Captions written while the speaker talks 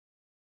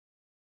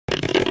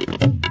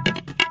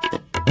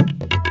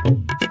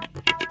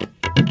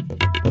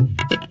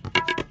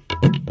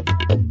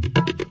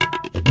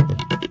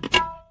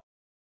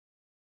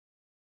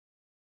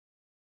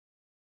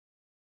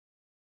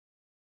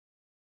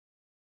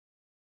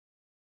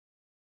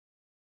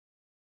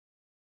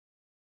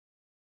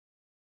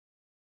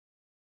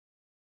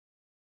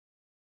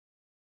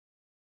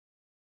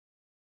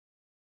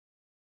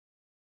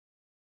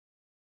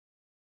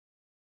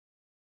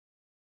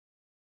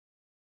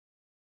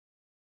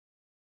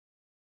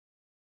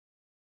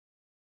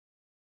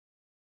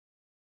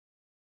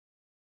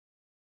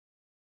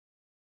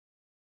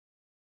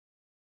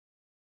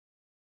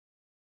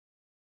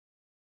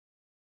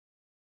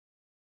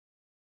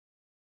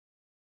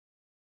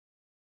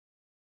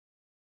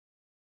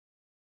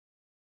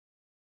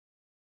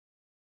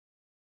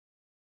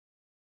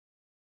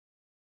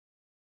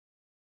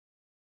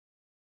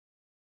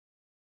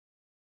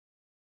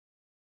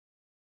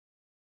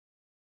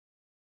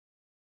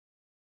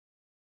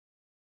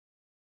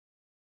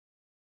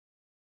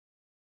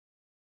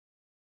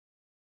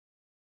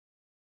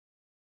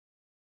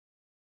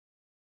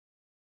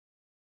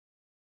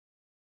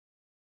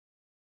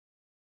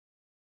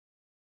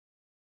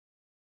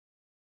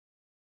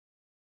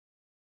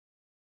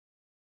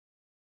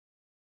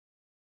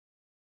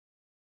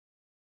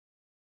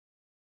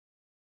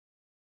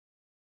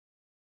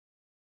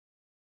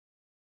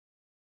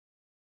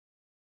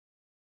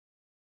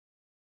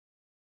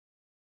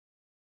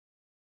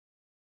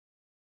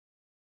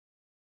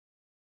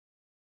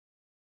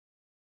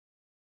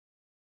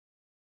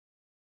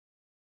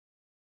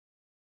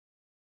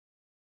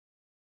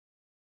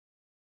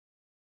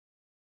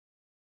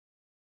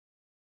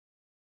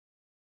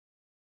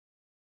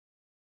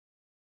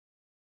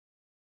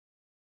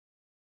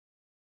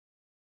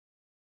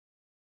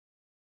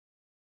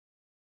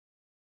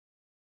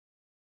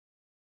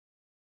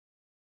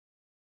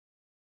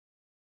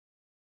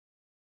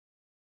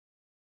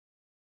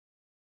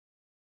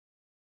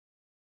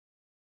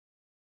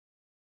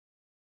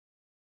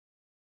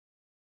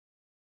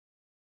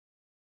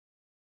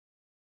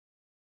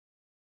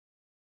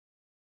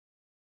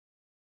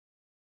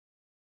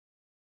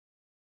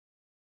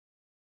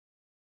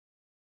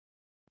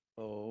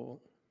So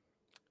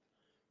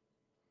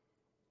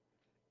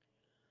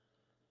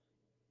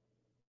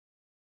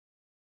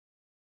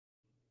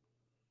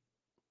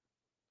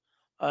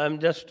I'm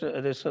just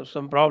there's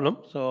some problem,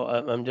 so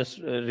I'm just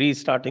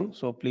restarting.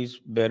 So please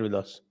bear with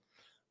us.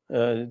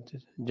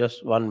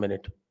 Just 1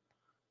 minute.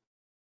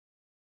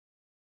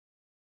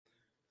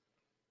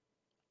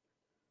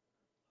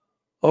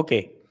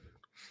 Okay,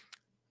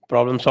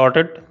 problem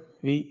sorted.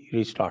 We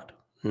restart.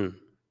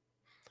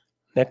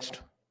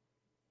 Next.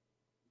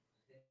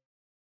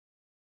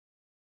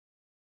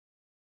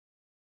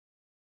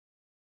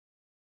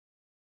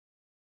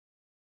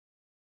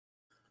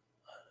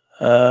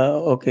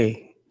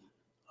 Okay.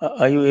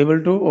 Are you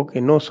able to? Okay,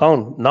 no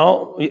sound.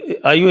 Now,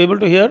 are you able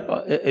to hear?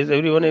 Is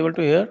everyone able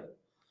to hear?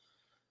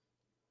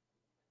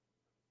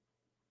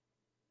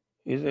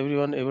 Is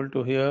everyone able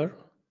to hear?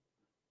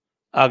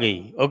 आ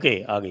गई.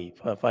 Okay, आ गई.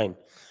 Fine.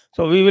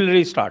 So we will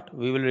restart.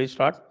 We will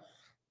restart.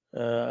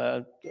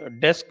 Uh,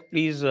 Desk,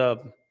 please uh,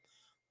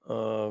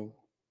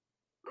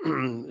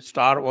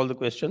 star all the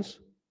questions.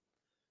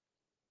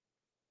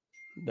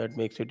 That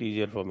makes it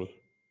easier for me.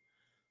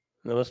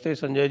 Namaste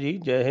Sanjay ji.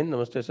 Jai Hind.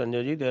 Namaste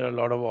Sanjay ji. There are a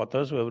lot of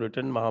authors who have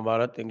written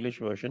Mahabharat English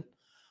version.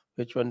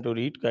 Which one to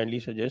read? Kindly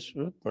suggest.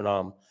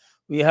 Pranam.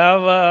 We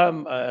have,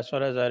 as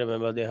far as I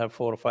remember, they have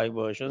 4 or 5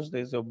 versions.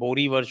 There is a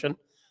Bori version,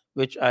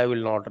 which I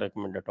will not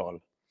recommend at all.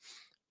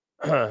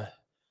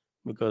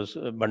 Because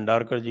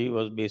Bhandarkar ji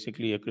was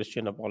basically a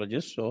Christian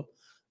apologist. So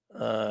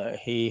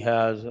he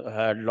has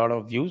had a lot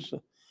of views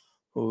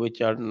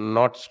which are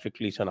not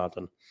strictly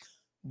Sanatan.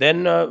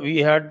 Then we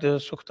had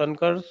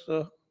Sukhtankar's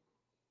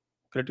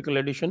critical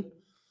edition,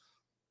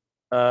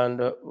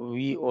 and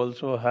we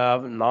also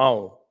have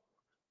now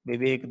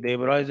Vivek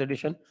Devrai's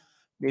edition.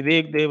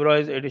 Vivek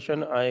Devrai's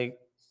edition, I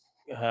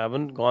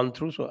haven't gone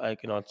through, so I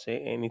cannot say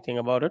anything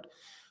about it.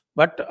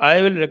 But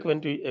I will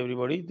recommend to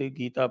everybody the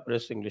Gita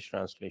Press English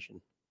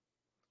translation.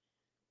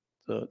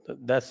 So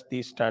that's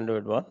the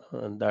standard one,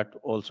 and that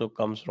also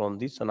comes from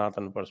the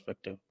Sanatan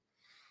perspective,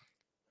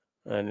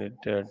 and it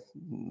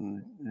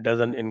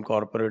doesn't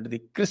incorporate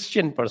the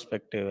Christian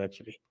perspective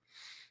actually.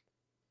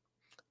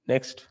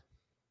 Next,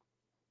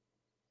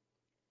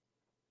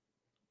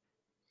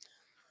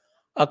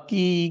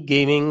 Aki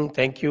Gaming,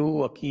 thank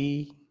you,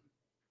 Aki.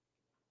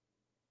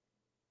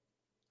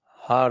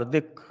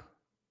 Hardik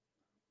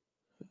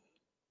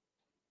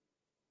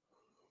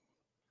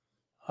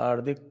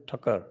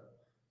Thakkar.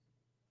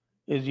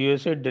 Is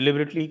USA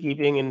deliberately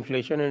keeping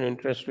inflation and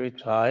interest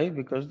rates high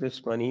because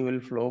this money will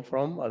flow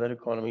from other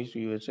economies to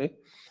USA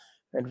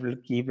and will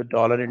keep the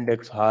dollar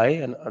index high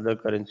and other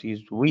currencies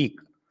weak?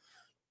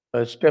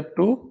 Step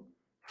two,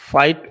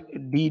 fight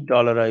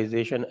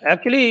de-dollarization.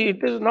 Actually,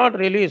 it is not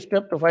really a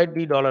step to fight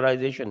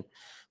de-dollarization,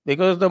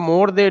 because the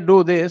more they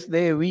do this,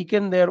 they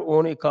weaken their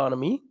own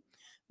economy.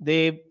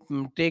 They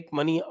take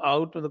money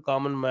out of the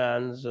common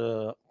man's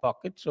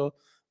pocket, so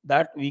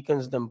that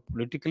weakens them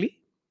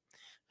politically.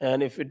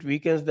 And if it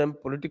weakens them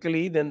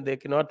politically, then they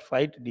cannot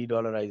fight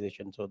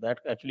de-dollarization. So that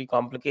actually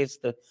complicates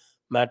the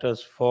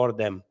matters for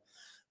them.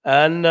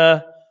 And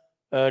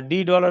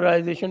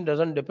de-dollarization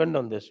doesn't depend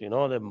on this.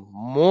 The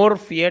more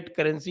fiat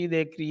currency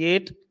they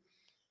create,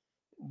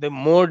 the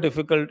more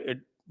difficult it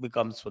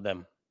becomes for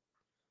them.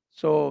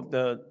 So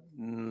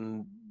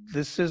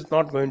this is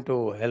not going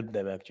to help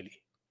them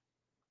actually.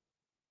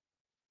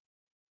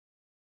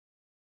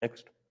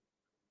 Next.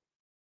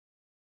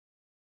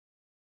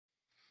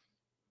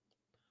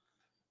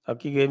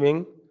 Haki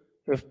Gaming.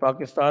 If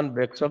Pakistan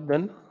breaks up,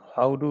 then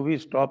how do we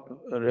stop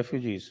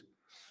refugees?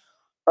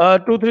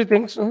 Two, three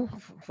things.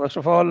 First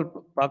of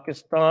all,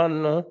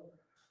 Pakistan,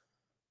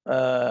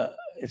 uh,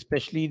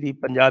 especially the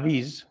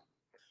Punjabis.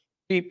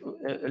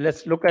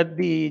 Let's look at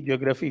the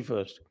geography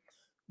first.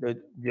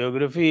 The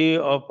geography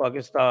of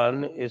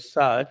Pakistan is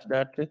such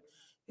that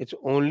it's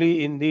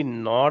only in the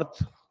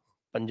North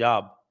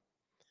Punjab,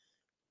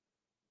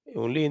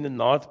 only in the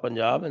North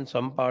Punjab and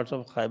some parts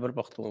of Khyber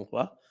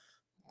Pakhtunkhwa,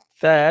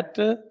 that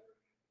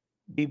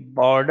the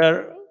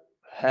border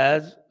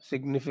has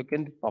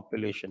significant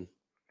population.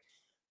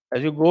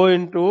 As you go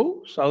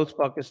into South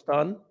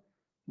Pakistan,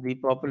 the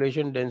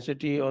population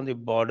density on the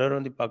border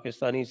on the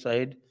Pakistani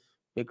side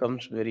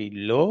becomes very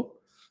low.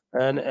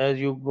 And as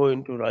you go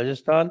into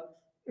Rajasthan,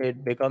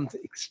 it becomes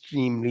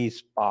extremely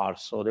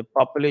sparse. So the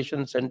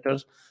population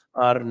centers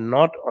are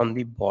not on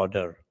the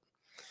border.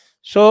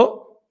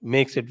 So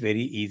makes it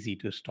very easy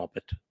to stop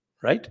it,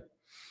 right?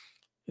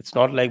 It's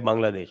not like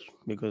Bangladesh,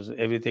 because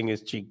everything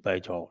is cheek by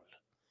jowl,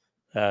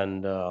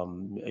 and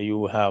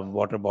you have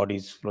water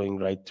bodies flowing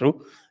right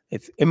through.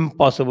 It's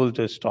impossible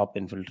to stop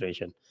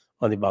infiltration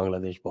on the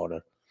Bangladesh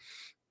border.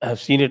 I have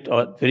seen it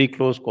at very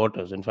close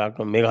quarters. In fact,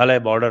 on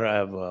Meghalaya border, I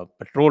have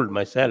patrolled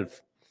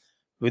myself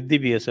with the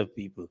BSF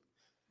people,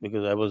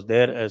 because I was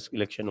there as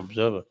election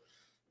observer,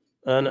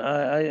 and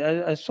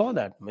I saw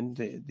that. I mean,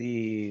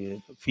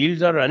 the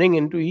fields are running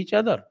into each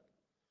other,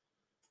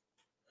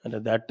 and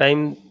at that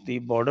time, the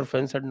border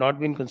fence had not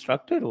been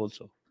constructed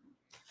also.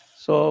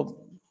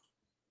 So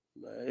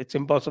it's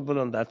impossible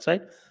on that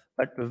side,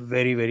 but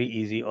very, very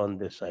easy on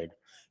this side.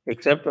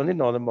 except on the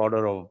northern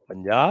border of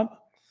Punjab,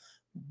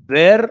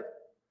 where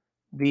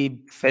the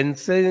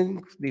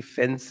patrolling,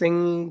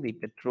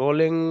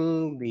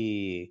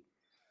 the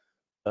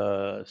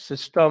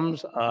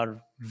systems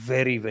are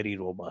very, very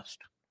robust,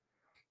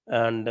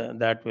 and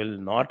that will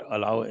not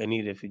allow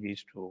any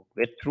refugees to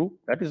get through.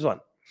 That is one.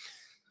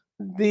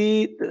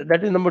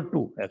 That is number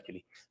two,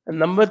 actually. And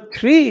number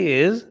three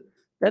is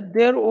that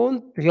their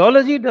own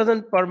theology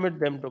doesn't permit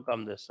them to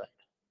come this side.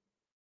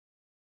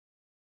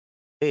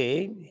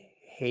 They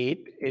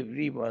hate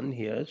everyone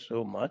here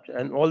so much,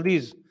 and all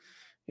these,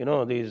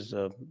 these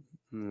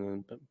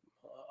mm,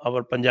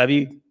 our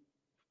Punjabi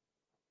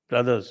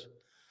brothers,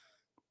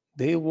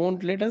 they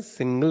won't let a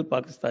single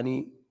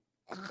Pakistani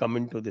come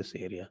into this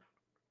area.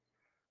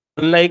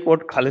 Unlike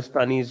what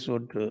Khalistanis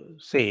would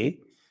say,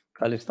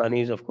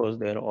 Khalistanis, of course,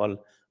 they're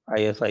all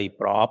ISI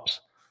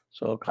props.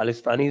 So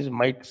Khalistanis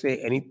might say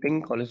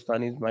anything.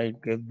 Khalistanis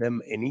might give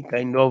them any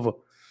kind of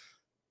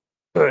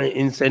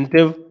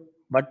incentive,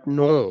 but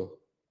no,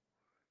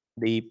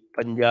 the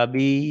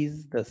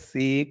Punjabis, the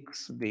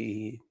Sikhs,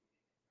 the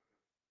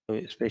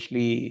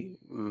especially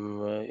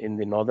in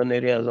the northern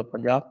areas of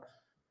Punjab,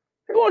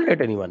 they won't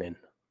let anyone in.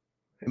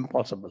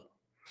 Impossible.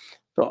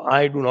 So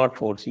I do not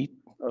foresee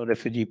a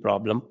refugee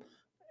problem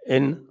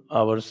in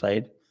our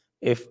side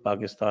if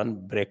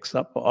Pakistan breaks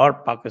up or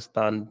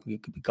Pakistan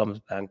becomes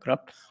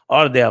bankrupt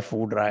or there are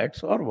food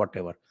riots or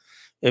whatever.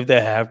 If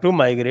they have to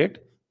migrate,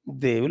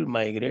 they will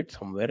migrate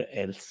somewhere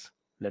else.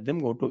 Let them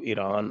go to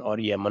Iran or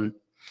Yemen.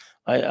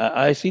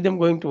 I see them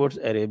going towards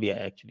Arabia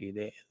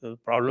actually. The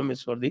problem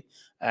is for the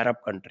Arab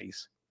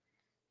countries.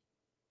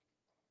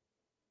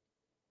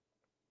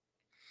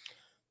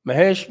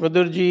 Mahesh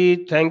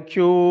Madhurji, thank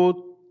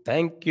you,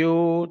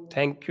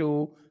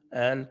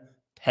 and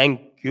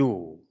thank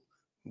you.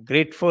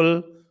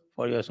 Grateful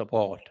for your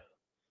support.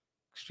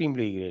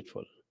 Extremely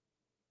grateful.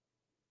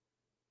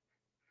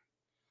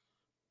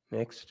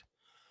 Next,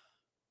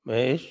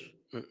 Mahesh,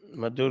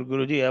 Madhur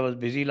Guruji, I was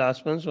busy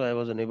last month, so I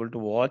was unable to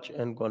watch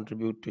and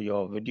contribute to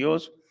your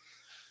videos.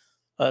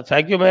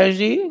 Thank you,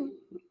 Maheshji.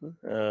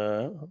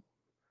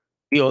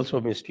 We also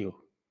missed you.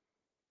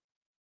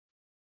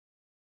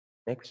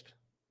 Next,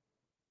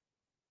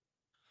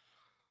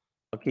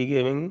 Lucky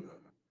Gaming.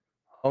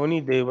 How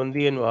many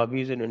Devandi and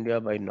Wahhabis in India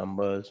by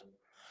numbers?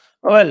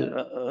 Well,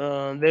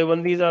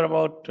 Devandis are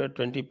about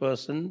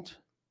 20%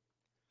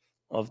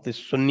 of the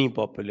Sunni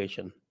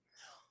population.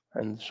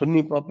 And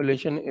Sunni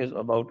population is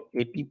about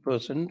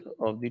 80%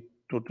 of the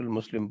total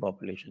Muslim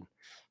population.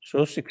 So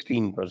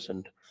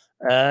 16%.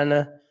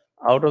 And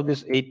out of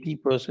this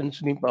 80%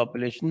 Sunni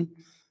population,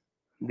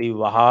 the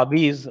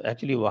Wahhabis,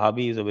 actually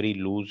Wahhabi is a very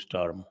loose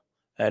term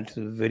and it's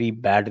very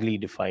badly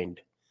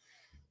defined.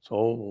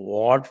 So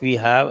what we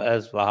have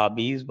as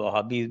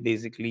Wahhabis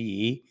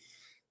basically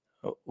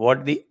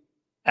what the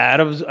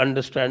Arabs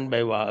understand by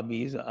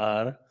Wahhabis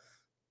are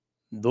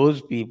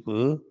those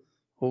people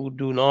who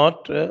do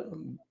not,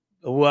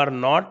 who are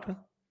not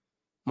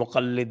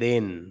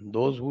muqallidin,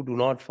 those who do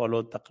not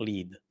follow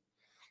taqleed,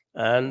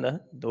 and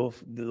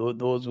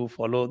those who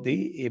follow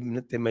the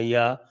Ibn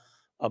Taymiyyah,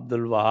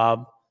 Abdul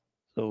Wahab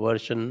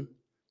version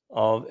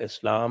of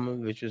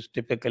Islam, which is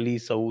typically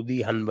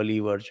Saudi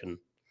Hanbali version.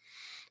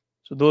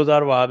 So those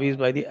are Wahhabis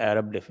by the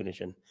Arab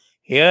definition.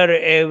 Here,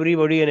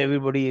 everybody and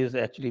everybody is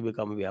actually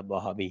become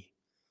Wahhabi.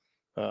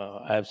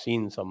 I have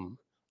seen some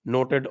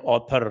noted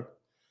author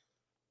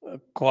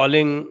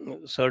calling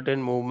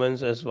certain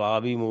movements as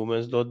Wahhabi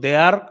movements, though they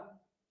are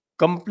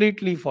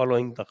completely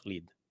following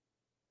Taqleed,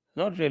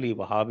 not really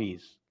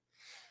Wahhabis.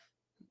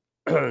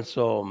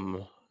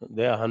 So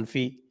they are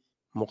Hanfi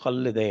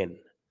Muqallidain.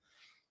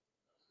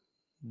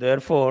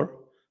 Therefore,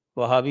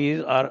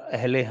 Wahhabis are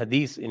Ahle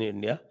Hadith in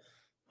India.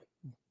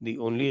 The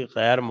only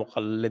Ghair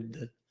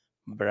Muqallid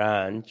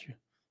branch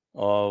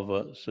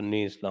of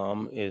Sunni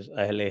Islam is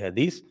Ahle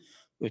Hadith,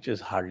 which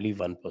is hardly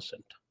 1%.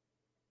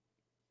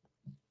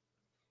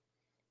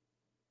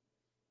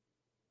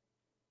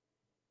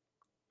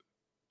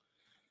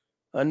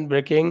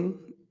 Unbreaking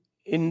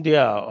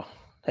India.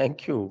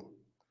 Thank you.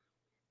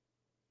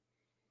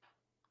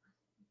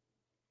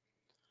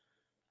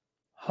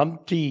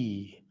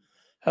 Humpty.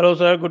 Hello,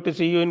 sir. Good to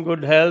see you in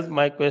good health.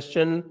 My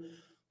question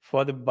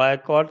for the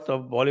boycotts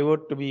of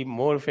Bollywood to be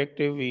more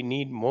effective, we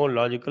need more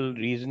logical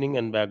reasoning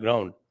and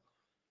background.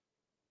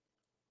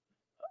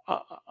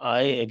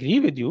 I agree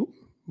with you,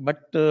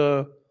 but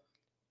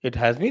it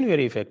has been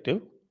very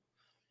effective.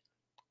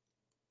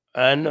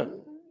 And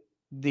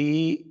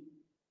the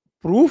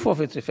proof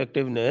of its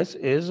effectiveness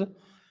is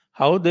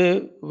how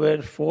they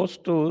were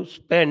forced to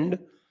spend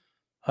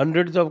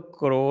hundreds of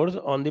crores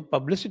on the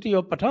publicity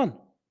of Pathan.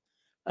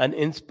 And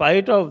in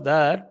spite of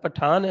that,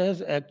 Pathan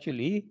has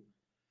actually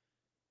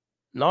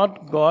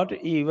not got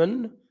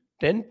even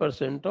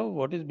 10% of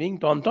what is being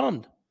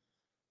taunted.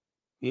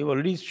 We have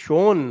already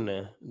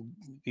shown,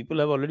 people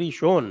have already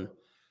shown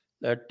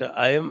that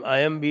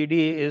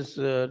IMBD is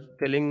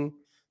telling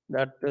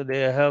that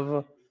they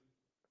have,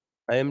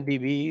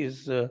 IMDb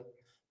is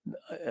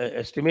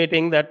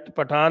estimating that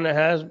Pathan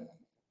has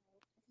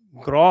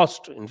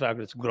grossed, in fact,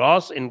 its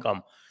gross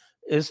income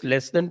is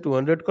less than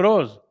 200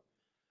 crores.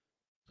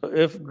 So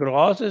if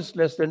gross is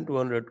less than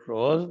 200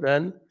 crores,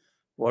 then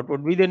what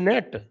would be the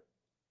net?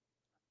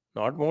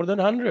 Not more than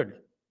 100.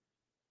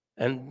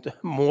 And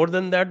more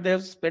than that, they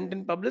have spent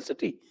in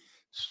publicity.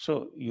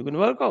 So you can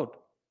work out.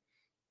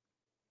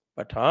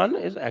 Pathan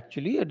is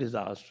actually a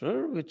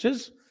disaster mm,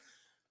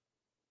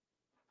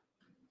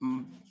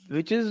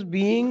 which is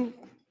being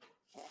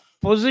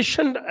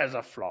positioned as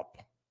a flop.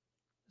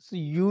 It's a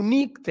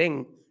unique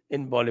thing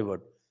in Bollywood.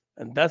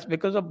 And that's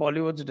because of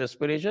Bollywood's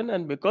desperation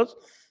and because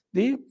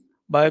the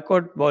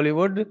boycott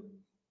Bollywood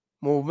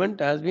movement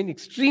has been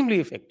extremely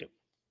effective.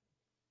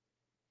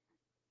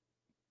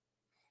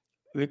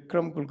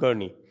 Vikram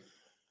Kulkarni,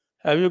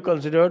 have you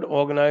considered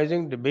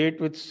organizing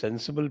debate with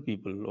sensible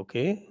people?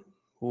 Okay.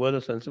 Who are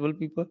the sensible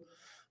people?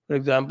 For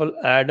example,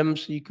 Adam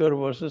Seeker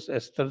versus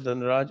Esther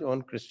Dhanraj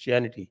on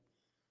Christianity.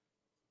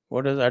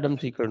 What does Adam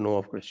Seeker know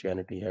of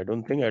Christianity? I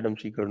don't think Adam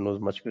Seeker knows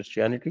much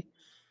Christianity.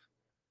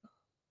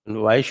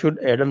 And why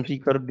should Adam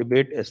Seeker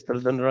debate Esther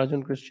Dhanraj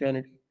on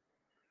Christianity?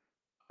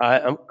 I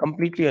am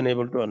completely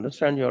unable to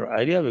understand your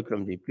idea,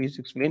 Vikramji. Please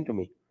explain to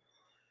me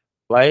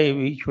why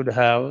we should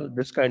have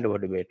this kind of a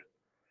debate.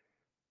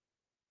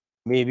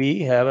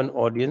 Maybe have an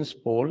audience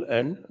poll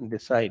and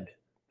decide.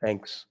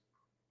 Thanks.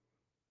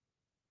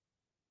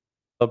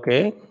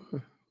 Okay.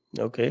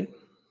 Okay.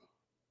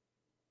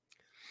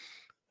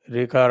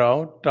 Rekha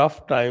Rao,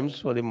 tough times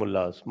for the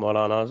mullahs,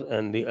 Maulanas,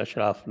 and the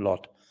Ashraf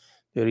lot.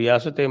 The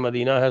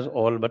Riyasat-e-Madina has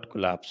all but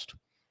collapsed.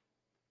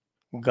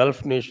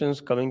 Gulf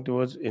nations coming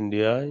towards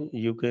India,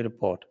 UK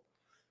report.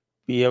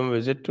 PM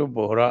visit to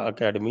Bohra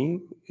Academy.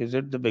 Is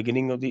it the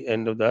beginning of the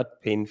end of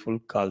that painful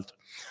cult?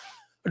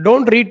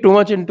 Don't read too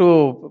much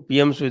into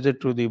PM's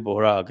visit to the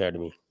Bohra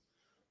Academy.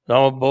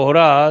 Now,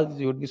 Bohra,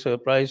 you would be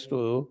surprised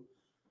to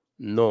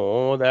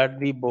know that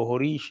the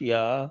Bohri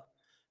Shia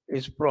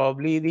is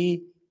probably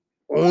the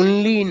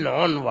only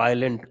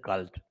non-violent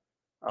cult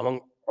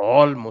among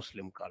all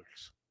Muslim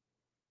cults.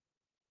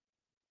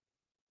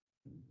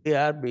 They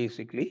are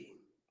basically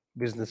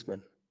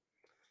businessmen.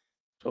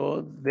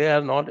 So they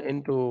are not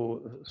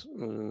into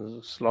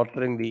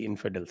slaughtering the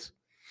infidels.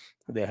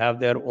 They have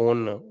their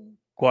own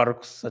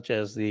quirks, such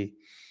as the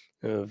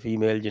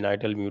female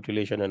genital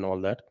mutilation and all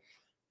that.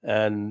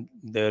 And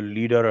their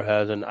leader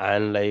has an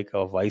iron like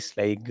or vice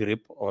like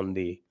grip on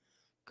the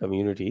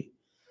community.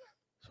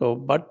 So,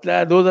 but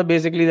those are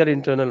basically their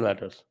internal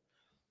matters.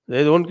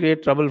 They don't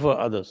create trouble for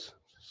others.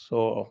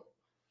 So,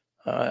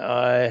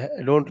 I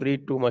don't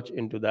read too much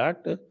into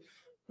that.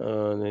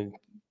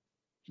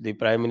 The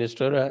prime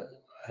minister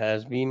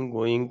has been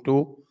going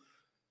to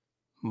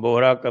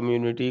Bohra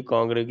community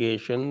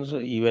congregations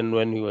even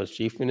when he was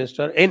chief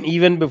minister, and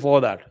even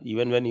before that,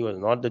 even when he was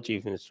not the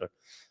chief minister,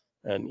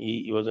 and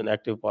he was an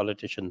active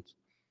politician.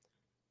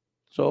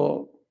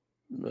 So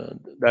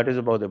that is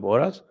about the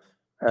Bohras.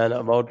 And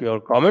about your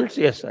comments,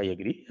 yes, I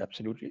agree,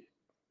 absolutely.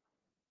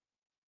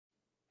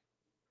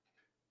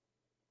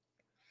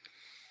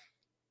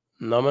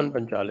 Naman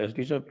Panchal,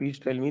 SD sir, please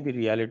tell me the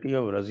reality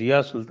of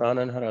Razia Sultan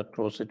and her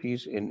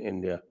atrocities in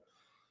India.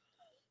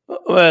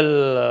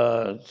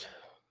 Well,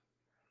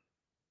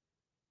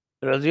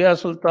 Razia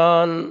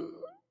Sultan,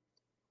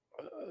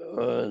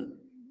 uh,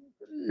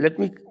 let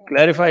me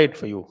clarify it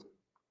for you.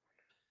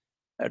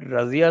 That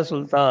Razia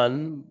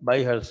Sultan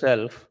by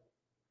herself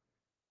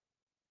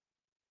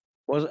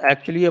was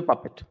actually a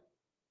puppet,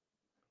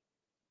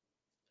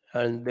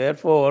 and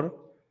therefore,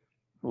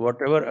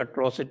 whatever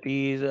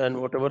atrocities and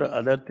whatever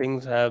other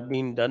things have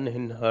been done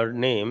in her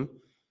name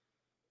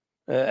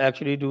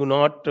actually do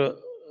not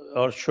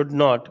or should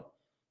not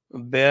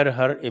bear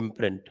her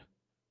imprint.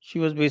 She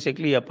was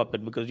basically a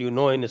puppet because you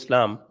know in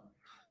Islam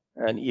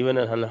and even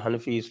in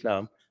Hanafi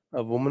Islam,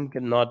 a woman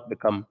cannot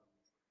become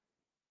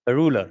a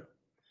ruler.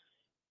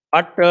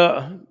 But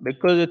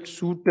because it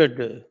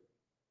suited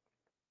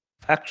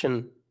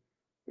faction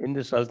in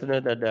the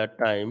Sultanate at that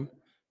time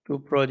to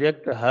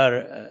project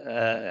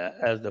her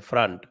as the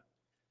front,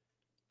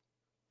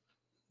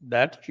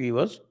 that she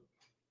was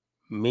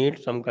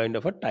made some kind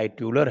of a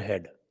titular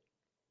head.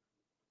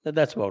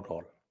 That's about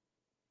all.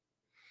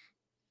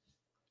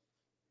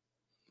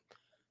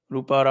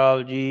 Rupa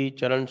Rao ji,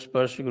 Charan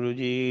Sparsh Guru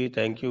ji,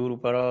 thank you,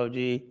 Rupa Rao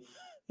ji.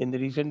 In the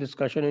recent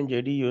discussion in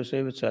JD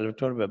USA with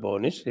Salvatore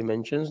Babonis, he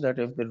mentions that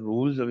if the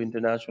rules of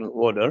international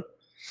order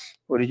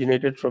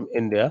originated from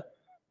India,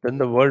 then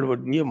the world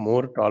would be a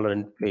more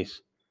tolerant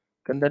place.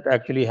 Can that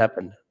actually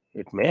happen?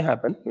 It may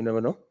happen, you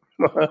never know.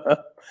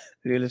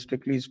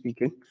 Realistically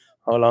speaking,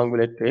 how long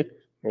will it take?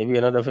 Maybe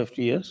another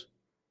 50 years.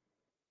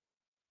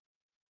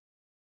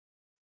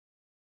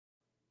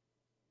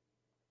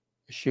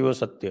 Shiva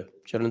Satya.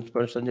 Charan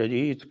Sparsh Sanjay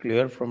ji, it's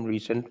clear from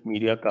recent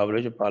media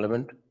coverage of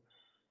parliament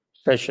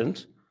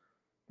sessions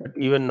that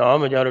even now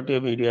majority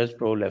of media is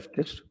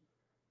pro-leftist.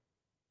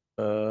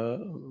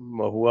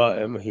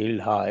 Mahua M held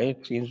high.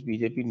 It seems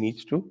BJP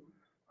needs to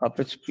up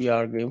its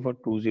PR game for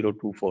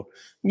 2024.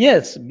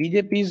 Yes,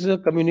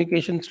 BJP's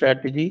communication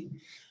strategy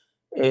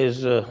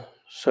is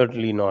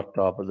certainly not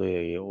top of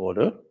the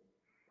order.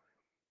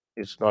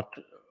 It's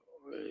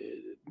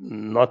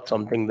not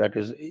something that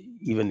is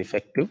even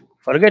effective.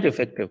 Forget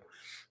effective.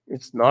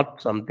 It's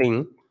not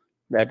something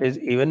that is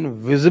even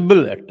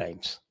visible at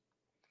times.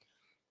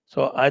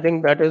 So I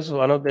think that is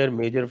one of their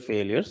major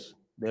failures.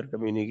 Their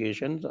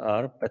communications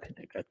are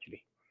pathetic,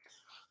 actually.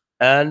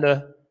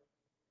 And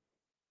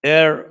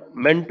their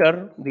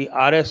mentor, the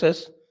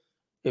RSS,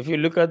 if you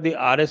look at the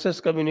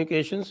RSS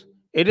communications,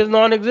 it is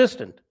non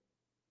existent.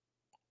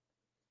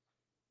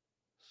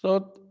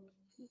 So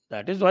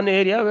that is one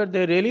area where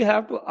they really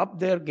have to up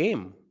their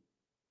game.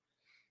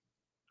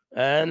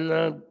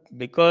 And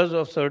because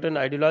of certain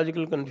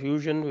ideological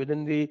confusion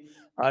within the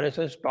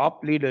RSS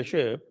top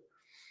leadership,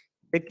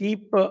 they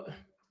keep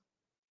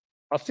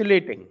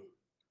oscillating,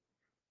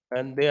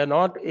 and they are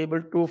not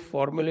able to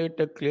formulate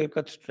a clear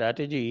cut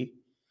strategy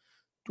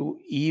to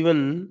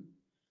even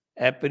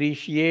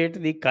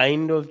appreciate the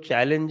kind of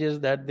challenges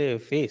that they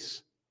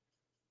face.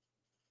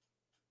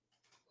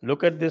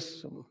 Look at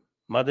this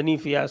Madani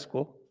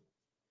fiasco.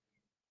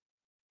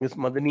 This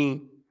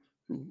Madani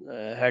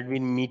had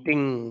been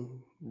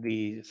meeting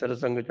the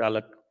Sarasanga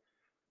Chalak,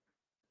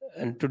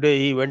 and today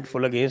he went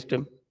full against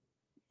him,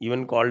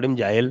 even called him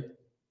Jahil.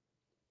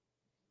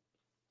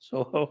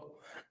 So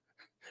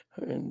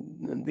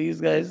and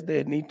these guys,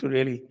 they need to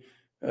really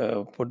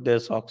put their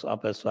socks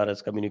up as far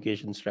as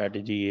communication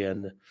strategy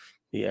and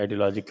the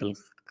ideological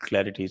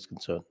clarity is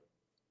concerned.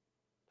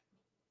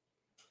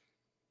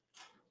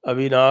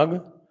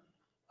 अभिनाग,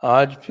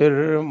 आज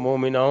फिर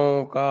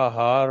मोमिनाओं का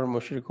हार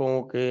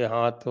मुशरिकों के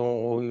हाथों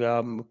हो गया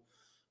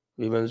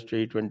women's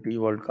T20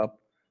 world cup.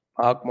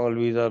 Pak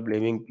Maulvis are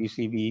blaming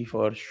PCB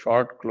for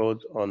short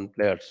clothes on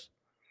players.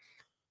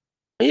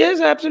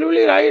 Yes,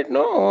 absolutely right.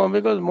 No,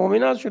 because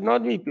Mominas should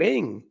not be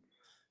playing.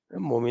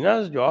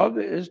 Momina's job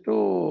is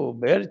to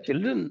bear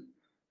children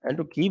and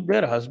to keep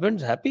their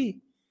husbands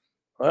happy.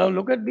 Well,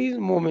 look at these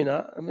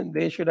Momina. I mean,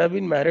 they should have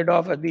been married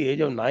off at the age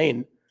of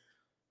 9.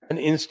 And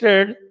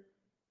instead,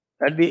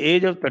 at the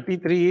age of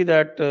 33,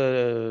 that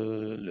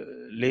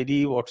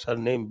lady, what's her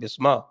name,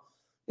 Bisma,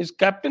 is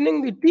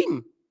captaining the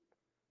team.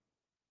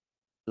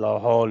 La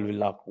haul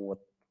wala quwwat.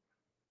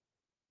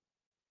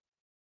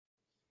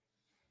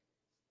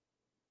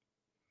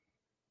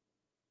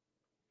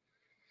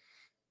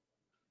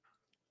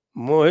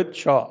 Mohit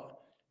Shah.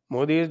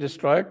 Modi has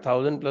destroyed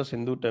 1,000 plus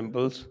Hindu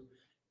temples.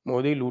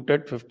 Modi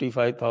looted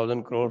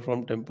 55,000 crore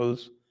from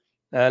temples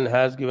and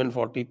has given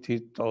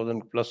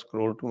 43,000 plus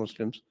crore to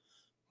Muslims.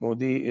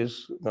 Modi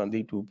is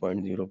Gandhi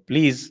 2.0.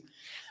 Please,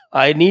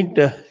 I need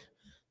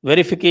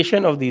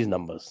verification of these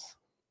numbers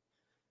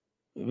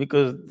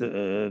because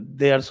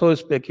they are so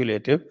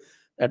speculative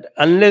that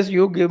unless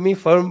you give me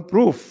firm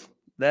proof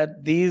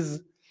that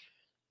these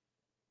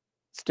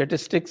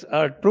statistics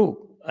are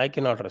true, I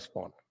cannot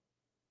respond.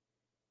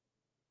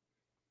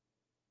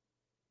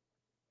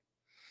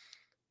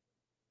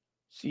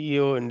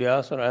 CEO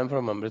India, sir, I am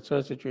from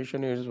Amritsar.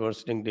 Situation is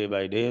worsening day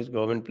by day. Is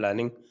government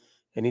planning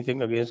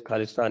anything against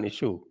Khalistan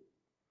issue?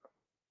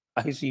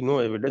 I see no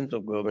evidence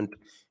of government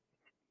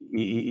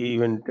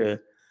even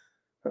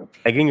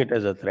flagging it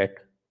as a threat.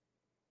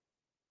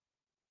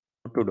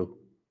 What to do?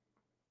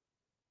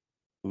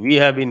 We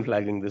have been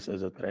flagging this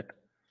as a threat,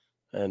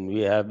 and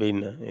we have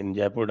been in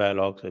Jaipur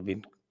dialogues. Have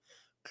been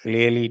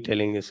clearly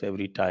telling us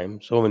every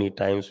time. So many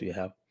times we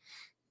have,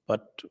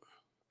 but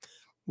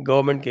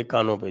government के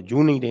कानों पे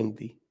जू नहीं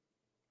रेंगती.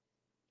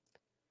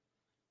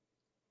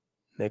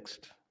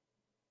 Next,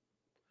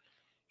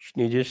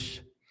 Shnijish.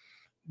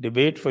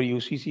 Debate for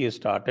UCC has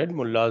started.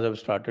 Mullahs have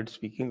started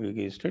speaking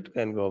against it.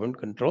 Can government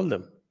control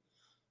them?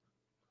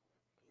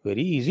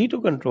 Very easy to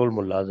control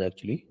mullahs,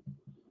 actually.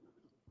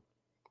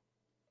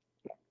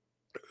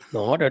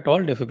 Not at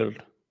all difficult.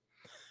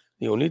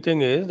 The only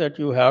thing is that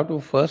you have to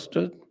first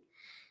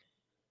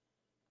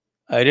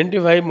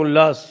identify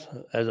mullahs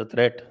as a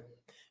threat.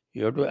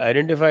 You have to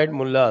identify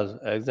mullahs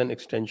as an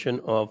extension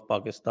of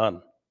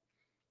Pakistan.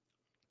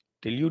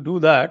 Till you do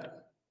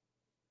that,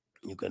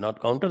 you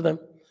cannot counter them.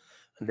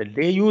 And the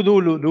day you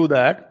do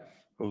that,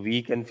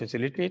 we can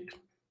facilitate.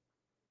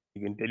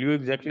 We can tell you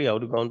exactly how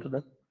to counter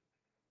them.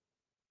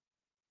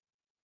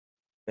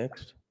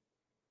 Next.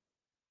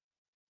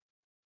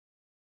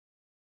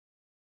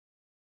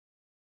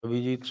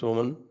 Abhijit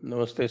Soman,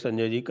 Namaste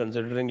Sanjay ji.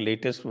 Considering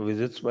latest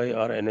visits by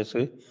our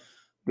NSA,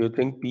 do you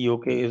think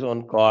POK is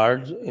on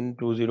cards in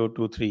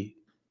 2023?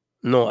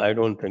 No, I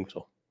don't think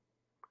so.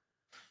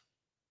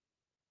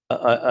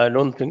 I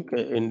don't think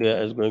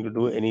India is going to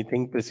do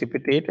anything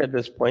precipitate at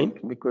this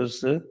point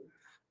because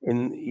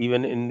in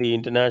even in the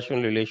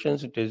international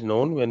relations, it is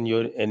known when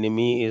your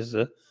enemy is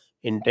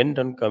intent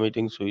on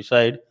committing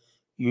suicide,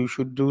 you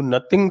should do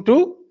nothing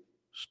to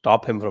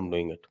stop him from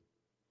doing it.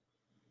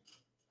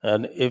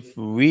 And if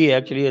we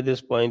actually at this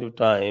point of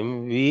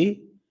time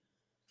we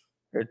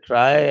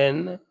try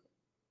and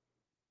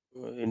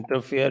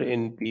interfere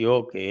in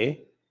POK,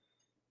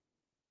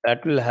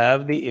 that will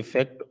have the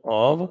effect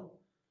of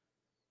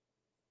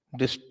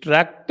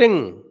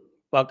distracting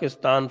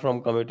Pakistan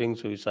from committing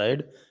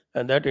suicide,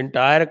 and that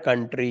entire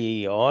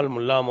country, all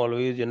mullah,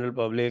 maulvis, general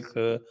public,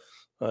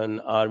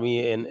 and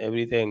army and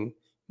everything,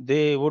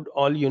 they would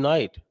all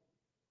unite.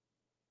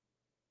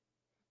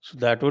 So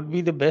that would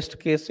be the best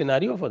case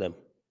scenario for them.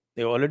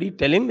 They're already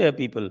telling their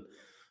people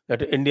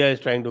that India is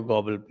trying to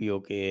gobble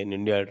POK and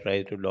India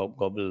tries to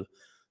gobble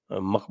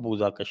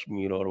Makbuza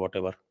Kashmir or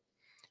whatever.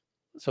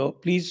 So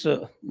please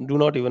do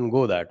not even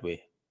go that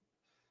way.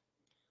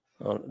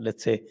 Or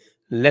let's say,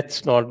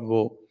 let's not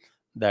go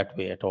that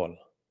way at all.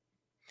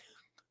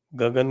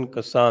 Gagan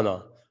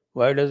Kasana.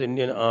 Why does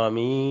Indian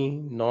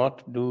Army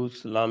not do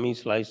salami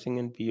slicing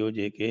in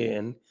POJK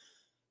and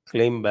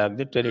claim back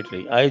the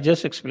territory? I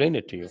just explained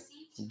it to you.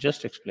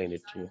 Just explained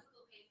it to you.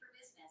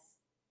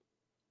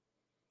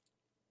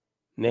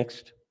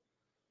 Next.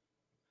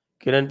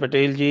 Kiran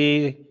Patel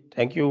ji,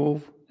 thank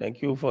you.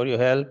 Thank you for your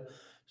help.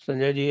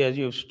 Sanjay ji, as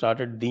you've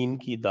started Deen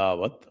Ki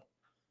Dawat,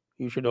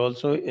 you should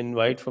also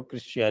invite for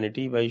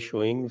Christianity by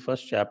showing the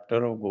first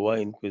chapter of Goa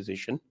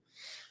Inquisition.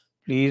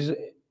 Please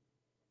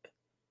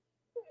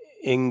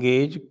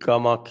engage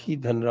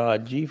Kamakhi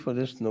Dhanraji for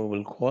this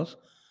noble cause.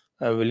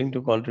 I'm willing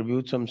to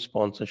contribute some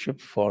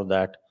sponsorship for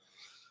that.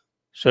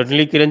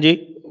 Certainly,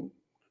 Kiranji,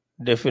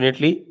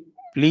 definitely.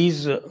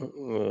 Please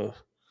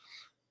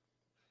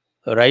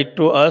write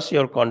to us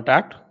your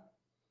contact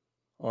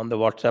on the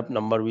WhatsApp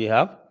number we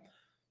have.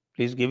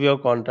 Please give your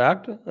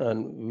contact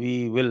and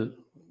we will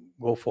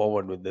go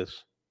forward with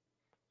this.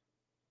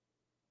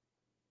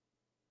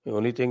 The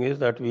only thing is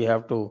that we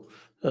have to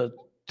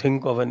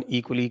think of an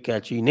equally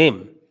catchy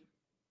name.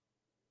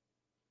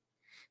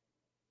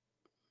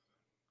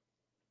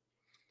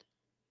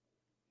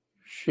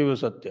 Shiva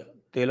Satya.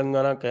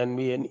 Telangana can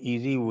be an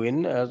easy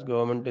win as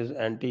government is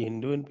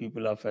anti-Hindu and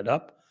people are fed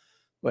up.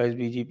 Why is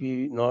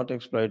BJP not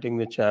exploiting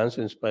the chance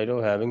in spite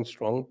of having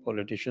strong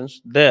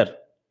politicians there?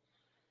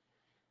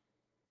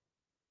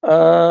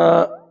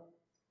 Uh,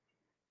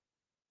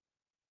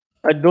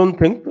 I don't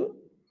think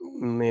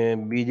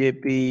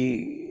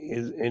BJP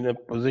is in a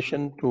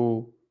position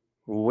to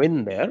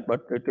win there,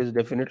 but it is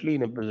definitely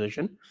in a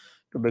position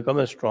to become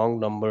a strong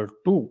number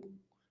two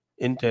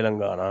in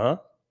Telangana.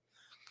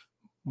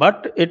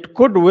 But it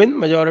could win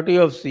majority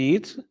of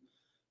seats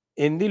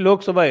in the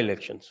Lok Sabha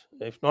elections.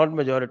 If not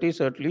majority,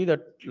 certainly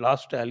that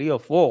last tally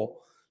of 4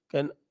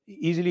 can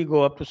easily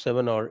go up to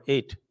 7 or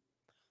 8.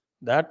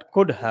 That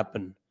could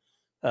happen.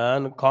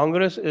 And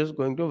Congress is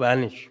going to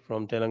vanish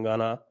from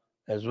Telangana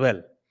as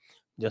well.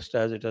 Just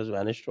as it has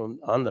vanished from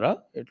Andhra,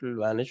 it will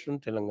vanish from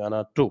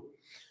Telangana too.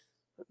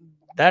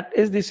 That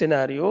is the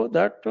scenario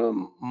that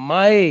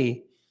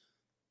my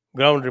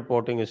ground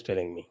reporting is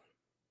telling me.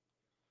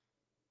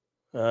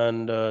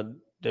 And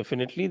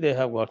definitely they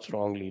have got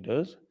strong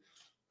leaders.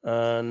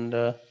 And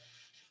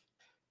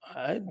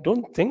I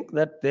don't think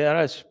that they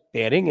are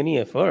sparing any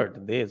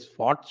effort. They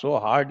fought so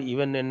hard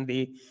even in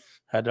the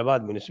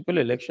Hyderabad municipal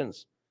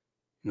elections.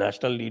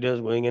 National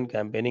leaders going and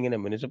campaigning in a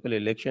municipal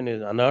election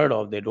is unheard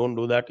of. They don't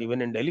do that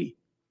even in Delhi.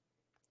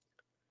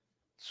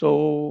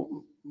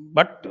 So,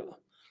 but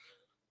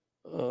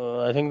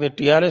I think the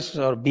TRS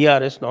or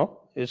BRS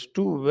now is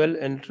too well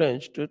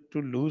entrenched to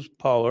lose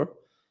power,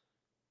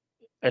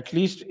 at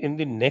least in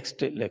the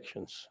next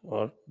elections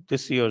or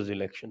this year's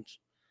elections.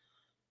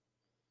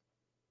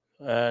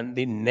 And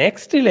the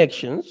next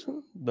elections,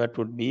 that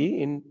would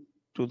be in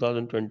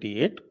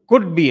 2028,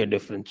 could be a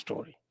different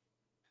story.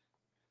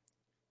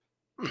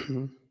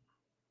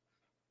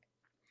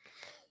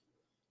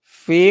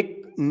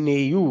 Fake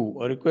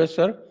Neyu, a request,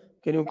 sir.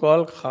 Can you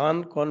call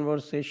Khan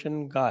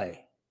conversation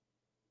guy?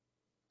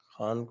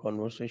 Khan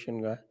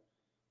conversation guy.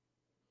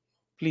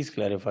 Please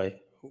clarify.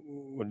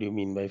 What do you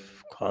mean by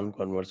Khan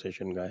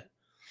conversation guy?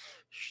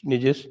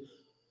 Nijis,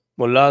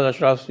 Mullahs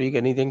Ashraf speak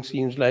anything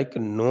seems like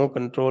no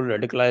control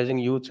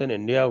radicalizing youths in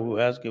India who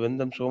has given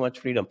them so much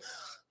freedom.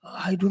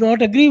 I do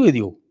not agree with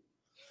you.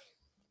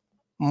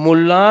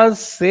 Mullahs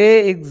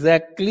say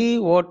exactly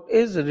what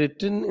is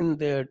written in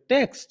their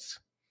texts.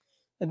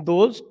 And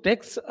those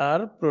texts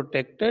are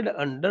protected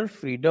under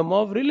freedom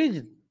of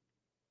religion.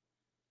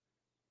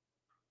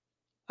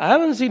 I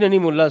haven't seen any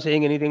mullah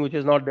saying anything which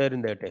is not there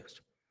in their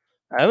text.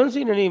 I haven't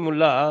seen any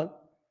mullah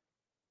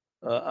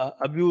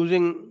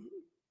abusing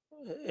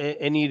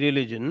any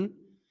religion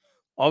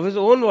of his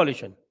own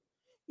volition.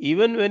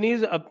 Even when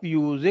he's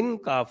abusing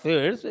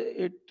kafirs,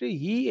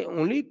 he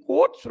only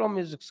quotes from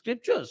his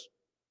scriptures.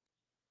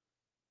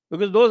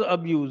 Because those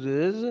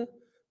abuses,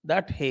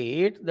 that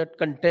hate, that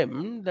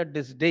contempt, that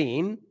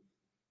disdain,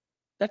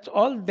 that's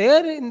all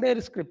there in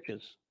their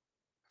scriptures.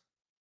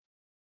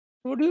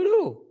 What do you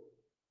do?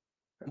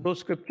 And those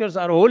scriptures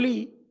are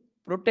holy,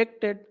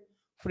 protected,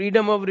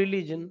 freedom of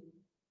religion.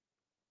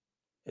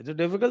 It's a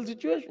difficult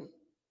situation.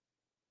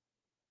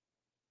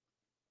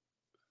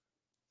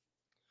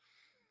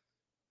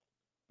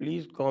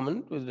 Please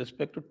comment with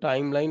respect to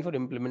timeline for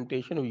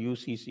implementation of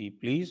UCC.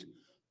 Please,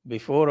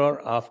 before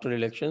or after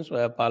elections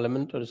via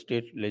parliament or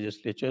state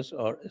legislatures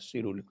or SC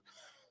ruling.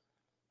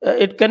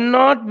 It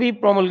cannot be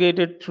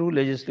promulgated through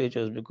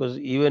legislatures because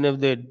even if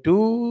they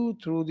do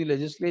through the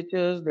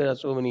legislatures, there are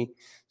so many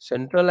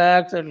central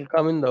acts that will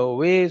come in the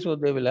way, so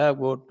they will have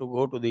to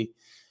go to the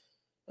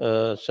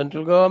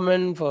Central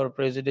government for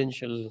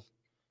presidential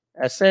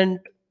assent.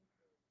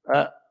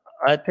 Uh,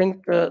 I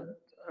think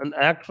an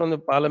act from the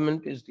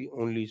parliament is the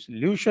only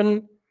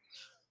solution.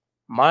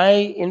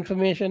 My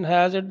information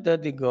has it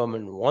that the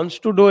government wants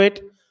to do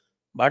it,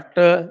 but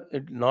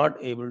it's not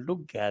able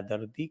to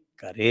gather the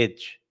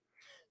courage.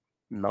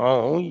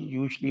 Now,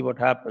 usually, what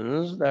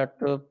happens that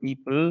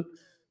people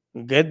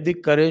get the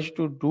courage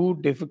to do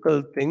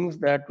difficult things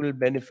that will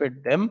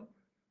benefit them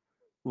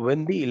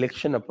when the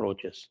election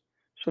approaches.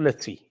 So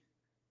let's see.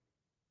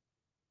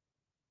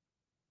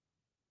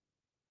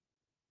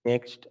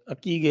 Next, a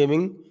key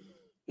gaming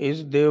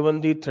is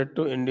Devbandi threat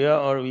to India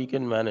or we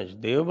can manage.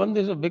 Devband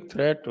is a big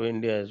threat to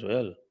India as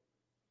well.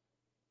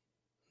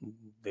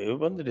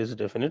 Devband is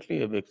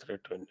definitely a big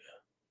threat to India.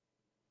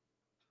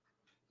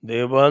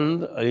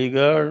 Devband,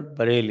 Aligarh,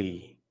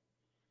 Bareilly.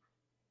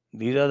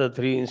 These are the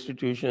three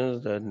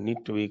institutions that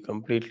need to be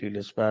completely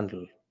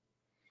dismantled.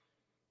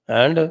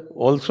 And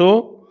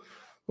also,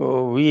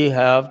 we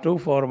have to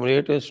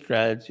formulate a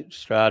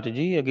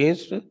strategy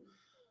against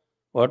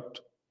what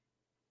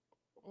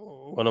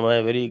one of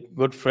my very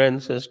good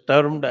friends has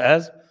termed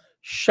as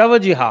Shava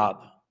Jihad.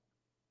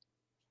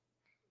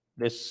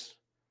 This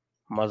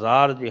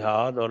Mazar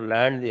Jihad or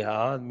land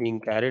jihad being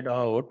carried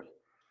out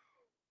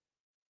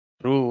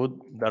through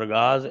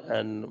dargahs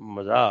and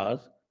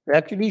mazars, they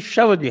actually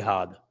Shava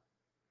Jihad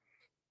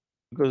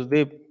because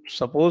they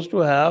supposed to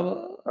have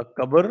a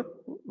qabr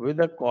with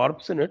a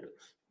corpse in it,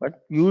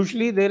 but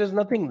usually there is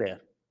nothing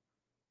there.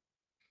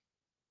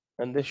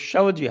 And this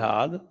Shava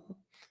Jihad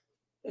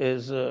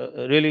is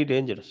really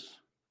dangerous.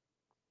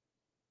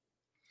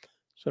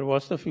 So,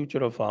 what's the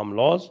future of farm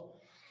laws?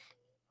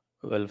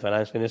 Well,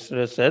 finance minister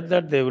has said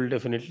that they will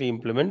definitely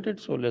implement it.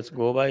 So let's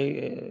go by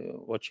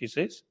what she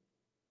says.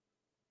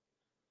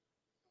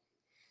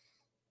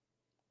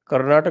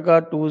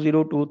 Karnataka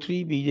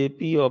 2023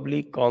 BJP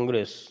oblique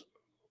Congress.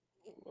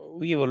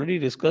 We have already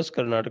discussed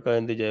Karnataka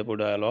in the Jaipur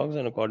dialogues,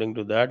 and according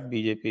to that,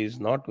 BJP is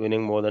not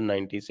winning more than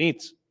 90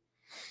 seats.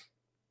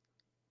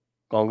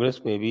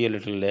 Congress may be a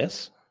little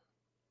less,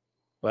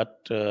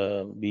 but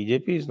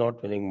BJP is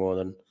not winning more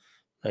than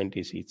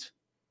 90 seats.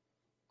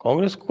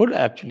 Congress could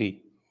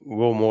actually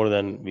go more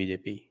than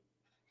BJP,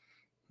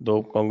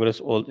 though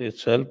Congress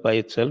itself by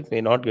itself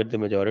may not get the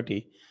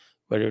majority,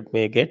 but it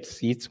may get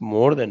seats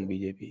more than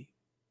BJP.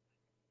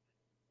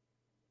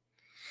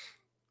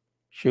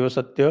 Shiva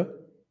Satya,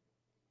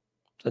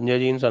 Sanjay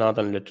Ji in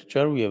Sanatan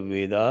literature, we have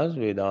Vedas,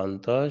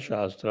 Vedanta,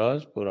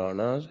 Shastras,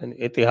 Puranas, and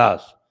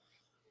Itihas.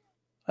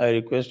 I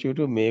request you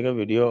to make a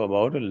video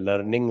about a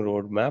learning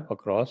roadmap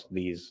across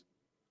these.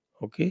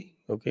 Okay,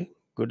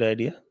 good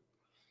idea.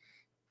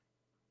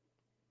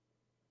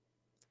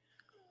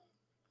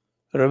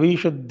 Ravi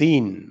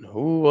Shuddin,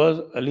 who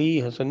was Ali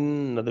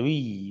Hassan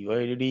Nadwi?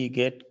 Why did he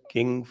get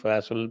King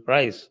Faisal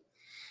Prize?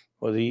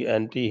 Was he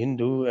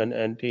anti-Hindu and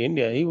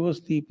anti-India? He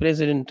was the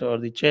president or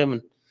the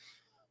chairman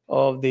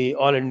of the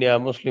All India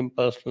Muslim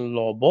Personal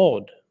Law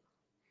Board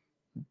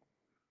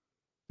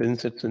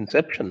since its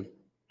inception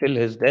till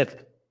his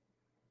death.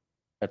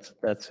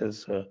 That's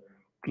his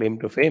claim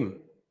to fame.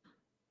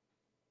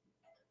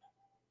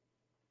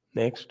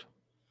 Next,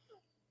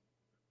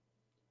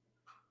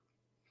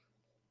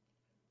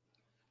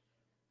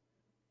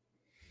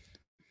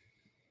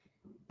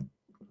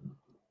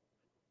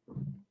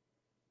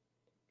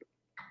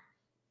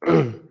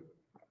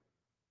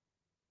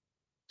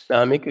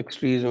 Islamic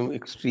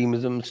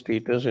extremism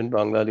status in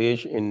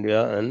Bangladesh,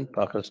 India, and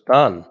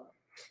Pakistan.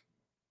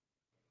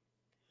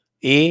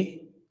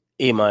 A,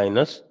 A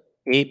minus,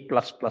 A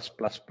plus plus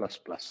plus plus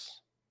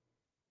plus.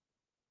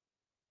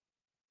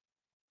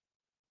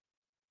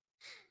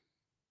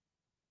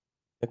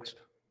 Next,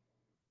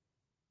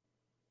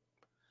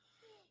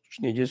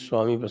 Shnijis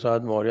Swami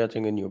Prasad Maurya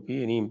thing in UP.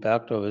 Any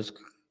impact of his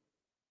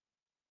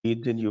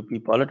leads in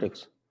UP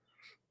politics?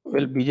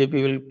 Well, BJP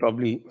will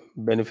probably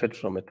benefit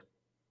from it.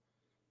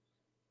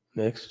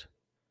 Next,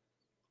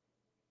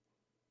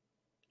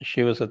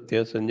 Shiva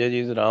Satya, Sanjay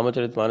Ji's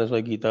Ramacharitamanus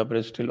by Gita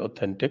Press still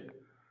authentic.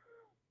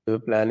 They were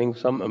planning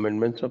some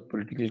amendments of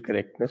political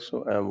correctness,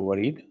 so I am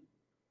worried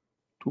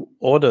to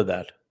order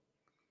that.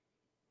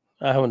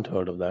 I haven't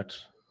heard of that.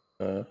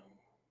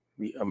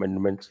 The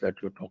amendments that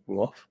you're talking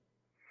of.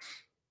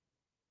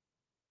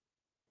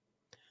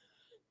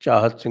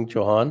 चाहत सिंह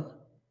चौहान,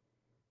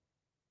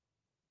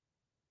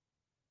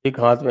 एक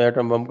हाथ में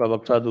atom bomb का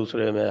बक्सा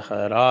दूसरे में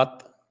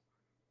खैरात,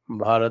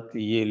 भारत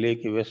ये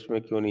लेके वेस्ट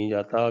में क्यों नहीं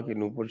जाता कि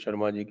नूपुर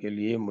शर्मा जी के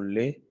लिए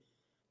मुल्ले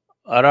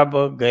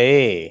अरब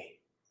गए।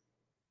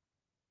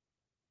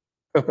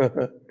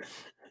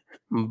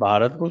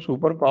 भारत को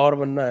सुपर पावर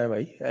बनना है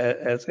भाई,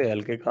 ऐसे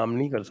हल्के काम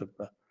नहीं कर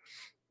सकता।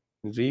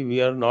 See,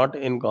 we are not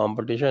in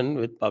competition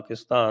with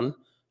Pakistan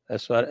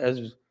as far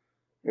as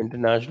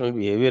international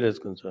behavior is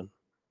concerned.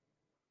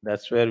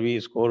 That's where we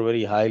score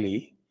very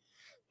highly.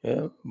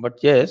 Yeah, but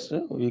yes,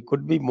 we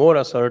could be more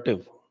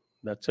assertive.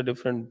 That's a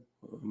different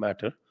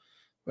matter.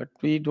 But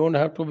we don't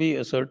have to be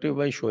assertive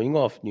by showing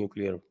off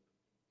nuclear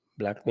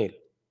blackmail.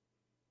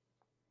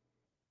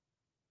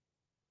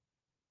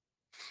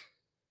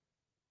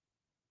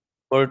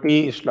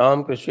 Poverty,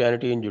 Islam,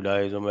 Christianity, and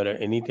Judaism are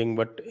anything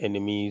but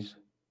enemies,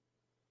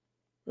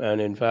 and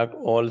in fact,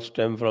 all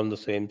stem from the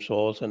same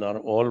source and are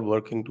all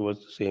working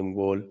towards the same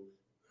goal.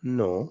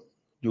 No,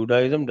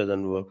 Judaism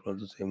doesn't work for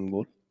the same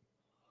goal.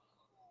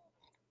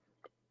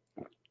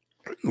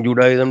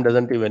 Judaism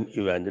doesn't even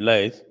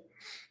evangelize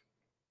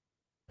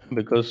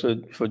because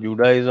for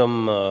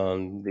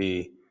Judaism,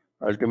 the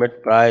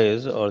ultimate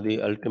prize or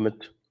the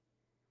ultimate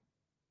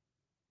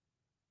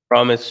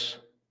promise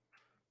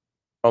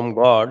from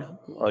God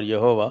or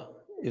Jehovah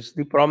is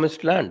the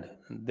promised land.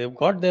 They've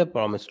got their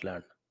promised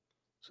land.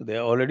 So they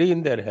are already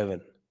in their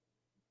heaven.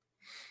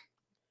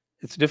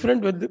 It's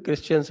different with the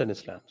Christians and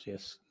Islams,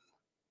 yes.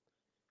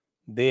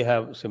 They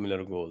have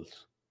similar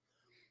goals.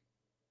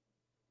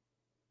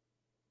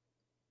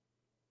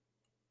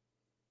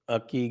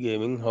 Aki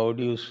Gaming, how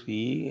do you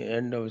see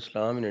end of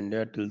Islam in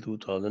India till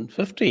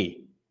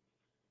 2050?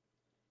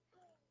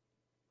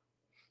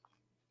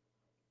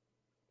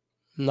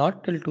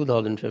 Not till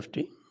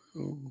 2050.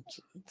 It's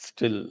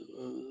still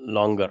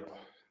longer.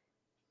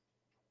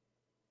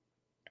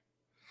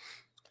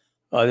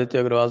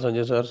 Aditya Agrawal,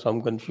 Sanjay sir,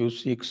 some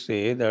confused Sikhs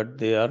say that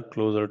they are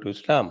closer to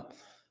Islam.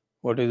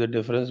 What is the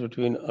difference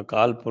between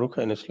Akal Purukh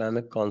and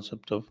Islamic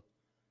concept of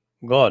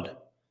God?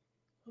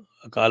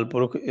 Akal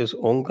Purukh is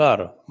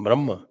Omkar,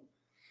 Brahma.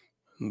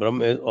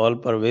 Brahma is all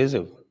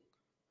pervasive.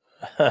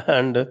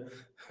 And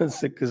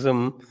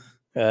Sikhism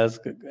has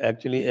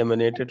actually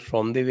emanated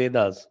from the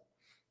Vedas.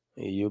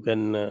 You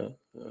can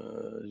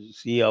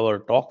see our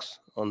talks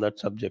on that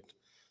subject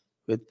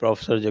with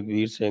Professor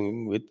Jagveer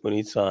Singh, with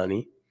Puneet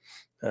Sahani.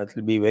 It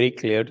will be very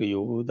clear to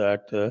you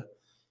that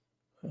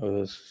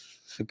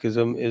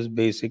Sikhism is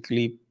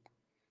basically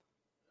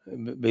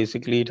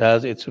it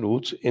has its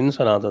roots in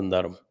Sanatan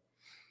Dharma.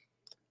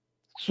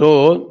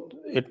 So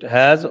it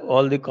has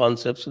all the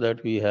concepts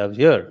that we have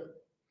here.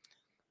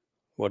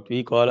 What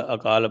we call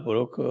Akala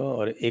Purukh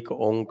or Ek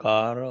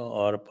Onkar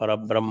or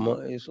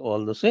Parabrahma is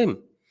all the same.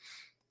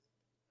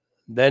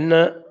 Then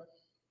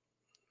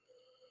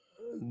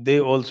they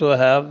also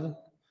have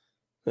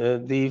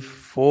the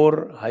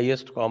four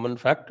highest common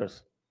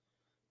factors.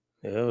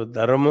 They have a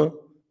dharma,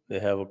 they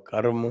have a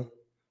karma,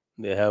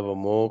 they have a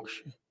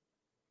moksha.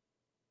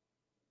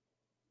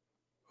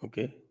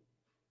 Okay,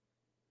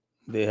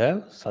 they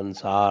have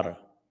sansara.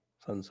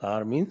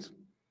 Sansara means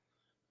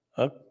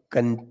a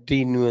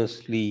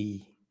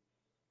continuously,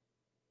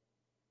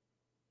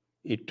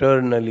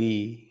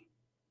 eternally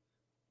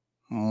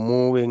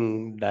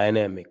moving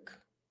dynamic.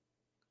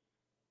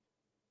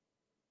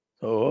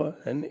 So,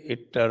 an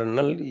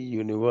eternal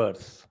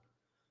universe.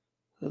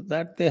 So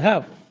that they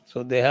have.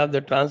 So they have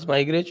the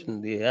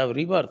transmigration, they have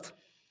rebirth.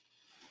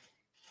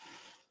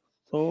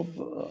 So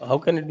how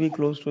can it be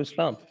close to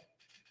Islam?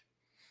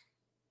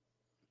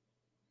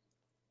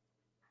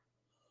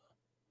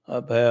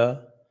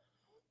 Abhaya,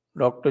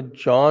 Dr.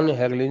 John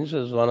Hagelins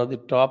is one of the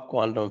top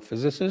quantum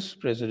physicists,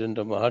 president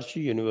of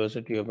Maharshi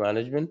University of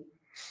Management,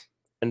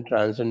 and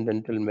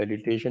transcendental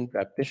meditation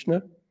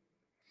practitioner.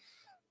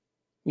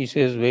 He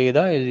says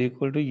Veda is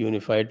equal to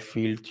unified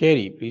field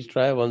theory. Please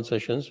try one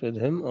sessions with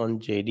him on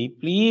JD.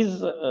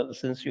 Please,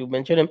 since you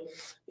mentioned him,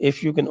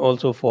 if you can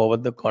also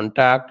forward the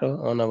contact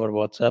on our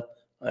WhatsApp,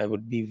 I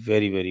would be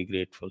very, very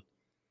grateful.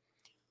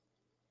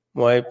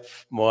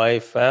 My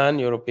fan,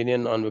 your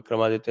opinion on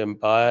Vikramaditya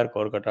Empire,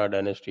 Kolkata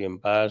Dynasty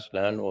Empire's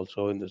land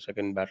also in the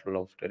second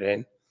battle of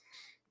terrain.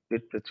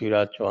 Did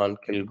Prithviraj Chauhan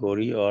kill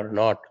Gori or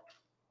not?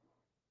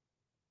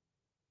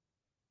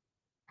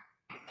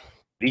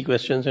 Three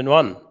questions in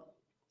one.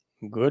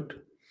 Good.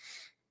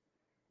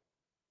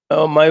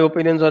 My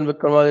opinions on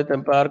Vikramaditya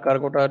Empire,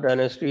 Kolkata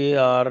Dynasty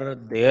are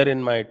there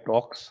in my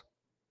talks.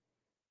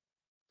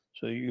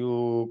 So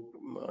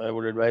I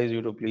would advise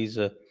you to please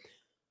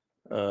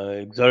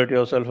exert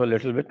yourself a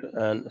little bit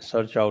and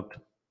search out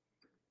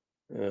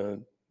uh,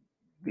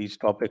 these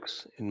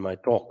topics in my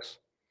talks.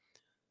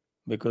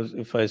 Because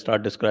if I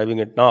start describing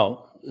it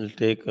now, it'll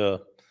take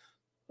a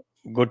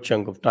good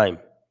chunk of time.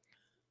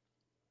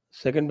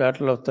 Second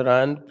Battle of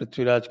Taran,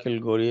 Prithviraj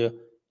killed Goria.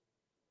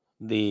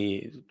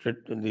 The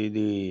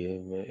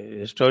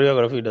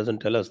historiography doesn't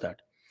tell us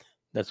that.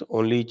 That's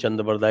only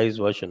Chandabardai's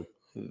version,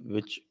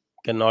 which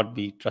cannot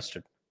be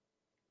trusted.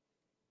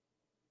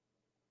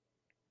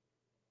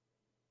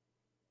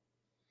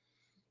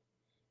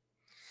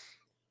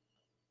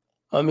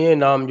 Amiya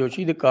Naam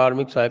Joshi, the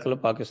karmic cycle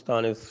of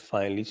Pakistan is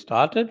finally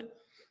started.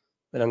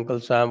 When Uncle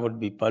Sam would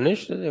be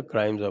punished, their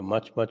crimes are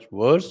much, much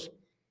worse.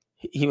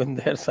 Even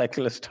their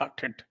cycle has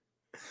started.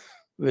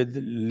 With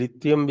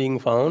lithium being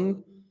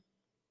found,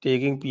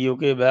 taking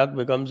POK back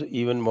becomes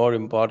even more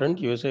important.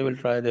 USA will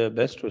try their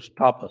best to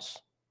stop us.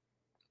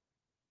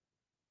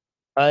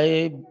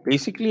 I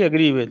basically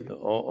agree with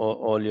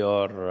all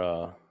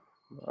your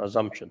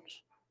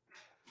assumptions.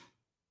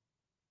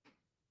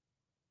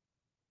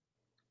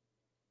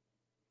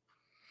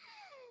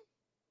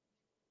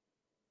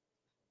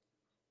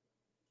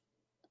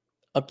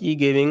 Aki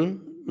giving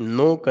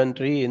no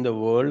country in the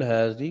world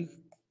has the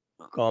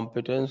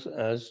competence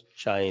as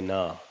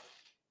China.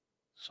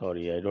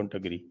 Sorry, I don't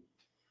agree.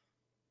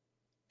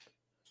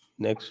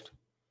 Next,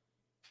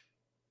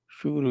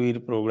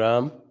 Shurveer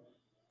program.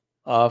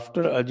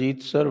 After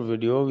Ajit sir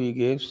video, we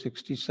gave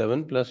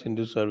 67 plus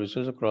Hindu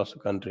services across the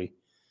country.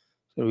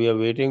 So we are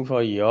waiting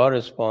for your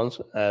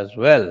response as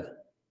well.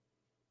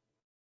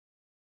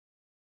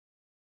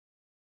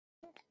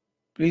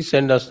 Please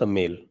send us the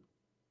mail.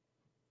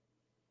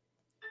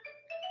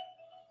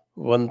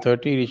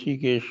 130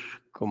 Rishikesh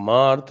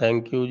Kumar,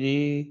 thank you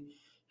ji.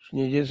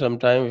 Shini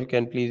sometime if you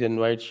can please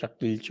invite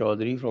Shaktil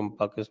Chaudhary from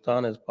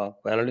Pakistan as Pak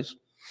panelist.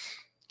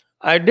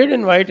 I did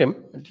invite him,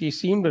 but he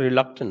seemed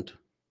reluctant.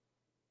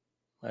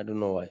 I don't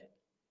know why.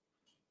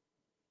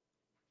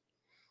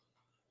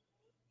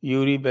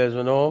 Yuri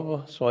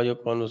Bezmanov saw your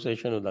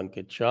conversation with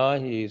Ankit Shah.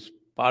 He is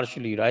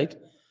partially right.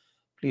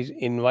 Please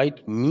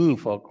invite me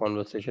for a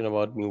conversation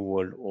about New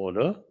World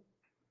Order.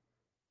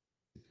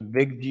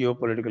 Big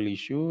geopolitical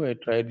issue. I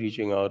tried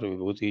reaching out to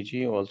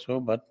Vibhuti also,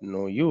 but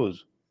no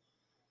use.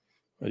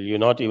 Well, you're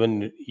not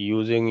even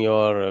using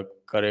your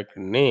correct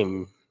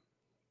name.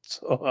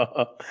 So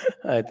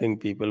I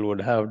think people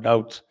would have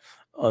doubts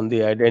on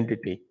the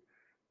identity.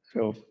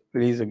 So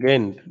please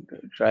again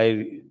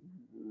try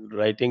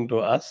writing to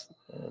us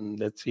and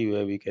let's see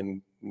where we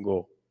can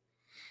go.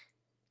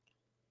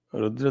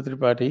 Rudra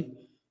Tripathi,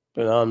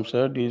 Pranam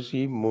sir, do you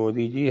see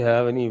Modi ji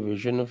have any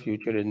vision of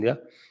future India?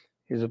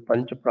 Is a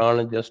Panch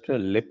Prana just a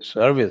lip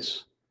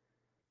service?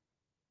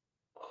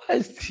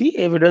 I see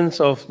evidence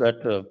of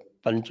that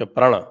Pancha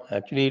Prana.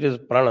 Actually, it is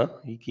Prana.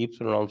 He keeps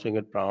pronouncing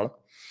it Prana.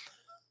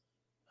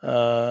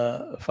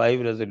 5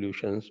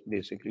 resolutions,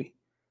 basically.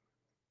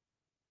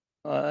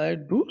 I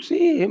do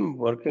see him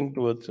working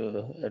towards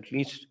at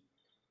least,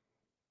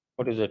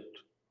 what is it,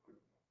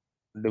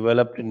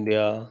 developed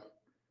India.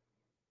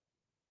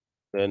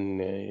 Then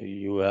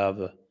you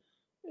have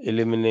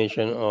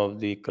elimination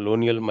of the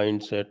colonial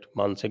mindset,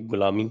 मानसिक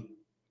गुलामी,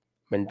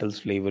 mental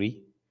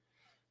slavery.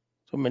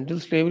 तो mental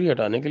slavery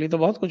हटाने के लिए तो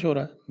बहुत कुछ हो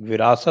रहा है.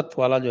 विरासत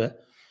वाला जो है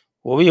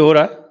वो भी हो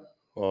रहा है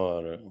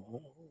और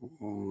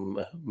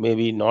may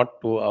be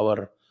not to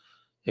our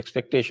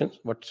expectations,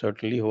 but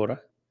certainly हो रहा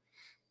है.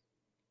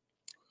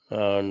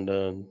 And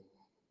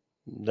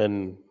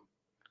then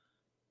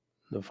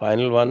the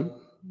final one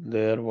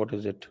there, what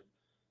is it?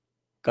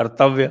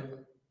 Kartavya.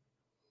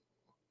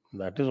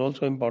 That is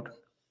also important.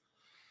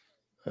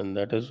 And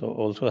that is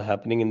also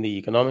happening in the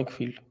economic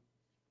field.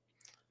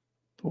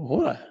 तो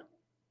हो रहा है.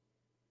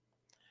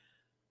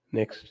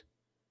 Next,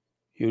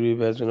 Yuri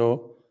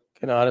Bezano,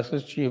 can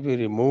RSS chief be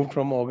removed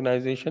from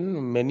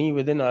organization? Many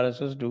within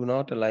RSS do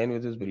not align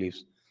with his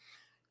beliefs.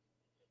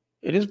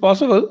 It is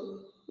possible.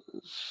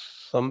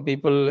 Some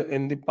people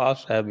in the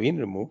past have been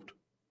removed,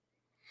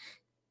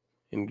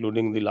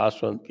 including the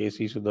last one,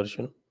 KC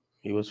Sudarshan.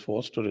 He was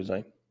forced to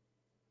resign.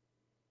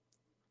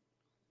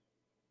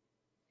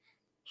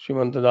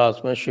 श्रीमंत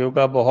दास, मैं शिव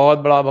का बहुत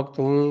बड़ा भक्त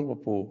हूँ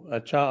पप्पू.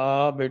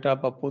 अच्छा बेटा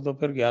पप्पू, तो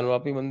फिर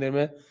ज्ञानवापी मंदिर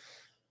में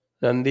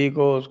नंदी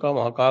को उसका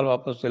महाकाल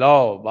वापस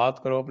दिलाओ. बात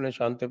करो अपने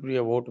शांतिप्रिय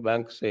वोट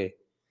बैंक से.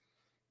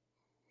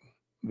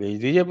 भेज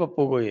दीजिए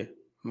पप्पू को ये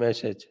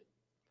मैसेज.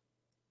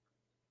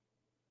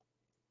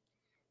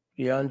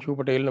 प्रियांशु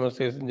पटेल,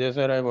 नमस्ते Sanjay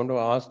sir. I want to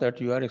ask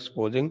that you are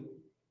exposing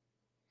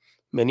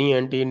many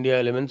anti-India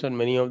elements and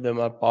many of them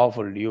are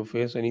powerful. Do you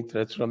face any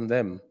threats from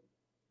them?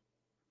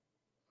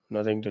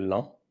 Nothing till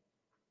now.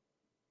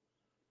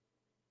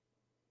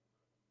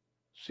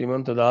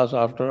 Simant Das,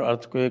 after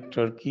earthquake,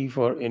 Turkey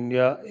for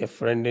India, a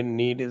friend in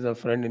need is a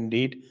friend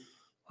indeed.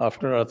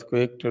 After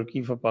earthquake,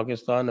 Turkey for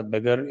Pakistan, a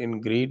beggar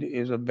in greed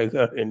is a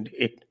beggar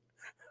indeed.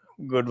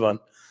 Good one.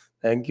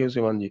 Thank you,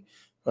 Simant ji.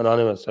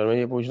 Anonymous, sir मैं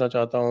ये पूछना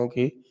चाहता हूँ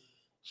कि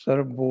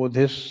sir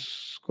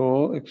Buddhist को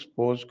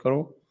expose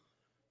करो.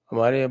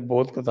 हमारे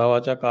बौद्ध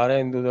कथावाचक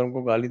हिंदू धर्म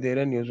को गाली दे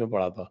रहे हैं, न्यूज़ में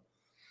पढ़ा था.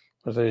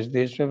 और सर इस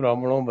देश में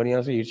ब्राह्मणों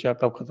बनिया से ईर्ष्या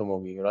कब खत्म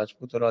होगी?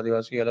 राजपूत और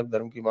आदिवासी अलग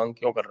धर्म की मांग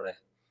क्यों कर रहे हैं?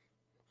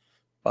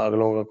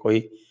 पागलों का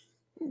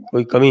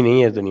कोई कमी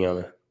नहीं है दुनिया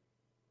में.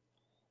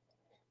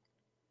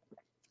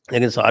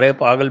 लेकिन सारे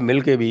पागल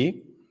मिल के भी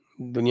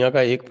दुनिया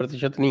का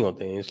 1% नहीं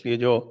होते हैं. इसलिए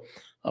जो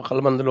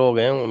अक्लमंद लोग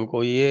हैं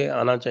उनको ये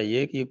आना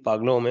चाहिए कि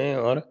पागलों में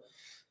और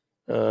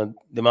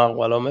दिमाग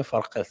वालों में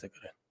फ़र्क कैसे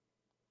करें.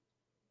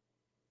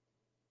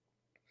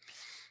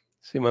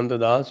 सीमंत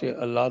दास, ये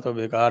अल्लाह तो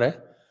बेकार है.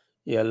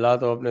 ये अल्लाह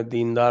तो अपने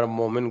दीनदार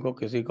मोमिन को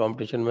किसी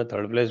कंपटीशन में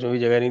थर्ड प्लेस में भी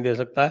जगह नहीं दे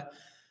सकता है.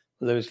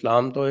 मतलब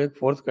इस्लाम तो एक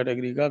 4th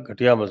कैटेगरी का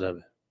घटिया मजहब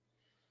है.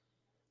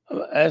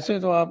 अब ऐसे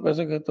तो आप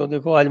ऐसे कहते हो,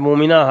 देखो आज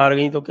मोमिना हार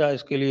गई तो क्या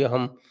इसके लिए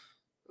हम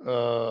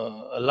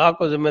अल्लाह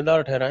को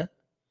जिम्मेदार ठहराएं?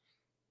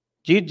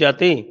 जीत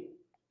जाती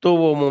तो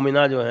वो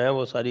मोमिना जो हैं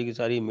वो सारी की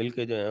सारी मिल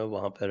के जो है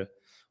वहाँ पर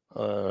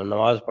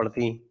नमाज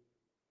पढ़ती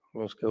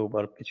उसके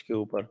ऊपर, पिच के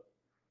ऊपर,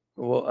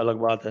 वो अलग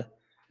बात है.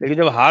 लेकिन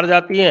जब हार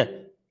जाती हैं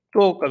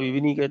तो कभी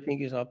भी नहीं कहती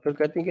कि साहब, फिर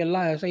कहती हैं कि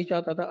अल्लाह ऐसा ही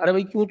चाहता था. अरे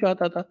भाई क्यों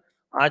चाहता था?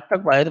 आज तक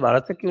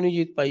भारत से क्यों नहीं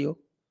जीत पाई हो?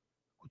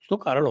 कुछ तो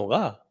कारण होगा.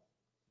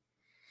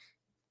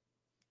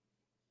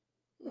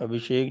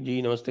 अभिषेक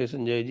जी, नमस्ते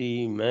संजय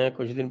जी. मैं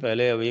कुछ दिन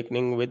पहले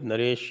अवेकनिंग विद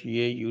नरेश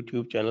ये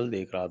यूट्यूब चैनल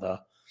देख रहा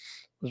था.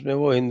 उसमें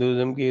वो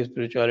हिंदुज़्म की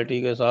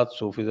स्पिरिचुअलिटी के साथ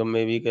सूफिज़्म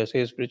में भी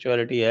कैसे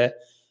स्पिरिचुअलिटी है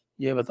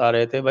ये बता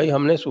रहे थे, भाई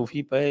हमने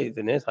सूफी पे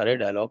इतने सारे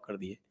डायलॉग कर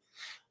दिए,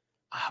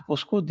 आप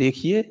उसको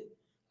देखिए,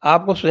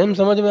 आपको स्वयं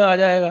समझ में आ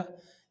जाएगा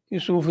कि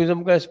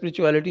सूफिज़्म का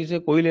स्पिरिचुअलिटी से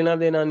कोई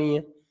लेना-देना नहीं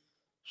है।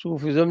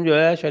 सूफिज़्म जो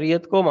है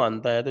शरीयत को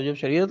मानता है, तो जब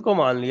शरीयत को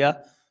मान लिया,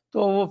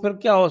 तो वो फिर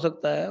क्या हो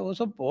सकता है? वो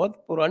सब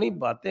बहुत पुरानी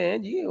बातें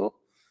हैं जी। वो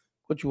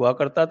कुछ हुआ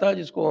करता था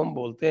जिसको हम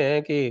बोलते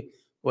हैं कि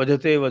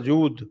वजह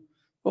वजूद,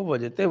 वो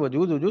वजह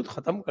वजूद वजूद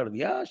ख़त्म कर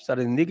दिया,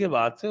 सरहिंदी के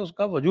बाद से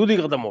उसका वजूद ही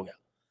ख़त्म हो गया।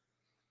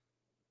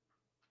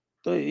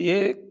 तो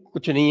ये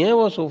कुछ नहीं है,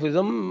 वो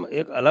सूफिज़्म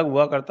एक अलग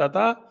हुआ करता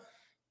था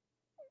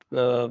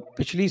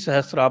पिछली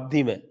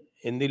सहस्राब्दी में,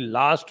 in the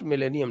last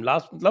millennium,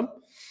 last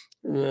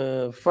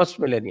मतलब फर्स्ट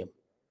मिलेनियम।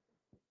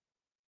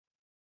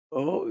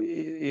 तो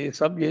ये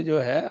सब ये जो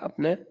है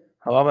अपने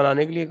हवा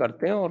बनाने के लिए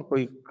करते हैं और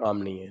कोई काम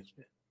नहीं है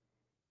इसमें,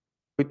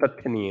 कोई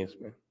तथ्य नहीं है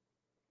इसमें।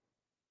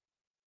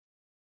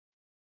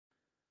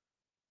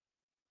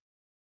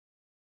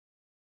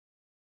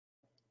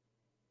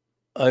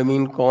 आई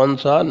मीन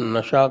कौन-सा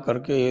नशा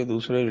करके ये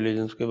दूसरे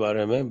रिलिजन्स के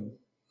बारे में।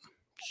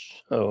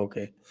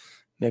 Okay,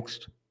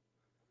 next.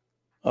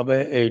 अब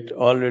 8,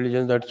 all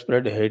religions that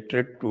spread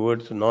hatred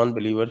towards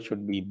non-believers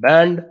should be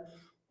banned.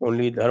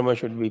 Only dharma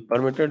should be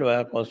permitted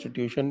via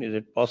constitution. Is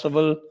it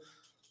possible?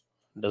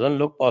 Doesn't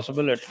look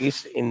possible, at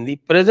least in the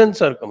present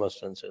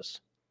circumstances.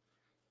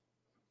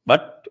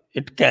 But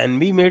it can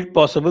be made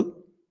possible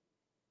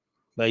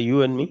by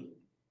you and me.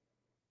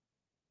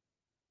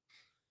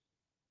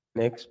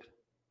 Next.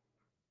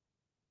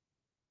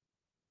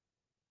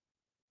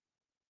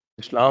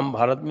 इस्लाम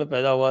भारत में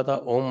पैदा हुआ था,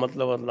 ओम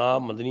मतलब अल्लाह,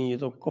 मदनी, ये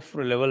तो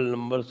कुफ्र level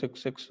number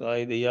 66।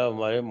 आई दैया,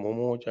 हमारे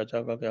मोमो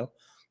चाचा का क्या।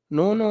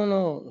 No no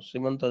no,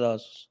 Simant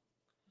Das,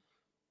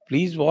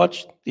 please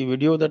watch the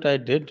video that I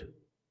did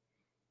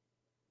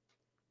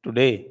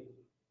today.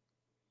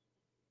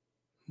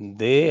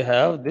 They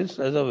have this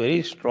as a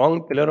very strong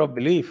pillar of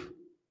belief.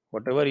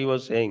 Whatever he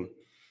was saying,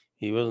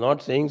 he was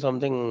not saying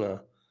something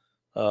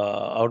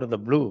out of the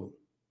blue.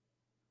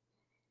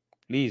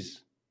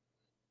 Please.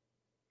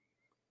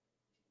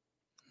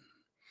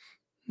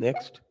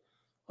 Next.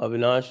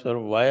 Avinash, sir,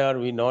 why are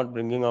we not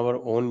bringing our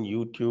own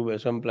YouTube,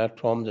 SM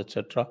platforms,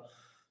 etc.?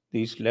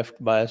 These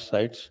left bias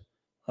sites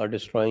are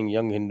destroying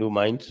young Hindu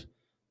minds.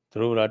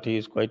 Dhruv Rathi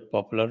is quite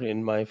popular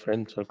in my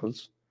friend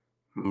circles.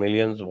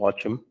 Millions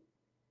watch him.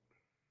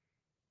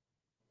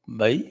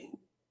 By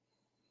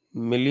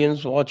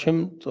millions watch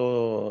him, so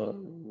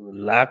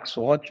lakhs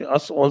watch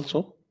us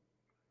also.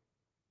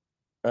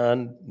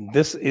 And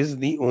this is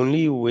the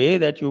only way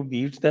that you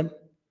beat them.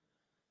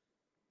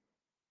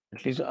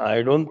 At least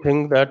I don't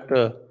think that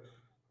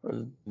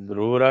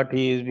Dhruv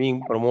Rathi is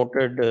being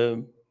promoted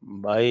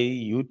by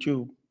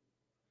YouTube.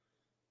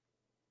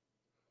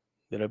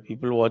 There are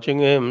people watching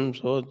him,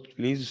 so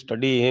please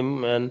study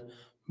him and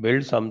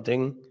build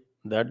something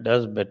that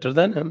does better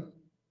than him.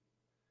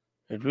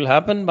 It will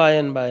happen by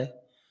and by.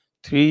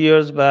 3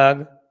 years back,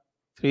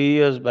 3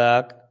 years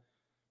back,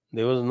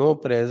 there was no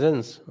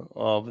presence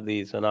of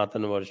the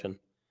Sanatan version.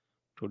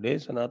 Today,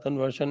 Sanatan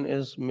version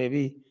is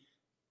maybe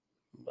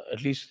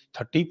at least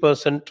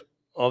 30%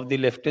 of the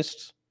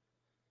leftists.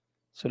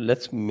 So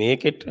let's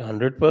make it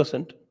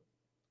 100%.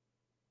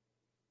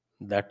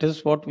 That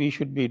is what we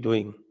should be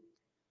doing.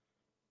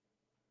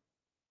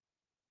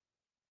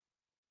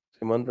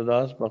 Simant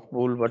दास,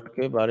 मकबूल भट्ट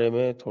के बारे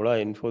में थोड़ा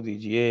info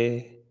दीजिए।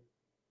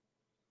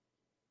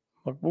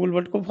 मकबूल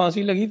भट्ट को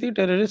फांसी लगी थी,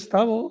 terrorist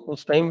था वो।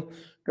 उस टाइम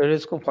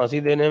टेररिस्ट को फांसी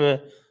देने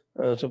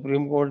में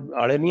सुप्रीम कोर्ट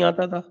आड़े नहीं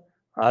आता था।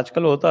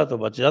 आजकल होता तो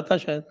बच जाता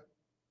शायद।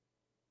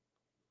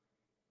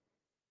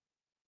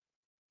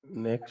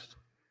 Next.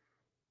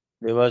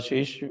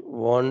 Debashish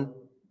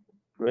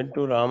went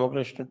to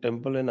Ramakrishna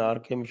temple in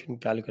RK Mission,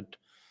 Calicut.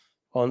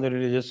 Found the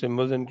religious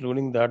symbols,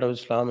 including that of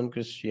Islam and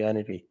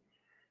Christianity.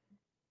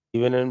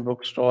 Even in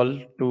bookstall,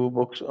 2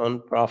 books on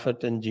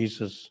Prophet and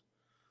Jesus.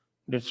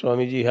 Did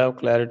Swamiji have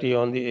clarity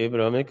on the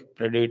Abrahamic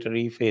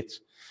predatory faiths?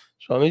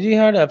 Swamiji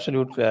had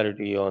absolute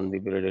clarity on the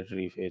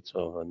predatory faiths.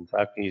 So, in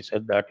fact, he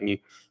said that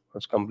he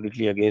was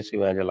completely against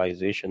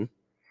evangelization.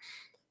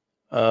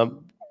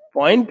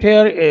 Point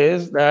here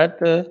is that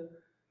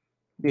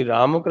the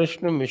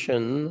Ramakrishna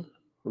Mission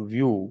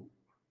view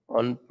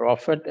on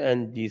Prophet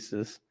and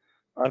Jesus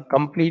are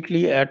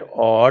completely at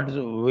odds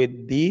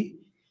with the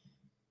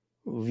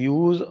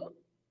views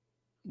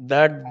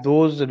that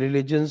those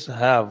religions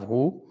have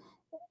who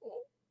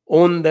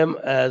own them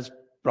as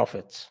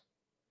prophets.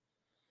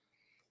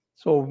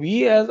 So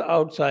we as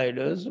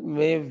outsiders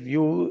may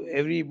view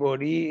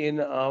everybody in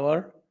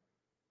our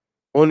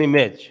own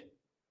image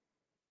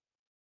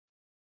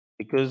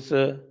because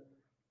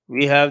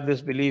we have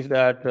this belief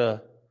that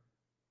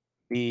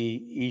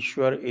the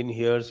Ishwar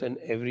inheres in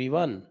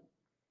everyone.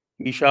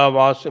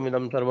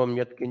 Ishavasya sarvam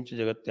yat kinch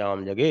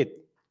jagatyam jaget.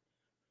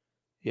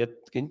 Yat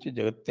kinch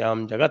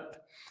jagatyam jagat.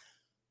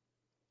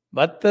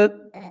 But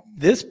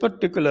this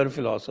particular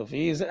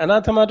philosophy is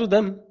anathema to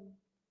them.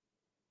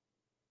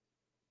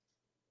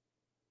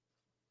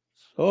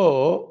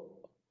 So,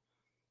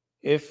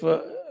 if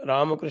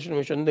Ramakrishna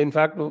Mission, in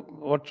fact,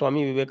 what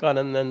Swami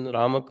Vivekananda and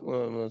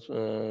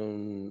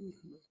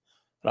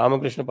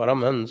Ramakrishna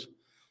Paramhans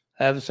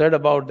have said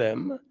about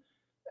them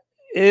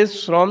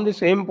is from the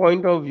same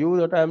point of view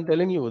that I am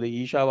telling you,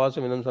 the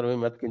Ishavasam Sarve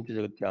Mat Kinchi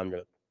Jagatyam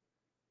Jagat.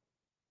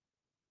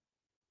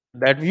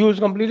 That view is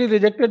completely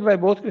rejected by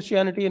both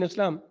Christianity and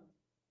Islam.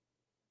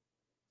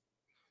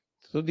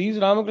 So these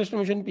Ramakrishna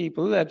Mission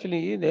people,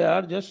 actually, they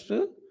are just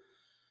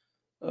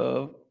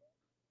uh,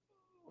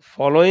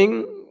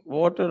 following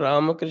what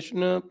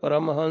Ramakrishna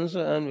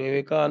Paramahansa and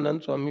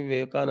Vivekanand, Swami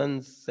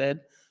Vivekanand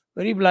said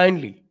very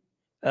blindly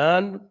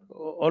and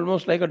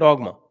almost like a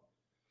dogma.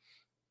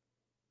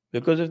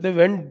 Because if they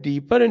went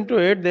deeper into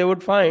it, they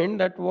would find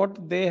that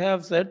what they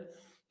have said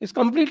is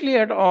completely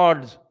at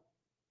odds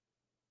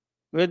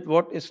with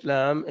what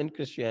Islam and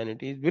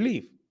Christianity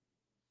believe.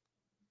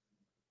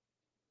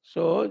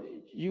 So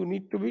you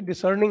need to be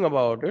discerning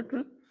about it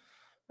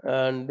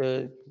and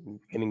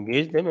can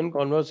engage them in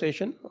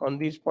conversation on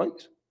these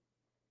points.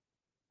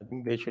 I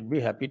think they should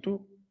be happy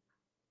to.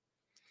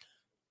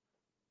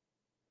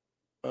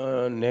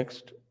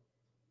 Next,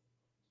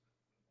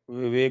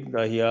 Vivek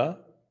Dahiya,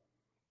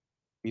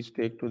 please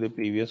take to the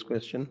previous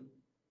question.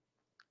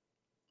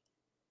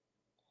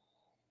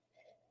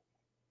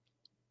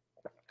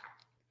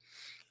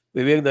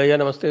 Vivek Dahiya,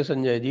 Namaste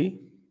Sanjay ji.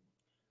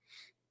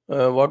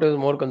 What is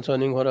more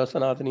concerning for us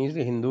Sanatanis,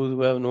 the Hindus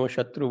who have no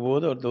Shatru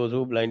Bodh or those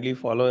who blindly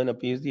follow and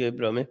appease the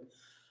Abrahamic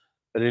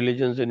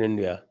religions in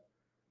India?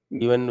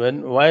 Even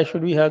when, why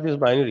should we have this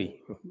binary?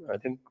 I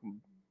think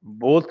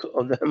both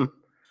of them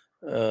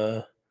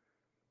uh,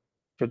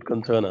 should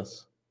concern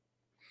us.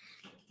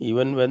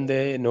 Even when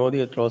they know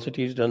the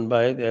atrocities done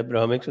by the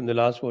Abrahamics in the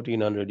last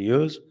 1400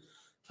 years,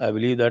 I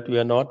believe that we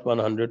are not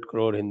 100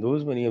 crore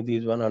Hindus. Many of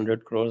these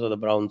 100 crores are the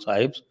brown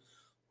sahibs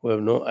who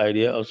have no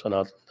idea of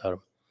Sanatan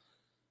Dharma.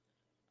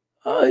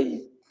 Uh,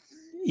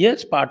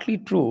 yes, partly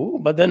true,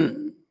 but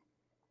then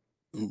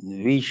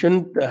we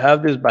shouldn't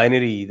have this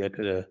binary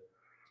that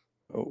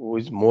who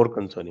is more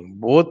concerning.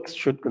 Both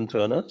should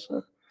concern us.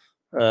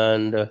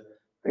 And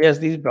yes,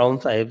 these brown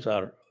sahibs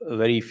are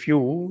very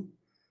few,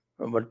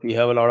 but we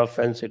have a lot of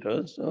fence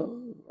sitters.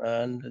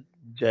 And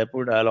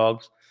Jaipur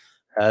Dialogues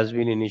has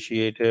been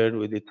initiated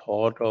with the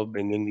thought of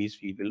bringing these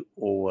people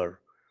over,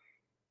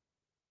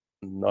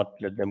 not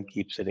let them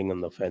keep sitting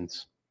on the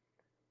fence.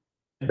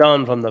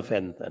 Down from the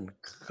fence and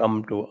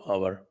come to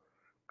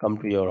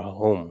your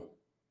home.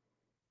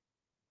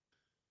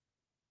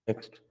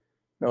 Next.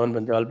 Now, in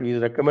Panchal,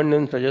 please recommend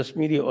and suggest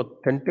me the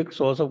authentic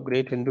source of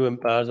great Hindu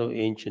empires of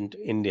ancient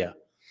India.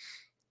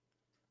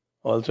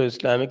 Also,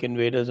 Islamic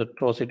invaders'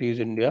 atrocities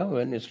India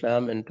when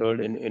Islam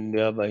entered in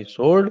India by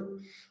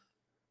sword.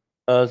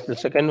 The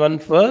second one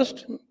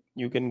first,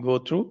 you can go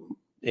through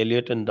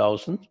Eliot and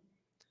Dawson.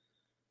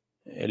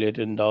 Eliot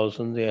and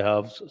Dawson, they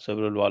have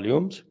several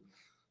volumes.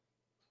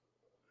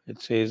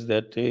 It says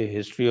that the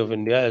history of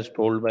India is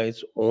told by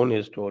its own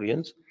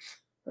historians,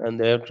 and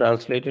they have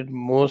translated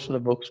most of the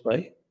books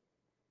by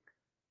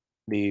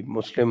the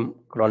Muslim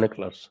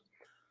chroniclers.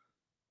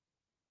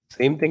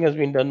 Same thing has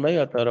been done by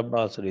Atar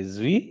Abbas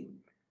Rizvi,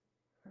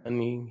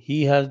 and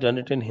he has done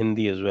it in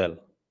Hindi as well.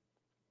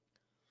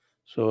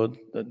 So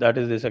that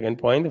is the second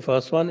point. The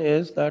first one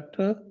is that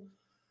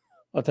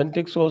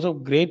authentic source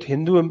of great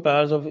Hindu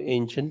empires of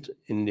ancient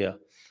India.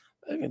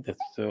 Again, this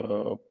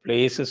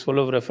place is full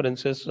of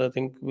references. I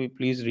think we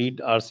please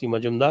read R.C.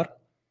 Majumdar.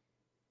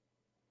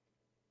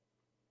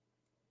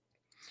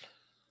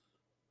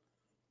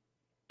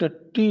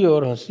 Tatti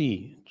or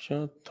Hasi.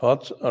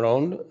 Thoughts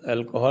around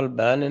alcohol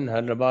ban in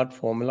Hyderabad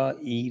Formula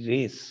E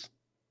race.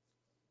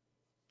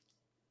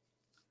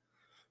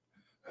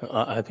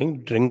 I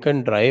think drink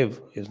and drive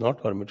is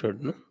not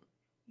permitted. No?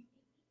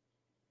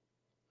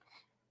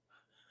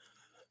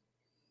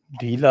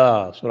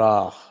 Dhila,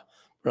 Surah.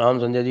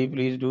 Pranam Sanjay ji,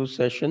 please do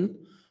session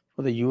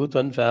for the youth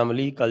and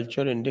family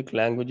culture, Indic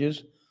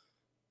languages.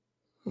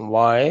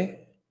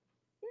 Why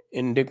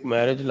Indic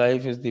marriage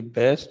life is the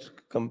best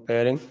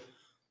comparing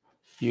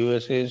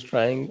USA is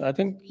trying. I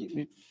think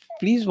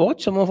please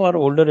watch some of our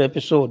older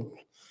episodes.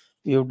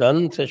 We have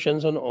done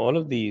sessions on all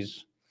of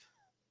these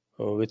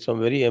with some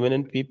very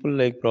eminent people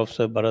like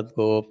Professor Bharat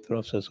Gop,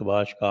 Professor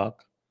Subhash Kak.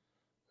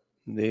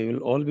 They will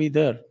all be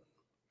there.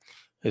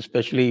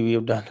 Especially we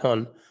have done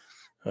on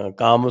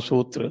Kama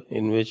Sutra,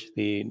 in which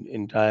the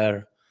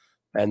entire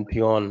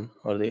pantheon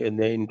or the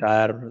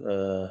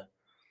entire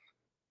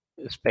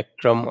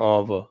spectrum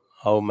of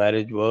how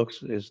marriage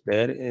works is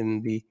there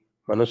in the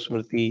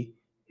Manusmriti,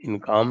 in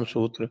Kama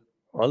Sutra.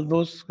 All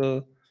those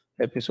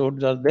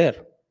episodes are there.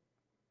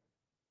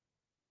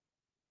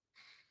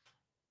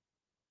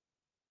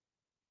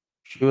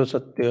 Shiva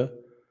Satya.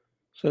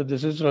 So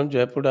this is from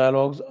Jaipur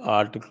Dialogues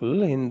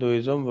article,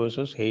 Hinduism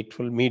versus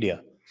Hateful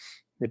Media.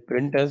 The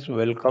print has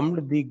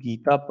welcomed the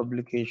Gita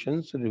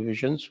publications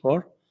revisions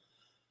for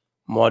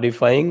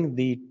modifying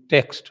the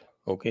text.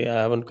 Okay,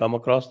 I haven't come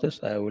across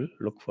this. I will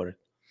look for it.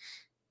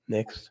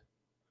 Next.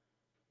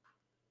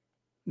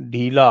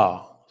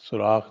 Dhila,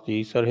 Surakh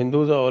ji. Sir,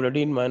 Hindus are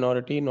already in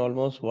minority in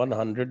almost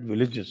 100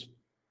 villages.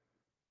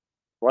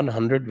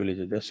 100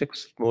 villages. There are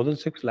more than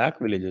 6 lakh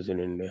villages in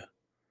India.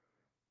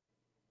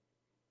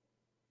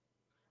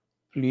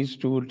 Please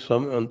do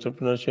some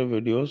entrepreneurship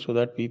videos so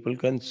that people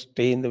can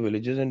stay in the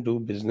villages and do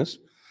business,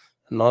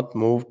 not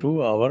move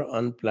to our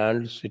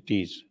unplanned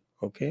cities.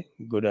 Okay,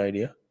 good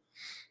idea.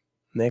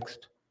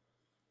 Next,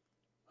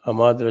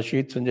 Ahmad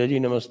Rashid Sanjay ji,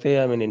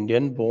 Namaste. I'm an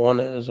Indian born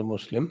as a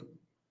Muslim,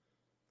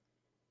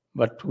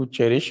 but who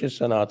cherishes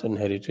Sanatan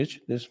heritage.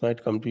 This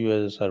might come to you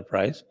as a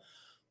surprise,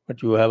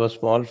 but you have a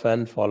small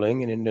fan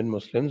following in Indian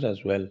Muslims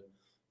as well.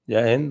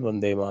 Jai Hind,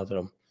 Vande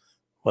Mataram.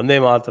 Vande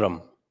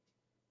Mataram.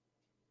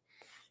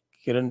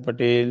 Kiran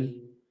Patel,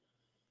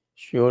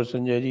 sure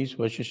Sanjay ji,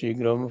 Swasha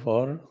Shigram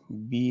for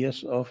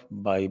BS of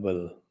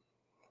Bible.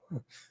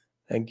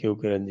 Thank you,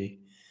 Kiran ji.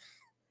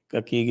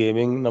 Kaki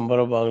Gaming, number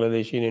of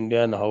Bangladeshi in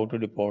India and how to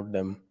deport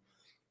them.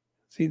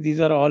 See, these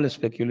are all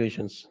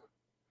speculations.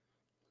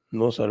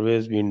 No survey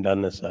has been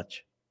done as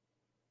such.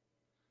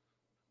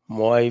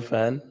 Moai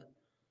fan,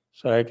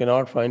 sir, I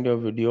cannot find your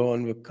video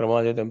on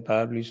Vikramaditya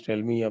empire. Please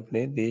tell me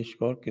अपने देश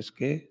को और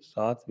किसके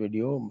साथ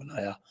video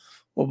बनाया,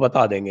 वो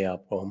बता देंगे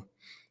आपको हम.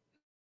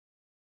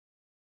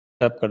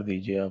 टैप कर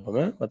दीजिए, आप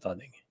हमें बता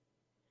देंगे.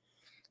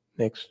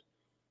 Next,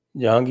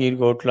 Jahangir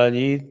गोटला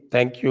ji,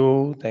 thank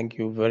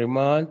you very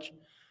much.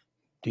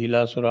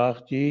 ढीला सुराख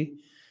जी,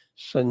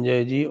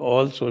 Sanjay ji,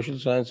 all social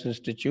science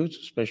institutes,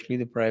 especially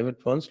the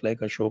private ones like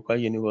Ashoka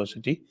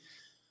University,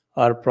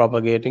 are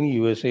propagating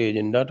USA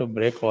agenda to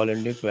break all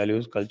Indic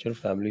values, culture,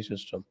 family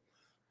system.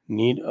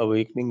 Need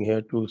awakening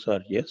here too,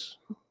 sir. Yes.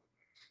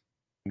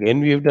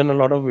 Again, we've done a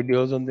lot of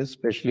videos on this,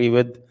 especially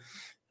with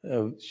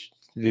uh,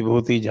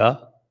 Vibhuti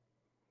Jha.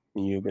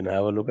 You can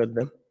have a look at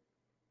them.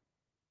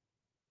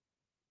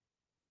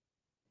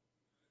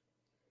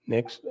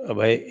 Next,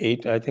 by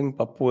 8, I think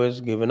Pappu has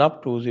given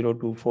up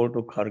 2024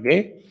 to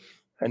Kharge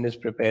and is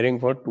preparing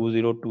for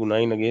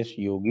 2029 against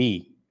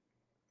Yogi.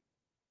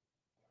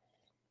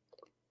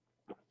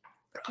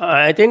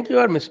 I think you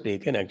are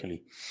mistaken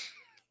actually.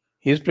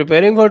 He is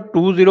preparing for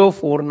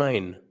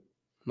 2049,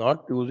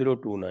 not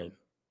 2029.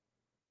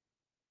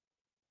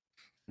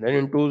 Then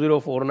in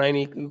 2049,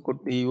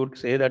 he would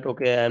say that,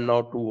 okay, I am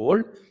now too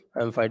old,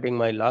 I am fighting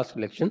my last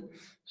election,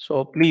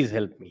 so please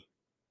help me.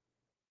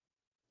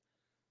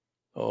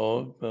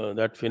 Oh,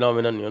 that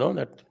phenomenon,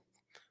 that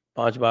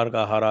पांच बार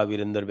का हारा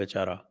वीरेंद्र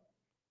बेचारा,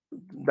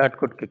 that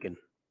could kick in.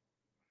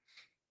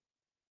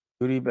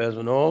 Yuri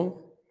Bezunov,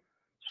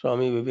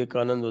 Swami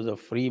Vivekananda was a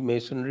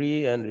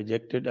Freemasonry and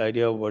rejected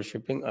idea of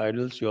worshipping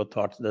idols. Your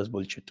thoughts? That's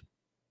bullshit.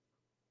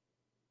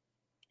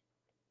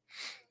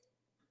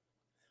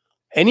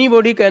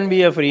 Anybody can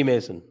be a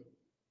Freemason.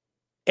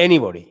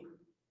 Anybody.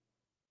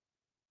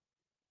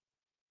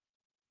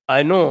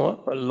 I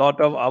know a lot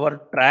of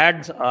our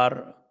trads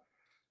are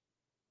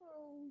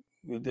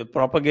they're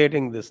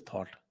propagating this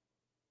thought.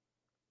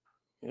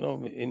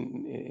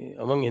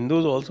 Among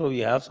Hindus also we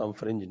have some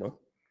fringe.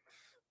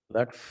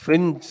 That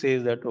fringe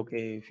says that,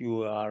 okay, if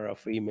you are a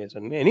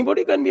Freemason,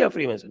 anybody can be a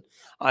Freemason.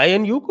 I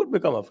and you could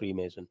become a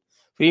Freemason.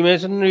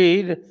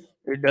 Freemasonry,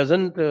 it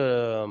doesn't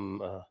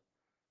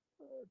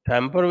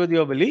tamper with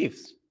your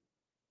beliefs.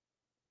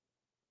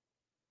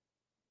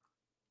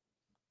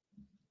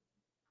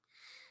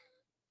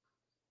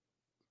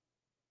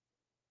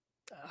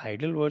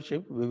 Idol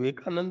worship,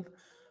 Vivekanand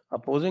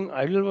opposing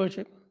idol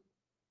worship.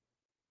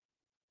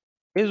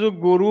 His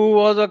guru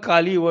was a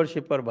Kali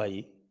worshipper,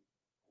 bhai.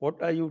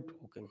 What are you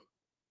talking?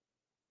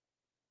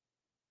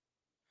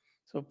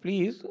 So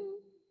please,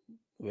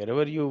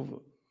 wherever you've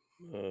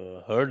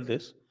heard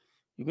this,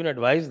 you can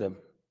advise them.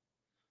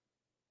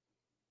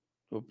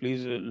 So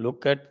please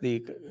look at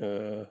the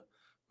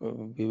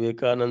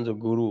Vivekanand's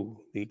guru,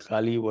 the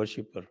Kali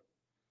worshipper,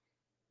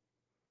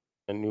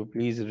 and you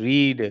please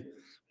read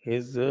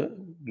his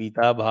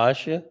Gita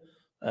Bhashya,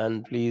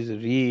 and please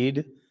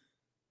read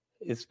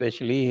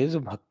especially his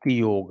Bhakti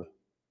Yoga.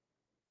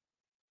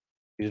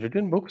 He's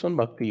written books on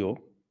Bhakti Yoga.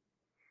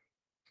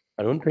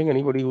 I don't think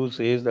anybody who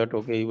says that,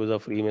 okay, he was a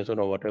Freemason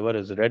or whatever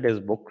has read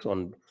his books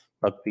on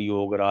Bhakti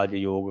Yoga, Raja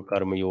Yoga,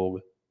 Karma Yoga,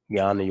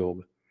 Jnana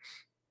Yoga.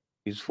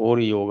 These 4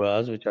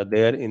 yogas which are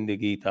there in the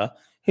Gita,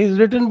 he's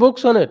written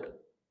books on it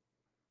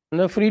and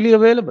they're freely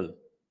available.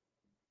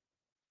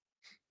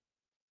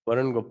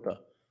 Varun Gupta,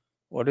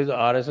 what is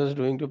RSS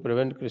doing to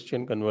prevent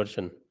Christian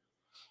conversion?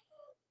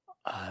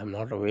 I am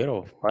not aware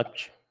of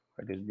much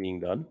that is being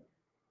done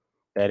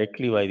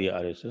directly by the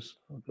RSS.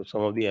 So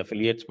some of the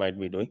affiliates might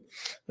be doing.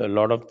 There are a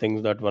lot of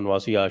things that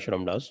Vanvasi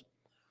Ashram does.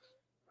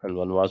 And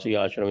Vanvasi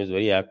Ashram is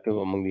very active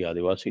among the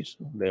Adivasis.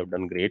 They have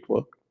done great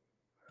work.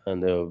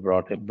 And they have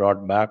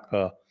brought back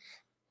a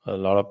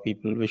lot of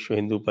people. Vishwa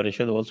Hindu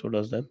Parishad also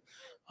does them.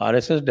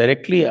 RSS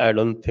directly, I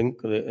don't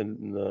think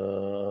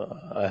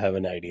I have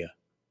an idea.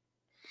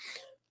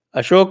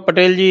 Ashok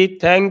Patel ji,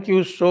 thank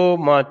you so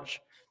much.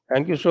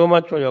 Thank you so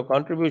much for your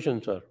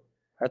contribution, sir.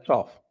 Hats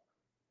off.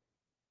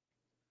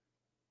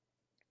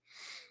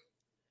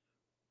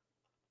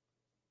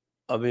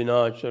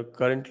 Avinash, sir,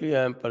 currently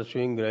I am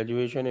pursuing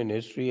graduation in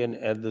history and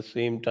at the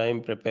same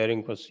time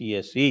preparing for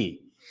CSE.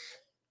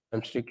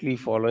 I'm strictly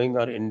following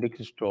our Indic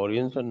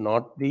historians and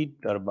not the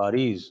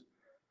Darbaris.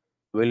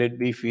 Will it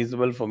be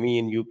feasible for me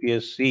in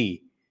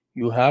UPSC?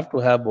 You have to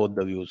have both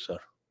the views, sir.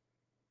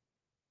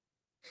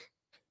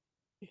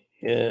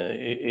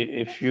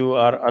 If you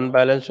are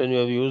unbalanced in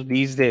your views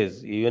these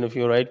days, even if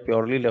you write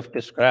purely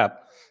leftist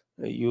crap,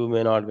 you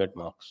may not get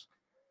marks.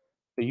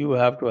 So you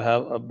have to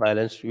have a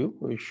balanced view.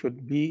 You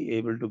should be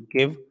able to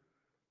give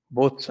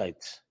both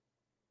sides.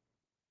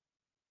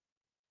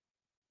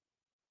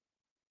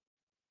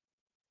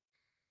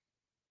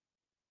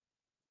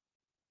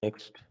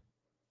 Next.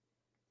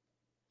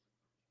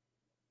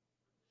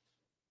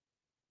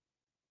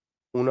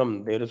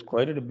 Poonam, there is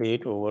quite a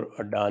debate over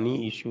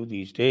Adani issue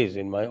these days.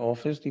 In my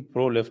office, the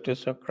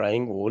pro-leftists are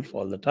crying wolf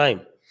all the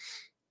time.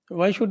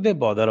 Why should they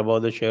bother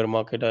about the share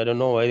market? I don't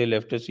know why the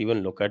leftists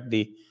even look at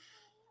the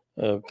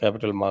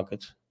capital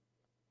markets.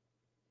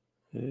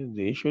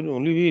 They should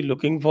only be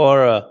looking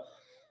for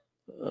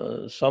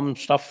some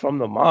stuff from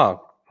the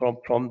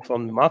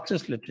from the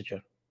Marxist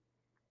literature.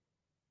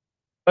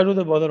 Why do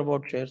they bother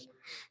about shares?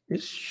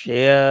 These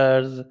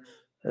shares,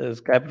 this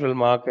capital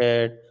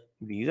market,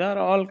 these are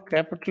all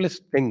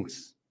capitalist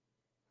things.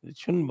 It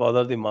shouldn't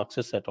bother the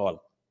Marxists at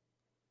all.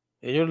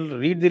 They should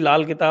read the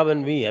Lal Kitab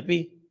and be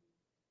happy.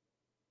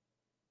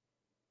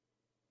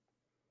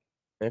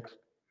 Next.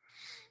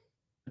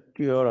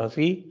 Your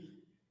Hasi.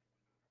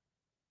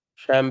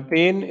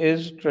 Champagne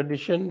is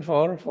tradition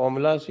for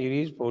Formula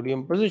Series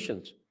podium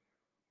positions.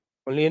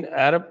 Only in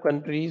Arab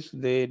countries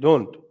they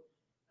don't.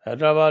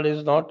 Hyderabad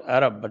is not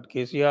Arab, but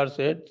KCR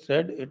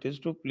said it is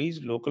to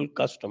please local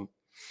custom.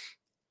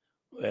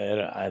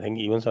 Where I think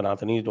even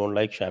Sanatanis don't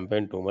like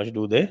champagne too much,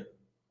 do they?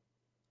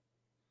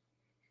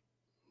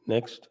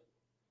 Next,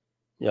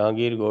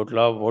 Jahangir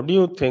Gotla, what do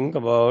you think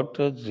about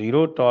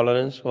zero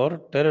tolerance for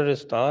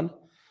terroristan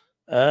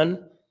and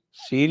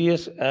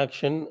serious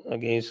action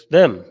against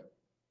them?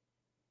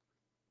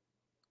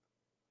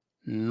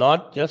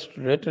 Not just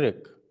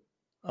rhetoric.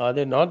 Are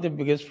they not the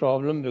biggest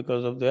problem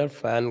because of their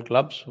fan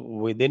clubs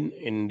within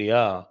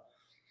India?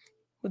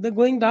 But they're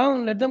going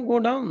down. Let them go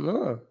down.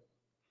 No.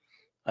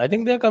 I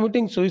think they're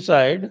committing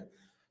suicide.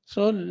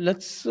 So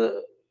let's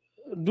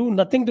do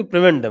nothing to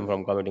prevent them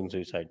from committing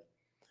suicide.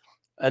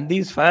 And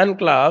these fan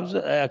clubs,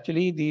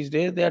 actually, these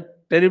days, they are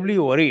terribly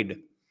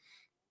worried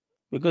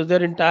because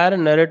their entire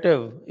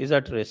narrative is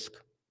at risk.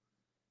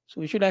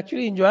 So we should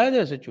actually enjoy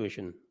their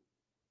situation.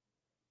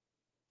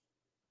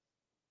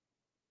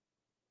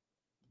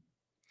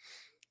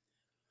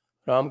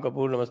 Ram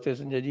Kapoor, Namaste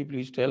Sanjay ji,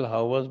 please tell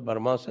how was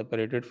Burma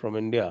separated from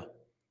India?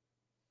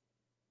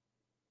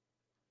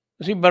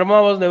 See,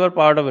 Burma was never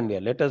part of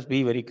India. Let us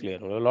be very clear.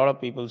 A lot of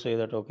people say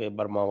that, okay,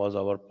 Burma was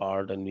our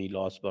part and we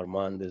lost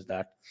Burma and this,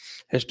 that.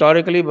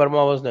 Historically,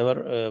 Burma was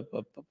never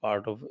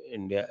part of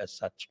India as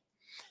such.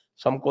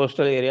 Some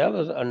coastal area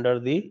was under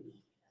the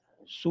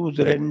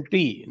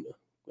suzerainty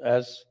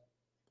as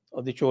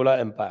of the Chola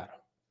Empire.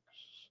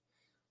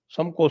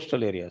 Some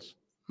coastal areas,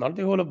 not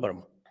the whole of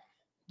Burma,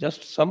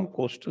 just some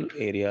coastal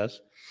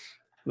areas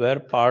were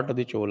part of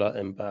the Chola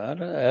Empire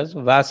as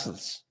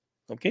vassals.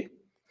 Okay,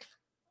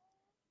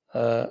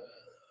 uh,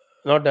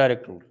 not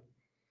direct rule.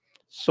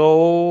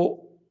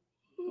 So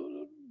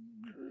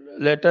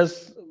let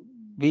us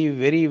be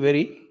very,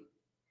 very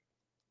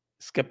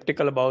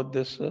skeptical about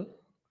this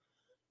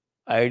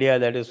idea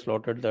that is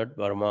floated that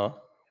Burma,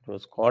 it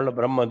was called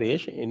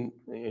Brahmadesh in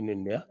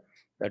India.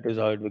 That is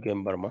how it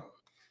became Burma.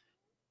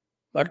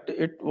 But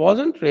it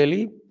wasn't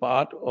really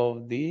part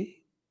of the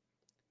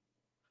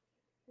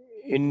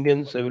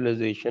Indian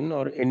civilization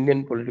or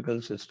Indian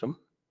political system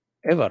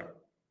ever.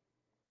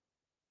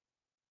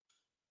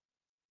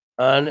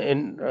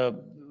 And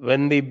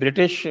when the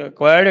British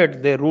acquired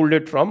it, they ruled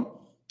it from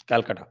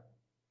Calcutta,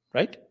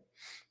 right?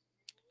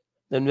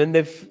 Then when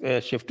they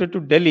shifted to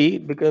Delhi,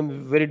 it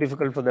became very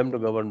difficult for them to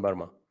govern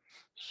Burma.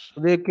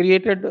 So they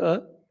created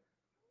a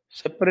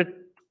separate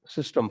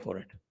system for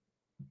it.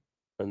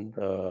 And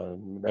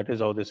that is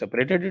how they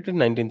separated it in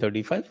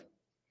 1935.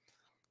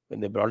 When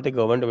they brought the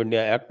Government of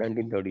India Act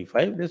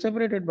 1935, they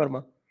separated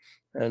Burma.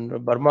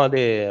 And Burma,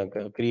 they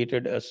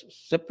created a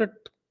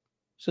separate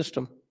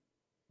system.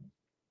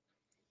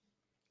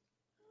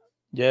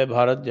 Jai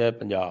Bharat, Jai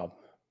Punjab.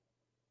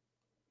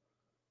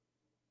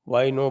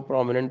 Why no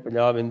prominent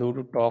Punjab Hindu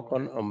to talk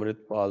on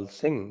Amritpal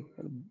Singh?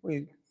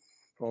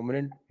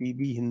 Prominent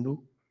PB Hindu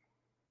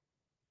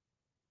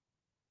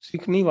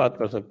Sikh नहीं बात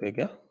कर सकते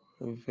क्या?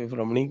 If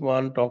Ramnik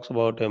Wan talks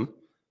about him,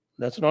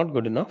 that's not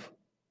good enough.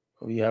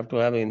 We have to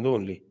have a Hindu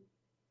only.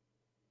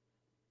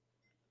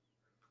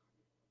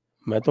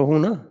 मैं तो हूं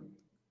ना.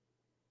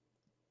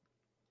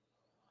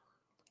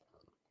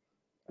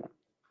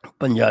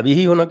 पंजाबी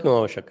ही होना क्यों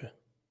आवश्यक है?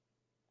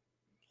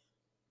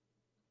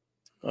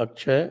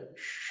 Akshay,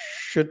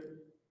 should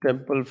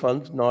temple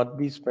funds not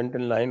be spent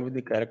in line with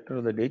the character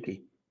of the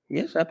deity?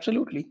 Yes,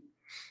 absolutely.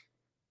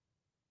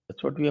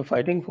 That's what we are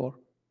fighting for.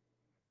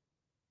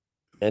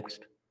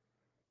 Next.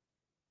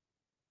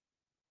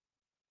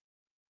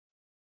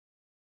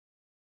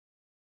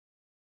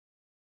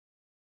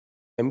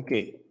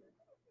 MK.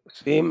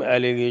 Same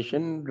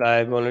allegation,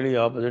 diagonally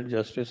opposite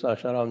Justice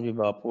Asharamji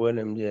Bapu and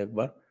MJ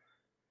Akbar.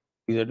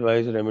 Please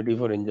advise remedy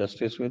for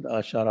injustice with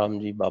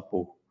Asharamji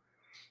Bapu.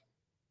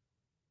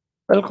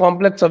 Well,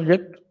 complex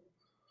subject.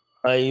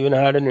 I even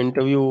had an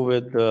interview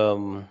with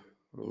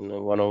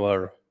one of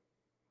our,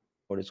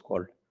 what is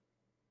called,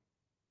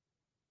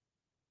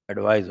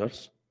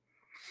 advisors.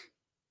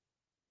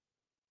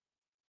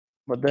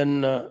 But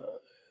then I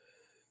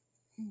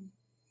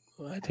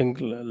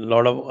think a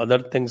lot of other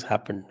things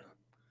happened.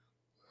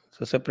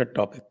 It's a separate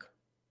topic.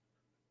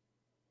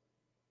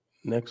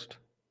 Next,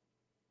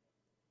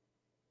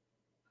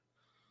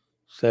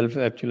 self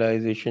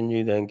actualization.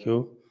 Ji, thank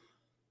you.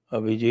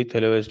 Abhijit,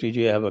 hello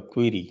STG. I have a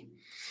query.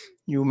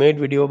 You made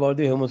video about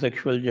the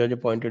homosexual judge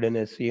appointed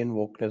in SC and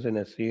wokeness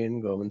in SC and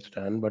government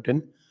stand, but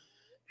in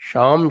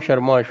Sham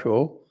Sharma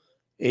show,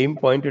 AIM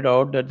pointed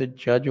out that the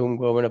judge whom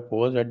government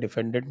opposed had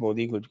defended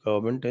Modi Guj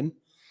government in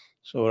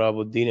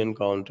Sohrabuddin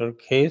encounter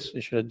case,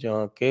 Ishrat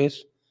Jahan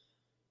case,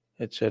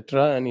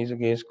 etc. And he's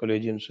against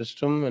collegium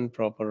system and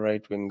proper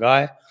right wing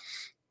guy.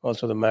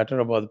 Also, the matter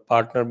about the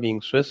partner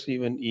being Swiss,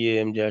 even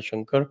EAM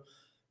Jayashankar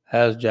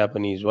has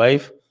Japanese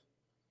wife.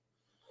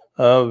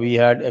 We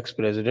had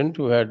ex-president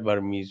who had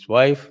Burmese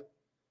wife.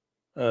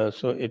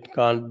 So it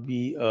can't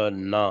be a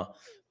nah.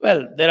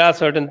 Well, there are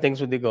certain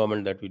things with the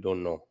government that we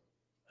don't know.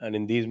 And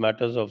in these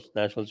matters of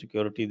national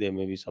security, there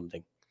may be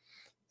something.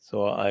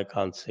 So I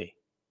can't say.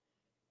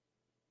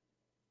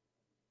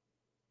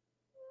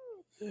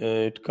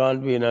 It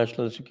can't be a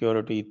national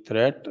security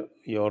threat.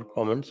 Your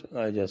comments,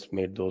 I just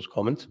made those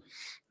comments.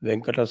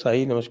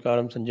 Venkatasai,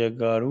 Namaskaram, Sanjay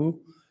Garu.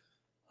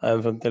 I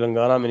am from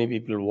Telangana. Many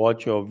people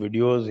watch your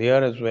videos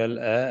here as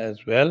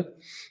well.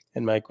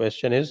 And my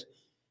question is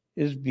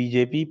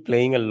BJP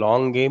playing a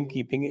long game,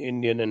 keeping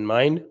Indian in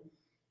mind?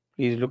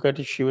 Please look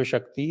at Shiva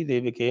Shakti. They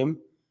became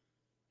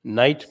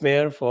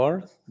nightmare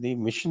for the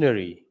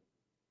missionary.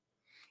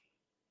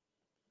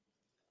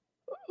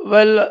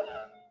 Well,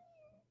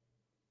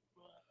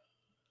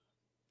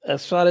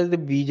 as far as the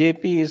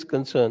BJP is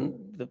concerned,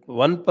 the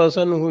one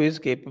person who is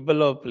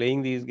capable of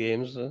playing these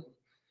games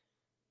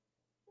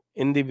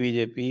in the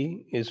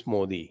BJP is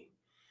Modi.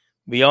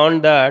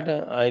 Beyond that,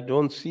 I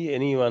don't see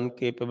anyone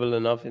capable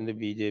enough in the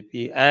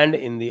BJP and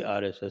in the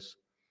RSS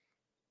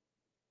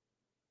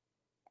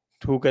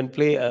who can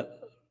play a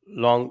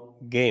long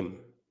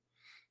game.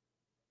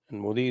 And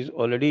Modi is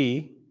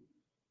already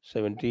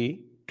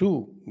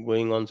 72,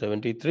 going on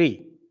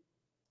 73.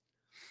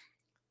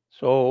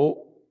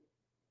 So,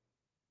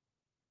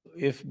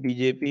 if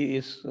BJP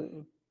is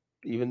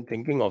even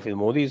thinking of it,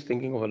 Modi is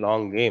thinking of a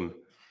long game.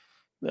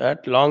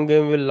 That long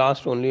game will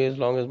last only as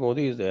long as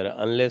Modi is there,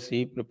 unless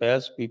he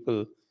prepares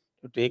people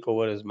to take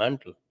over his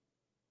mantle.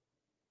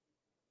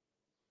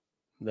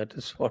 That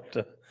is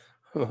what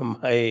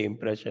my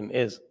impression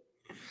is.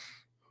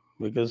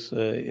 Because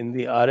in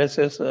the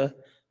RSS,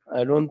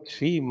 I don't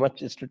see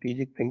much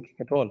strategic thinking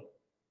at all.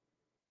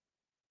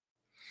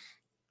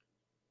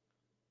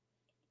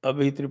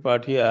 Abhi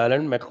Tripathi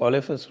Ireland,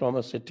 McAuliffe is from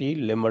a city,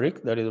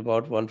 Limerick, that is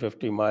about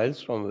 150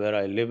 miles from where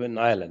I live in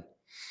Ireland.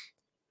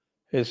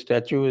 His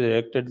statue was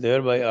erected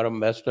there by our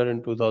ambassador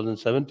in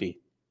 2017.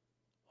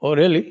 Oh,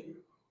 really?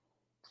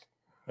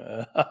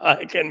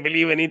 I can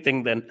believe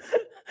anything then.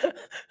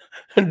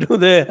 Do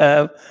they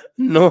have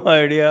no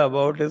idea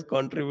about his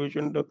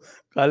contribution to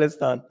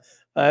Khalistan?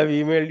 I have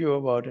emailed you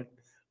about it.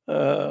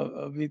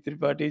 Abhi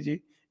Tripathi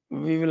ji,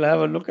 we will have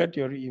a look at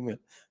your email.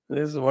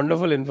 This is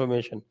wonderful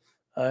information.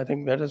 I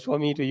think that is for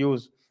me to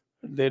use.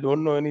 They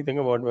don't know anything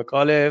about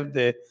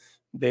Macaulay.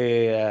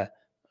 They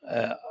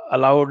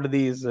allowed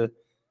these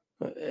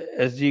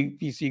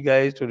SGPC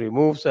guys to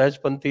remove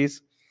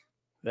Sahajpanthis.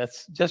 That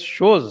just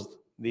shows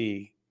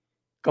the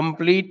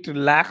complete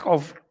lack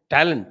of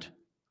talent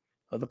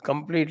or the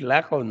complete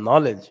lack of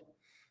knowledge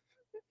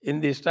in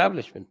the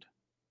establishment.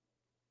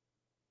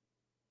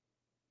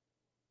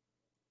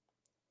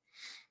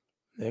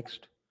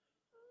 Next,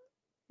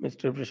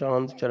 Mr.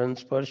 Prashant Charan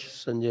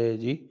Sparsh Sanjay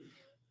ji,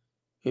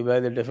 by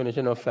the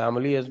definition of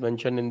family as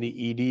mentioned in the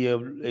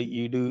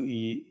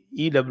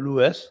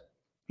EWS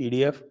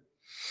PDF.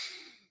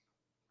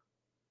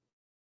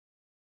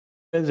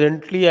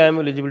 Presently, I am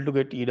eligible to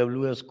get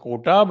EWS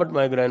quota, but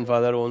my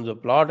grandfather owns a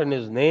plot in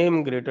his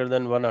name greater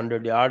than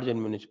 100 yards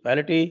in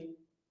municipality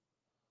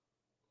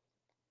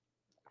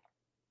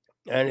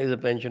and is a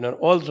pensioner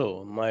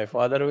also. My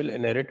father will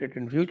inherit it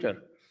in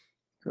future.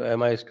 So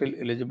am I still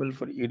eligible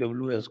for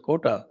EWS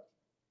quota?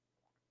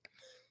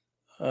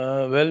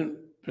 Well,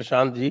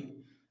 Prashant ji,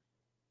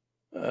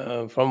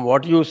 from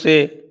what you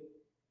say,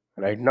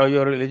 right now you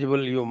are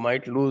eligible, you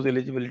might lose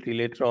eligibility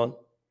later on.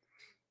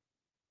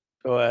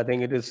 So I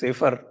think it is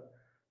safer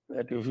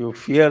that if you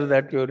fear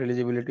that your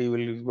eligibility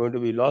will is going to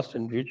be lost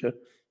in future,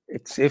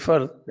 it's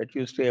safer that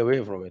you stay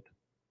away from it.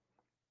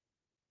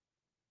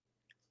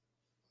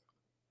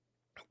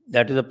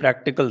 That is a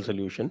practical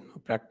solution, a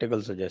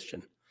practical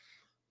suggestion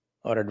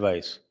or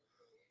advice.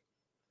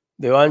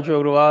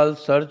 Devanshu Agrawal,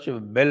 search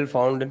bell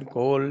found in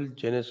coal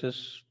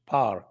Genesis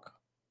Park.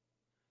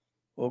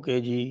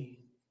 Okay, ji.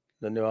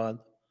 Dhanyawad.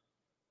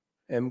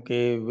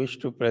 MK, wish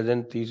to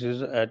present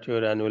thesis at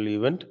your annual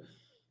event.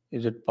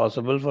 Is it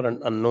possible for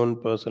an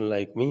unknown person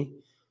like me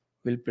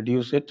will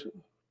produce it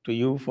to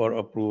you for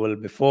approval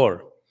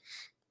before?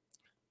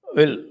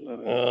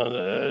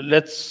 Well,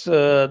 let's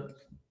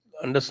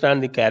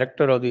understand the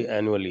character of the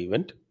annual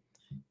event.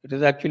 It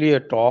is actually a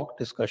talk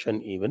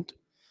discussion event.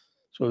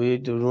 So we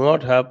do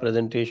not have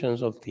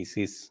presentations of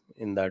thesis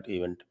in that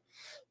event.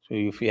 So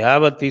if you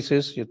have a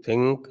thesis you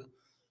think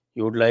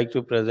you would like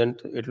to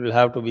present, it will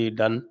have to be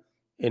done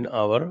in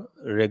our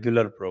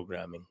regular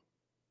programming.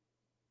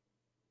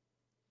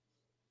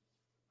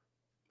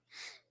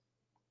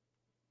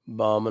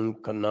 Baman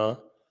Khanna.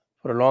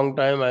 For a long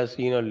time, I've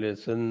seen or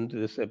listened to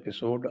this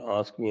episode.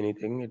 Ask me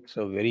anything. It's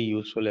a very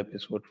useful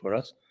episode for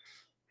us.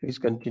 Please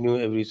continue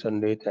every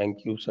Sunday.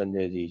 Thank you,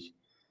 Sanjay ji.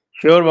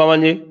 Sure,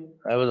 Bamanji.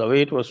 I was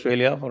away to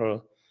Australia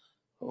for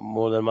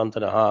more than a month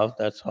and a half.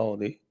 That's how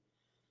the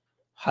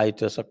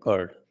hiatus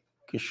occurred.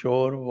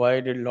 Kishore, why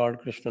did Lord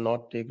Krishna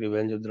not take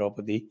revenge of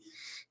Draupadi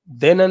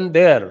then and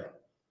there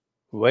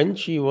when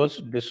she was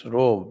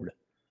disrobed?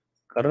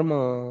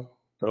 Karma.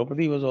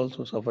 Draupadi was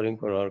also suffering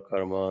for her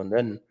karma. And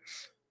then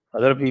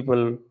other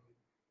people,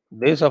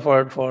 they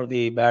suffered for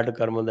the bad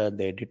karma that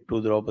they did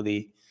to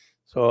Draupadi.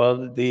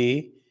 So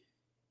the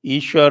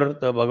Ishwar,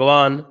 the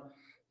Bhagavan,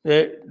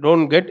 they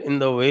don't get in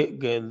the way,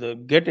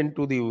 get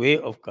into the way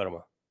of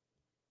karma.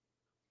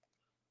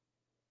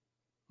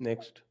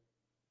 Next,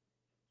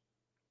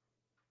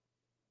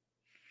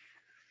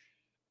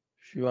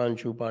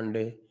 Shivanshu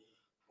Pandey.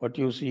 What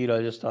you see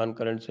Rajasthan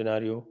current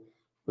scenario?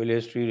 Will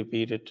history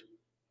repeat it?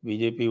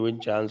 BJP win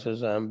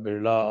chances. I am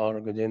Birla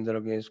or Gajendra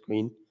against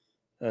Queen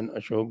and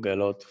Ashok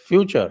Gehlot.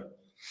 Future.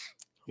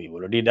 We've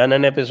already done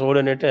an episode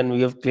on it, and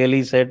we have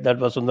clearly said that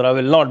Vasundhara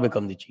will not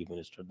become the chief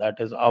minister. That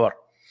is our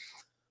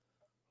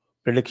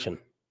prediction.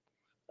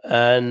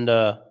 And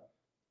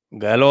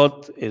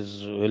Gehlot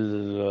is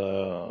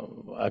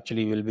will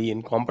actually will be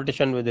in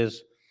competition with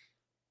his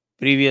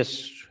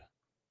previous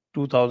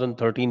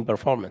 2013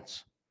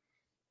 performance.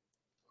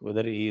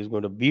 Whether he is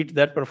going to beat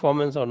that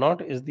performance or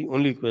not is the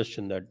only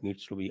question that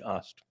needs to be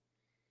asked.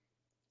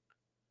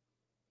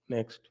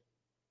 Next,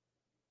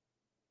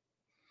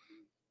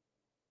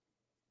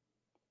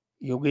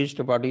 Yogesh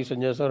Tripathi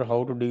Sanjay sir,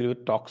 how to deal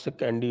with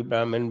toxic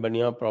anti-Brahmin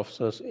Banya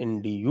professors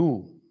in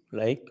DU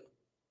like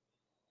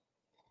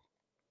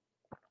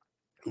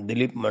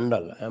Dilip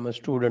Mandal. I am a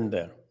student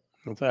there.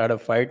 So I had a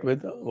fight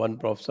with one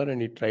professor and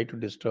he tried to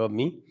disturb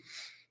me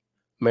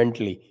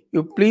mentally.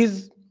 You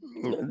please,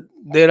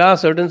 there are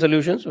certain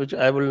solutions which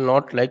I will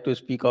not like to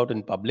speak out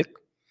in public.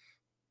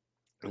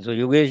 So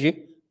Yogesh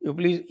ji, you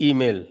please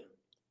email.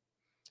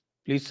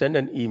 Please send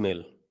an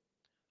email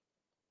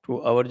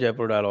to our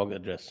Jaipur Dialogue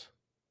address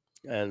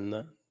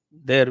and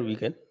there we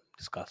can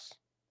discuss.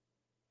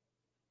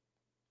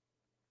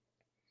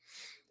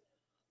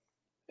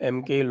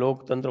 MK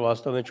लोकतंत्र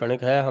वास्तव में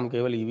क्षणिक है, हम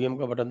केवल EVM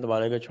का button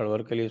दबाने के क्षण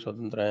भर के लिए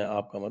स्वतंत्र हैं,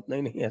 आपका मत?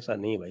 नहीं नहीं, ऐसा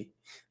नहीं भाई।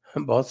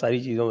 बहुत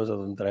सारी चीज़ों में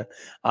स्वतंत्र है।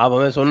 आप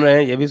हमें सुन रहे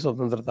हैं, ये भी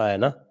स्वतंत्रता है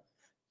ना?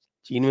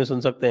 चीन में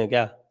सुन सकते हैं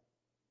क्या?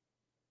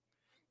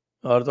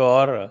 और तो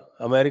और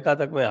अमेरिका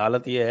तक में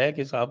हालत ये है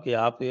कि साहब कि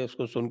आप ये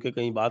इसको सुन के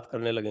कहीं बात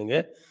करने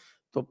लगेंगे,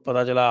 तो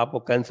पता चला आपको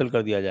कैंसल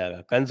कर दिया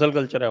जाएगा। कैंसल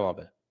कल्चर है वहाँ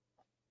पे।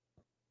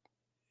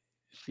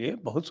 इसलिए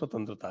बहुत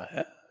स्वतंत्रता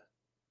है।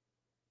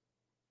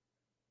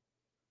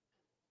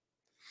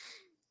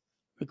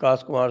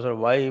 Vikas Kumar sir,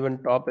 why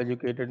even top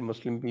educated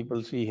Muslim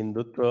people see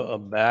Hindutva a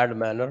bad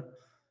manner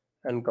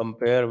and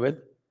compare with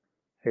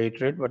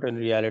hatred, but in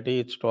reality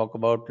it's talk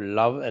about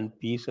love and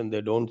peace and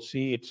they don't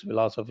see its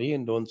philosophy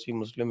and don't see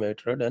Muslim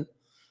hatred and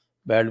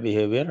bad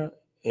behavior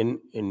in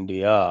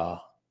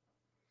India.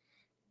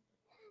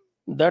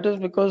 That is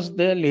because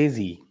they're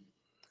lazy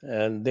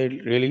and they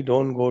really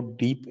don't go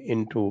deep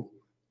into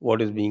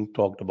what is being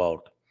talked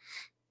about.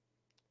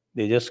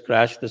 They just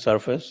scratch the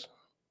surface,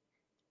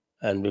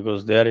 and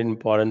because they are in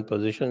important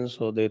positions,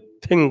 so they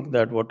think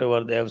that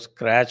whatever they have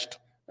scratched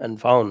and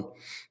found,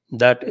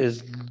 that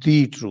is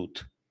the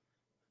truth,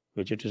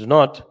 which it is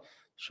not.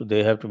 So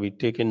they have to be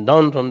taken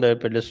down from their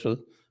pedestal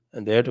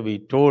and they have to be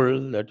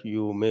told that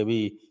you may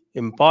be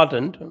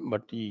important,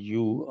 but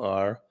you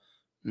are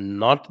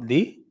not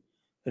the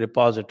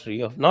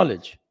repository of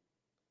knowledge.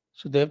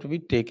 So they have to be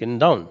taken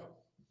down.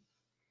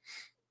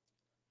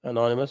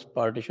 Anonymous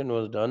partition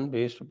was done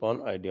based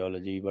upon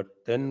ideology, but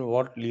then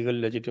what legal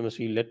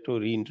legitimacy led to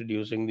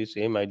reintroducing the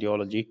same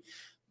ideology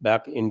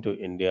back into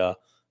India?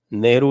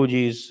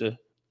 Nehruji's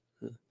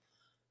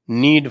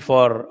need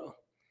for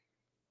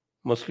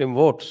Muslim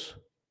votes.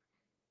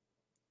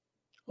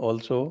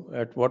 Also,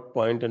 at what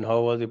point and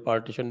how was the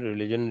partition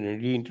religion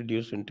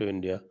reintroduced into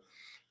India?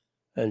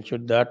 And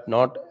should that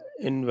not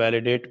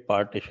invalidate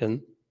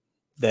partition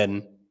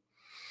then?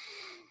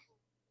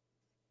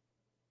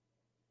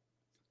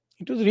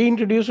 It was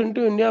reintroduced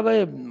into India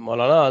by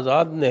Maulana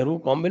Azad Nehru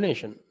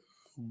combination.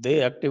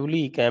 They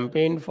actively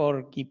campaigned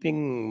for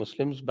keeping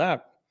Muslims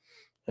back.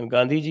 And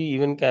Gandhiji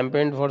even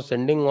campaigned for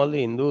sending all the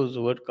Hindus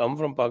who had come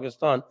from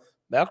Pakistan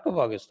back to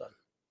Pakistan.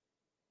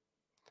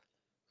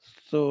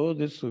 So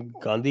this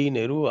Gandhi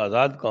Nehru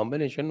Azad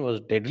combination was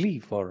deadly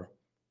for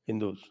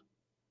Hindus.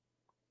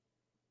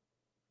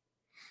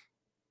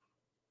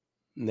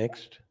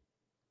 Next.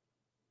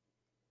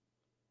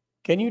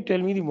 Can you tell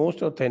me the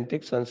most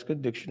authentic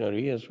Sanskrit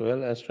dictionary as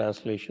well as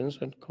translations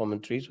and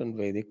commentaries on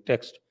Vedic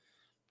text?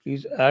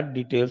 Please add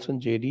details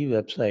on JD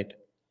website.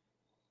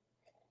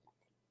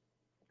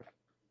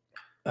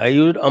 I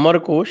used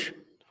Amarkosh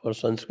for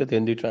Sanskrit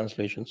Hindi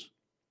translations.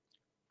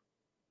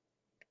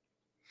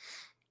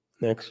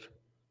 Next.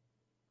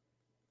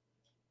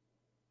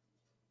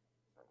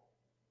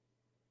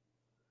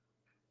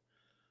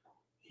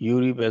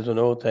 Yuri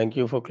Bezunov, thank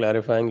you for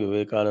clarifying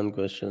Vivekanand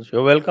questions.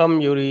 You're welcome,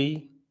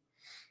 Yuri.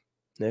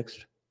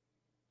 Next.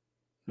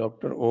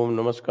 Doctor ओम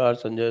नमस्कार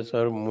Sanjay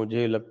sir,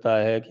 मुझे लगता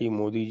है कि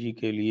मोदी जी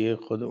के लिए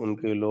खुद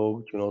उनके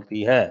लोग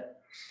चुनौती हैं।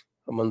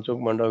 मनसुख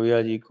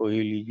मंडाविया जी को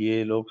ही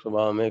लीजिए,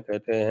 लोकसभा में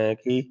कहते हैं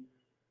कि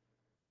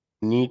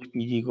नीट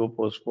पीजी को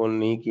पोस्टपोन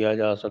नहीं किया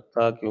जा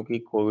सकता क्योंकि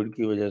कोविड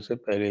की वजह से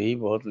पहले ही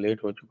बहुत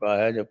लेट हो चुका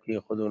है, जबकि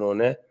खुद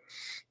उन्होंने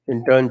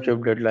इंटर्नशिप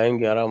डेडलाइन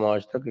 11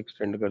 मार्च तक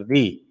एक्सटेंड कर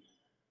दी।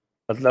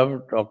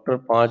 मतलब डॉक्टर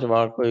 5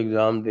 मार्च को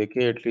एग्जाम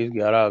देके एटलीस्ट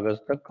 11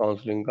 अगस्त तक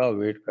काउंसलिंग का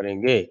वेट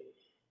करेंगे।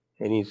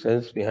 Any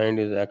sense behind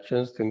his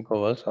actions? Think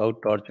of us how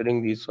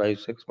torturing these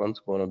 5-6 months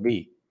gonna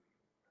be.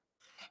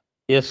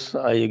 Yes,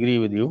 I agree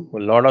with you. A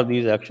lot of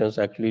these actions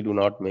actually do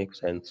not make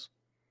sense.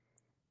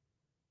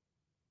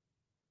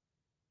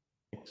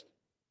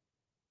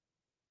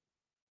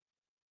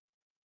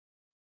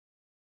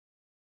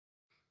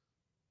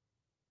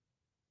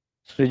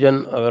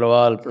 Srijan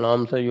Agarwal,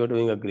 Pranam sir, you are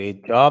doing a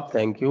great job.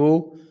 Thank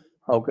you.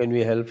 How can we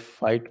help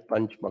fight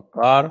Panch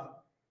Makar?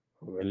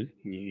 Well,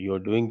 you are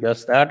doing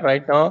just that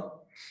right now.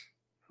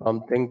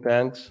 From think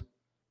tanks,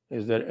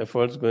 is there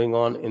efforts going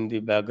on in the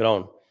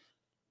background?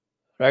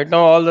 Right now,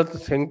 all the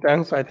think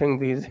tanks, I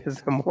think these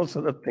is most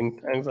of the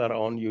think tanks are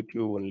on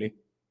YouTube only.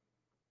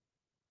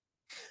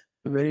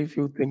 Very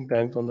few think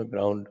tanks on the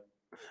ground.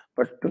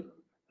 But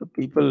the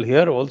people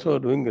here also are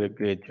doing a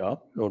great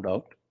job, no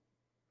doubt.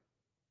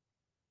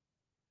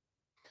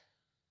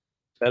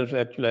 Self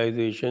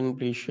actualization,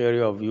 please share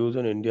your views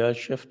on India's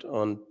shift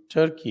on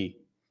Turkey.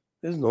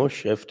 There's no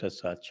shift as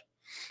such.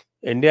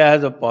 India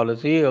has a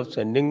policy of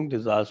sending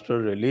disaster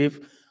relief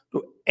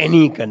to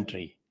any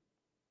country,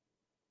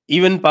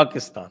 even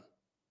Pakistan.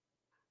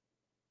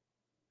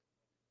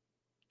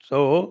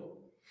 So,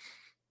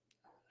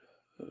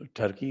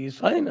 Turkey is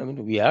fine. I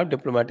mean, we have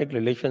diplomatic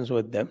relations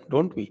with them,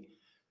 don't we?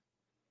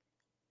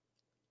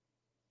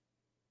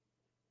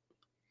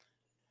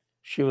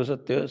 Shiva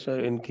Satya,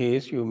 sir, in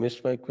case you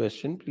missed my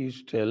question,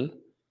 please tell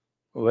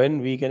when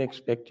we can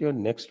expect your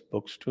next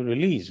books to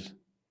release.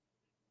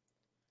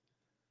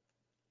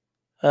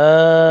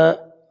 Uh,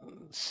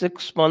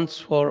 6 months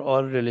for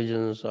all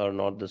religions are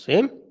not the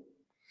same,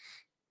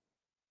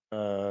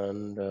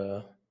 and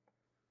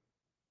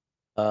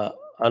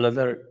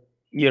another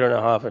year and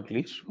a half at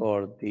least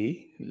for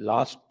the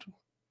last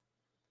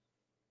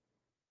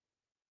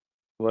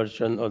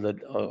version or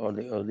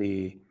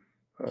the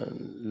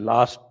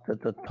last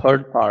the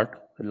third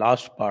part, the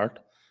last part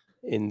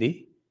in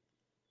the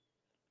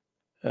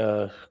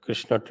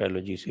Krishna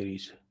trilogy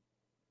series.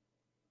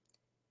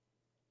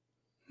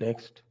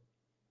 Next,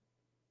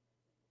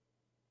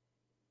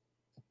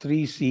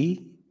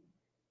 3C.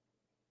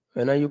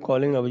 When are you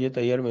calling Abhijit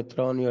Iyer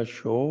Mitra on your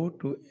show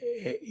to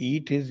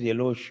eat his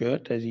yellow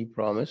shirt as he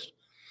promised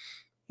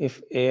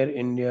if Air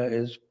India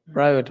is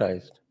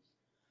privatized?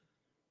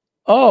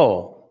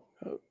 Oh,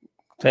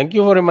 thank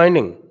you for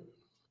reminding.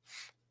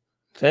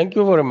 Thank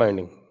you for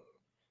reminding.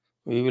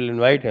 We will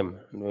invite him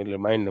and we'll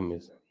remind him.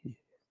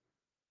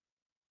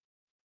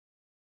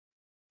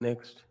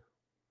 Next.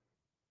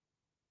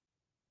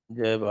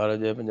 Jai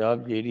Bharat, Jai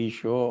Punjab, JD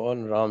show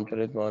on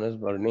Ramcharitmanas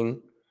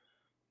burning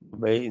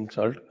by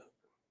insult.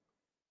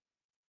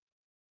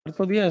 कर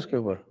तो दिया इसके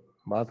ऊपर,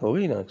 बात हो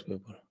गई ना इसके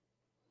ऊपर.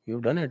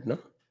 You've done it, no?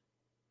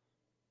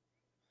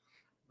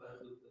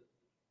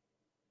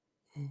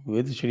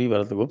 With Shri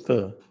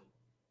Bharatagupta.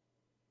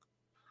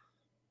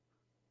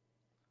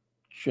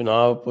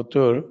 Chunav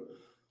Putur,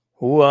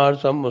 who are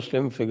some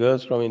Muslim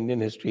figures from Indian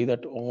history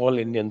that all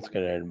Indians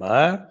can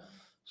admire,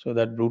 so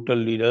that brutal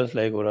leaders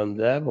like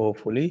Aurangzeb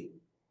hopefully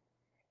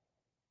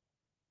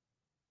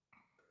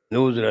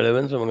lose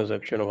relevance among a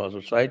section of our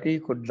society.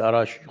 Could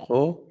Dara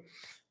Shikoh,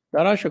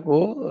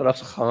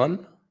 Ras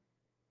Khan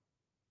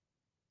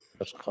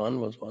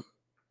was one.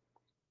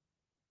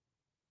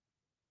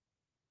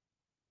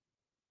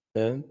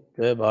 Then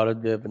Jai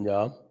Bharat, Jai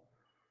Punjab.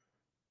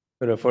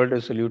 Your effort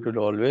is saluted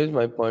always.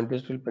 My point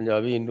is, till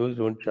Punjabi Hindus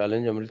don't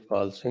challenge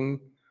Amritpal Singh,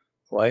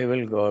 why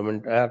will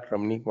government act?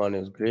 Ramnik Khan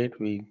is great.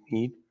 We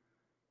need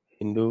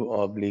Hindu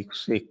oblique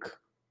Sikh.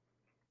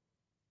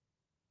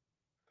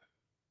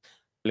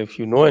 Well, if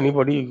you know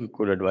anybody, you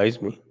could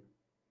advise me.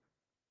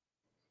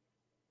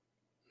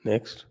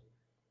 Next.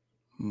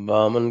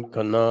 Baman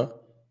Khanna,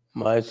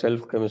 my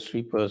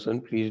self-chemistry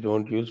person, please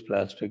don't use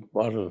plastic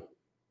bottle.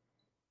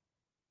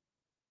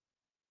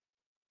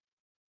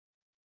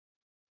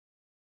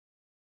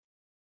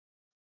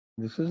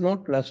 This is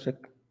not plastic.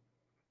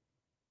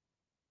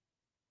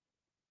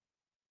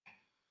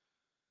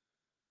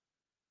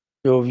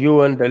 Your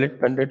view and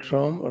Dalit Pandit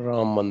from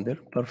Ram Mandir,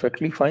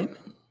 perfectly fine.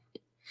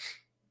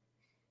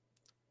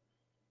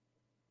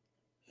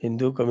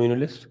 Hindu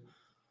communalist.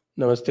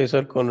 नमस्ते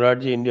sir, Konrad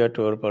ji India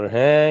tour पर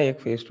हैं, एक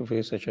face to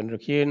face session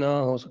रखिए, ना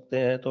हो सकते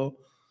हैं तो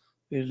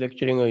is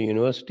lecturing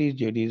university,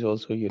 JD is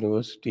also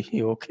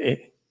university. Okay,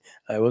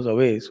 I was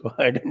away so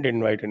I didn't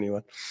invite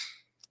anyone.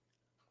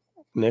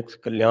 Next,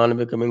 Kalyan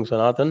becoming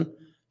Sanatan.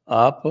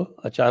 आप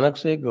अचानक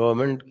से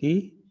गवर्नमेंट की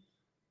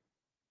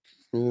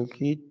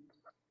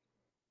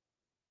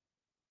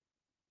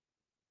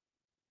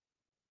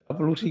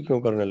चापलूसी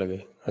क्यों करने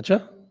लगे? अच्छा,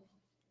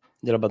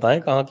 जरा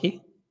बताएं कहाँ की,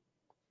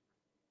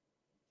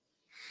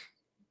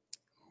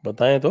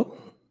 बताएं तो।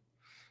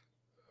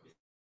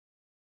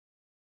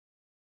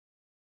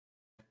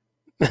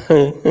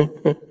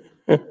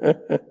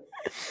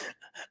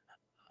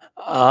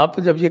 आप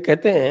जब ये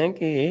कहते हैं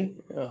कि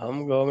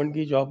हम गवर्नमेंट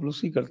की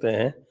चापलूसी करते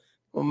हैं,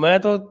 तो मैं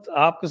तो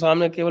आपके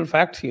सामने केवल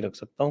फैक्ट्स ही रख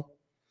सकता हूँ,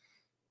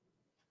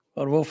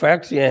 और वो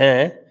फैक्ट्स ये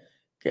हैं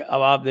कि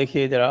अब आप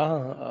देखिए जरा,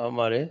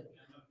 हमारे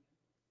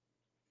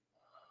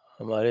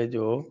हमारे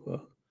जो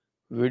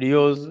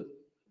वीडियोस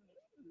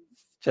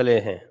चले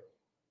हैं,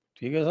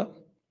 ठीक है साहब।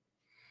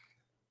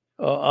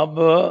 अब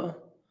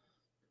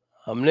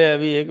हमने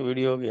अभी एक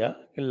वीडियो किया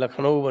कि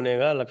लखनऊ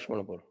बनेगा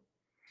लक्ष्मणपुर,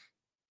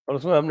 और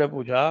उसमें हमने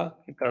पूछा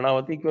कि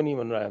कर्णावती क्यों नहीं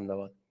बन रहा है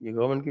अहमदाबाद। ये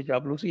गवर्नमेंट की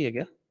चापलूसी है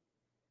क्या?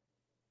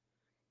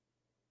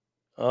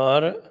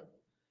 और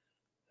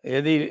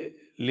यदि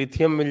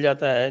लिथियम मिल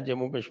जाता है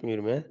जम्मू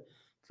कश्मीर में,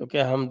 तो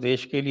क्या हम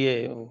देश के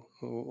लिए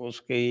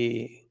उसकी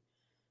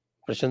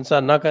प्रशंसा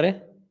ना करें?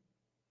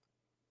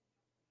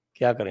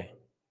 क्या करें?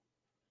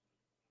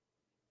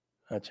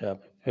 अच्छा,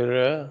 फिर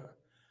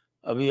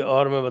अभी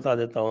और मैं बता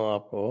देता हूँ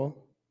आपको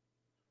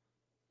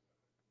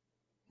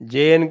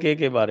JNK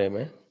के बारे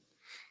में।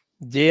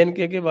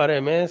 JNK के बारे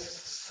में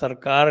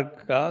सरकार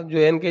का,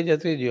 JNK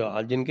जैसे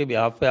जो जिनके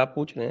बिहाफ पे आप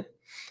पूछ रहे हैं,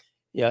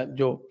 या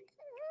जो,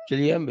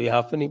 चलिए हम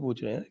बिहाफ पे नहीं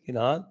पूछ रहे हैं, लेकिन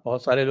हाँ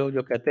बहुत सारे लोग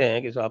जो कहते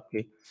हैं कि साहब की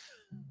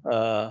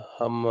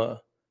हम,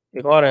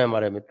 एक और हैं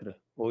हमारे मित्र,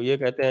 वो ये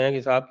कहते हैं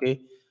कि साहब की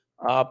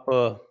आप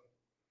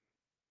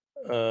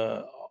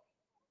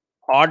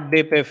ऑड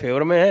डे पे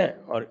फेवर में हैं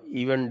और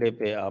इवन डे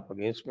पे आप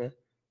अगेंस्ट में हैं।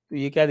 तो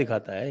ये क्या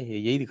दिखाता है? ये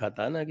यही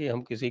दिखाता है ना कि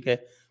हम किसी के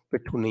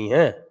पिट्ठू नहीं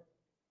हैं।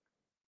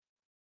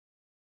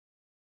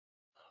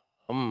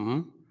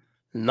 हम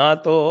ना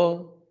तो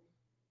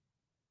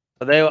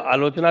सदैव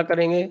आलोचना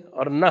करेंगे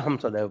और ना हम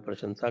सदैव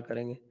प्रशंसा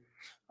करेंगे।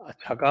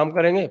 अच्छा काम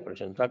करेंगे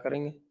प्रशंसा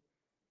करेंगे,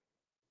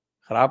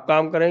 खराब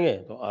काम करेंगे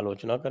तो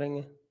आलोचना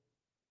करेंगे।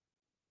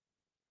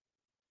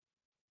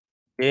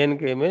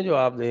 JNK में जो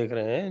आप देख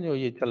रहे हैं, जो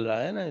ये चल रहा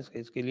है ना,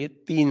 इसके लिए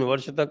 3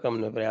 वर्ष तक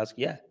हमने प्रयास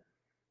किया है,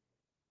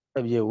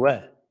 तब ये हुआ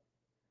है।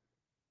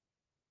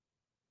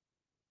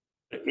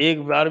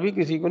 एक बार भी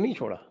किसी को नहीं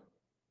छोड़ा।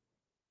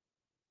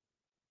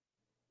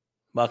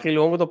 बाकी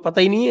लोगों को तो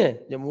पता ही नहीं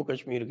है जम्मू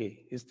कश्मीर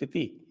की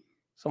स्थिति,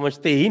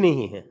 समझते ही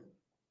नहीं हैं।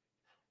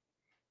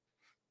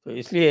 तो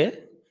इसलिए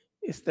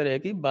इस तरह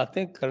की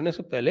बातें करने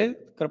से पहले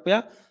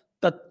कृपया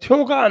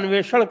तथ्यों का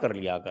अन्वेषण कर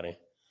लिया करें,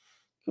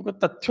 क्योंकि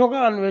तथ्यों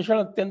का अन्वेषण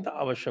अत्यंत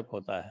आवश्यक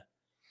होता है।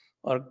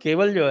 और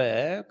केवल जो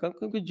है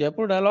क्योंकि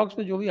जयपुर डायलॉग्स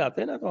पे जो भी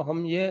आते हैं ना, तो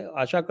हम ये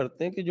आशा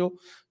करते हैं कि जो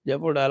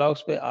जयपुर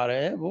डायलॉग्स पे आ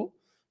रहे हैं वो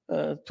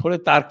थोड़े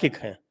तार्किक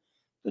हैं।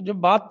 तो जब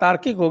बात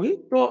तार्किक होगी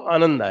तो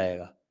आनंद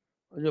आएगा,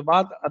 और जो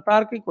बात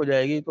अतार्किक हो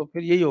जाएगी तो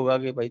फिर यही होगा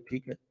कि भाई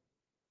ठीक है,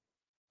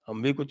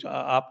 हम भी कुछ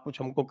आप कुछ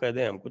हमको कह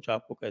दें, हम कुछ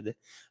आपको कह दें।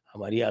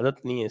 हमारी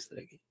आदत नहीं है इस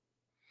तरह की।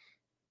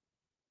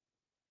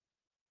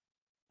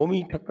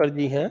 ओमी ठक्कर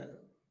जी हैं,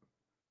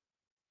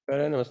 कह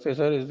रहे हैं नमस्ते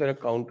sir, is there a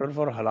counter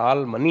for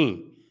halal money?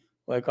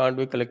 Why can't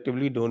we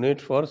collectively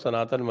donate for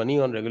Sanatan money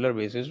on regular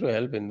basis to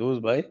help Hindus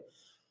by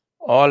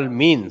all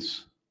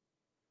means?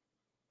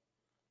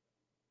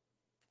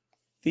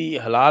 The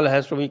halal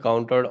has to be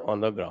counted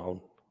on the ground,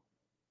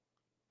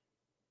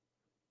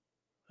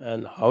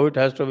 and how it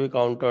has to be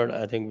counted,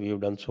 I think we've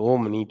done so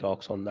many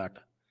talks on that.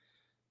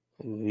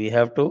 We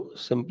have to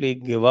simply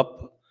give up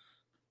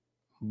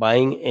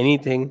buying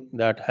anything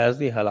that has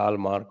the halal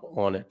mark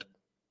on it.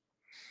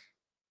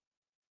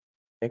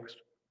 Next,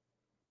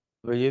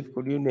 Vijit,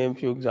 could you name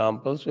few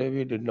examples where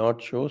we did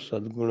not show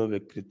Sadguna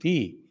Vikriti?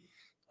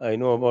 I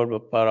know about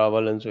Bappa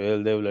Raval and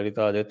Suheldev,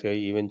 Lalita Aditya,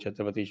 even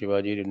Chhatrapati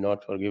Shivaji did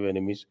not forgive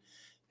enemies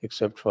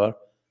except for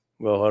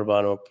Gauhar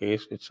Bano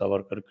case, which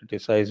Savarkar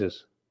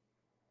criticizes.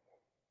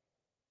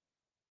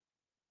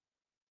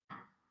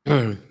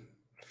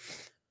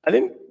 I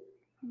think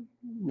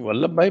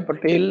Vallabhbhai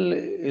Patel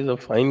is a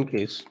fine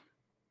case.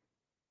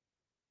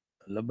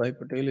 Vallabhbhai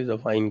Patel is a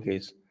fine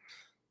case,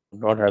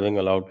 not having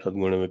allowed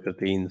Sadguna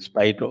Vikriti in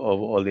spite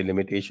of all the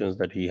limitations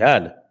that he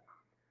had.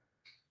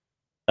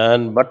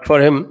 And but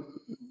for him,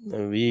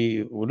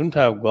 we wouldn't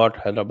have got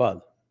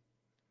Hyderabad,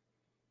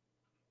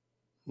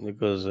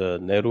 because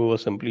Nehru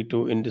was simply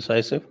too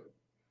indecisive.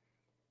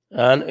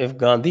 And if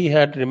Gandhi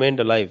had remained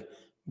alive,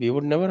 we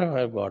would never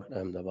have got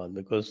Ahmedabad,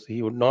 because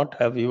he would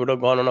have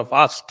gone on a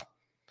fast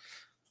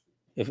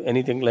if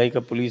anything like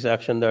a police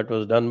action that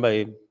was done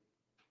by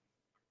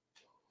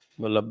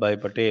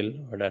Vallabhbhai Patel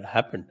had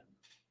happened.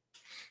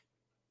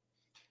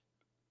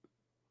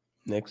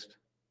 Next.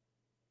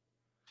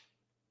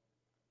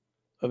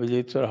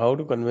 Abhijit sir, how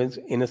to convince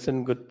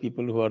innocent good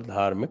people who are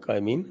dharmic? I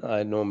mean,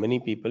 I know many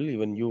people,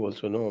 even you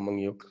also know among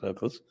your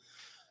circles,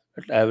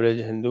 that average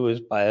Hindu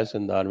is pious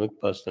and dharmic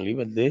personally,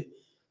 but they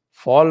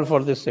fall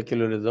for this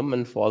secularism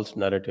and false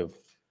narrative.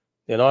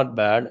 They're not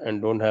bad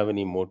and don't have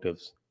any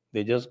motives.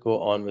 They just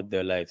go on with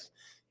their lives.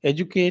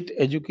 Educate,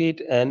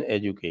 educate, and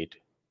educate.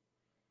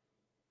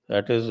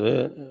 That is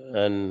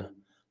an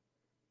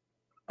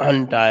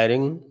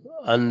untiring,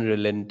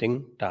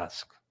 unrelenting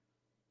task.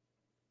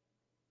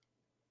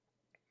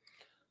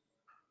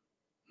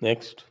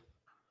 Next,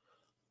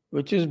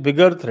 which is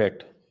bigger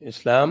threat,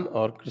 Islam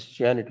or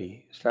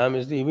Christianity? Islam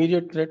is the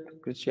immediate threat,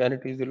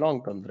 Christianity is the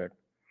long term threat.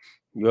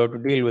 You have to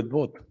deal with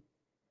both.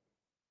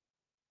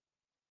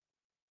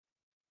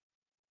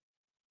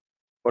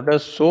 What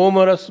does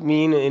somaras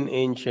mean in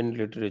ancient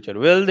literature?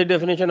 Well, the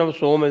definition of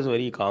som is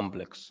very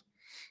complex.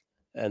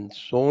 And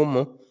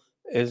som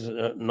is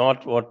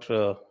not what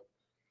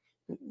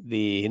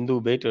the Hindu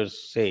baiters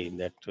say,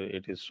 that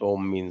it is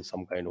som means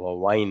some kind of a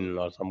wine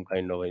or some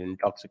kind of an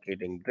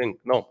intoxicating drink.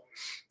 No,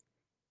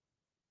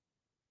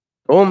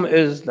 som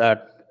is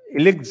that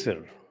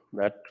elixir,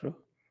 that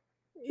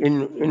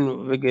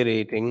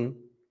invigorating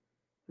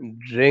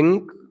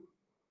drink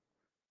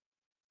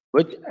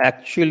which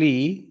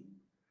actually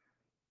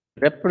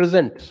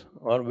represents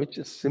or which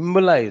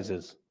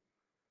symbolizes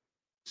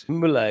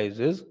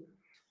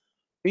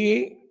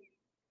the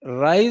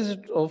rise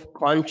of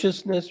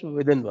consciousness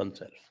within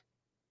oneself.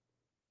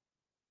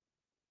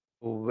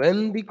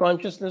 When the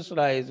consciousness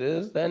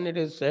rises, then it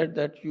is said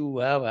that you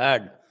have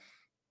had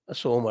a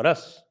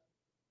somaras,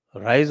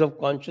 rise of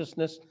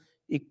consciousness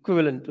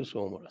equivalent to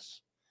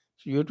somaras.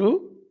 So you have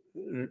to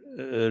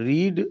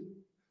read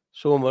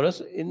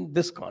somaras in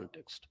this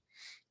context.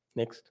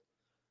 Next,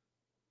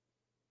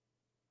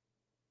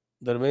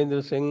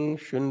 Dharmendra Singh,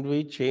 shouldn't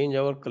we change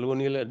our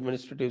colonial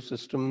administrative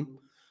system,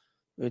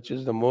 which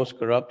is the most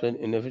corrupt and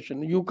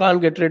inefficient? You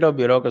can't get rid of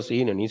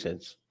bureaucracy in any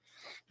sense.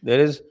 There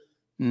is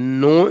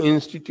no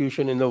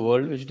institution in the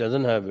world which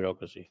doesn't have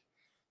bureaucracy.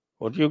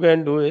 What you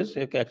can do is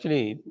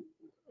actually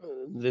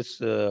this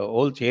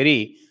whole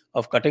theory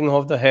of cutting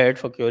off the head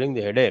for curing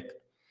the headache.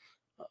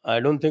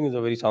 I don't think it's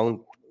a very sound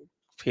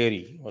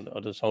theory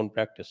or the sound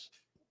practice.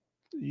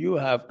 You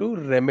have to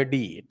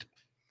remedy it,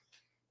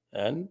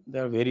 and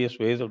there are various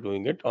ways of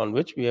doing it on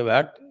which we have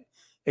had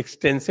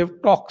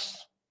extensive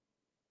talks.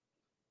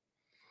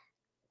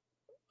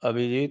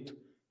 Abhijit,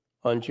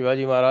 on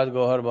Shivaji Maharaj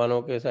Gohar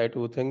Bano case, I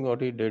too think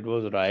what he did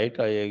was right.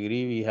 I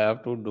agree. We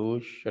have to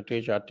do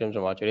Shate Shatyam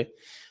Samachare.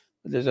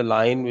 There's a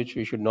line which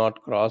we should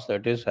not cross,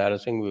 that is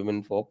harassing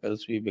women folk,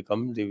 else we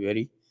become the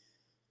very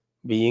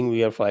being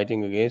we are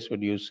fighting against.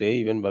 Would you say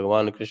even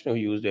Bhagavan Krishna, who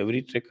used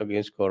every trick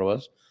against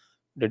Kauravas,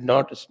 did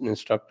not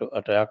instruct to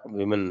attack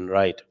women,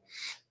 right?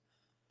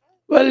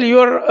 Well,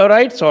 you're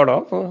right, sort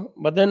of.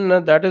 But then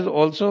that is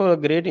also a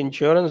great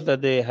insurance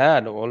that they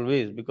had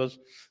always, because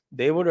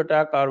they would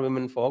attack our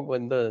women folk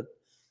when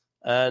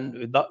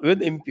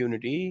with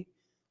impunity,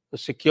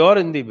 secure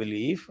in the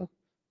belief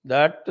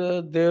that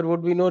there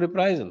would be no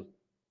reprisal.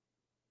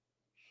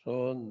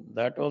 So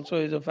that also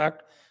is a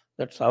fact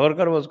that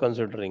Savarkar was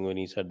considering when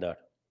he said that.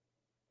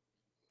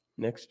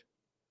 Next.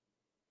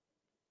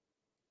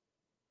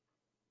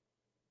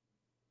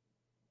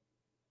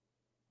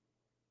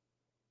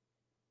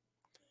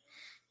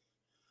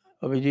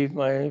 Abhijit,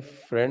 my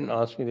friend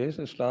asked me this: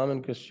 Islam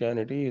and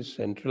Christianity is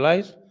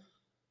centralized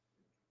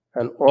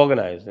and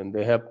organized, and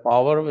they have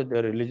power with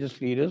their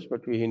religious leaders,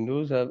 but we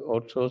Hindus have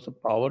outsourced the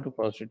power to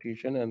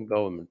constitution and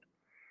government.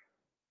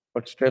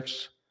 What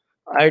steps?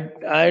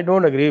 I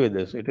don't agree with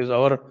this. It is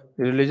our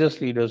religious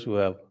leaders who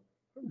have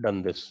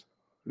done this,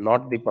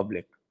 not the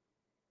public.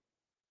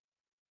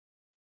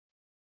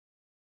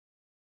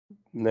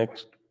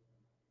 Next,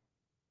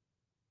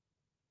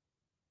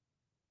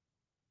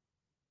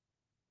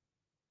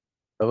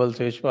 Dhaval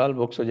Seshwal,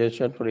 book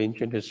suggestion for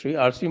ancient history.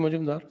 R.C.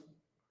 Majumdar.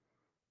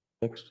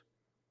 Next.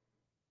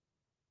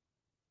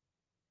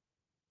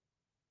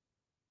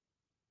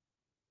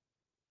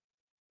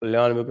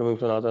 Kalyan becoming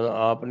सनातन,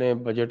 आपने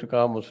budget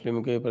का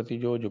मुस्लिम के प्रति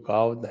जो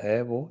झुकाव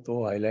है वो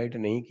तो highlight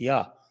नहीं किया।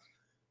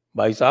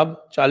 भाई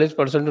साहब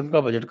 40%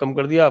 उनका बजट कम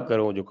कर दिया, आप कह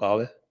रहे हो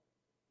झुकाव है।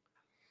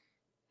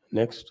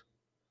 Next,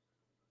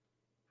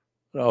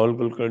 Rahul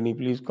Kulkarni,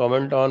 please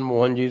comment on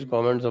Mohan ji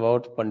comments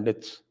about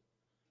pandits.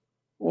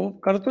 वो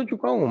कर तो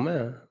चुका हूं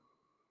मैं,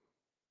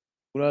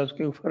 पूरा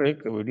उसके ऊपर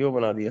एक वीडियो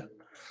बना दिया।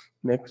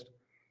 नेक्स्ट,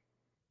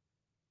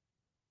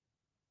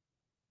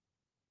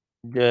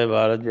 जय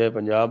भारत जय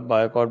Punjab,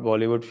 boycott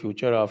Bollywood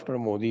future after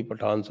Modi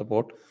Pathan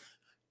support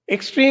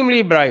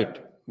extremely bright,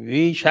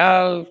 we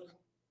shall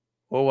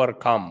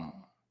overcome.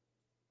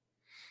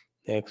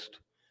 Next,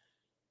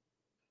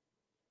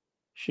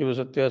 Shiva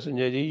Satya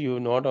Sanjay ji, you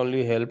not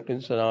only helped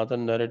in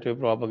Sanatan narrative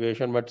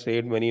propagation but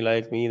saved many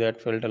like me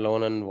that felt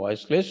alone and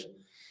voiceless.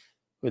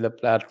 With a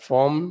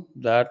platform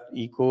that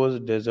echoes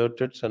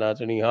deserted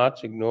Sanatani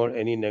hearts, ignore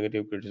any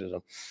negative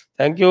criticism.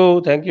 Thank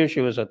you,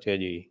 Shiva Satya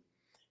ji.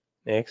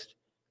 Next,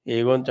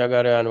 Egon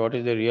Chagarayan, what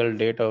is the real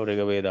date of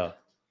Rigveda?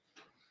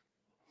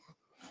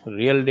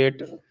 real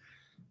date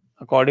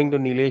according to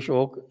Nilesh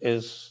Oak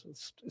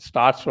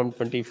starts from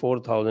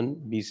 24,000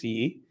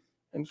 BCE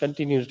and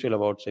continues till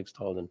about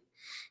 6,000.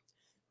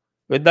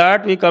 With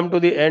that, we come to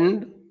the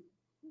end.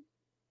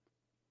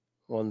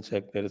 One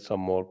sec, there is some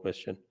more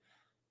question.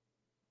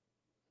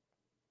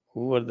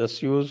 Who were the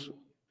Sioux?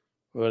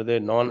 Were they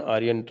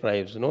non-Aryan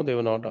tribes? No, they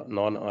were not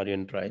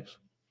non-Aryan tribes.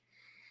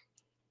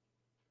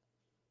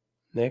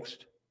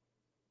 Next.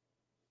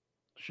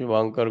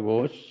 Shivankar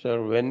Ghosh,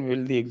 sir, when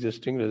will the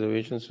existing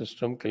reservation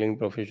system killing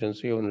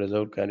proficiency on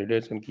reserved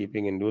candidates and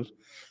keeping Hindus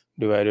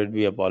divided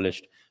be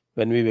abolished?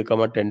 When we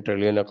become a 10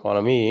 trillion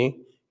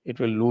economy, it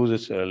will lose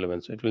its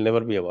relevance. It will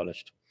never be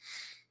abolished.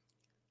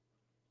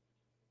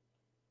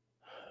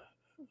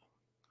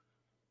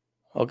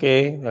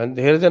 Okay, and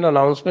here's an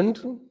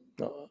announcement.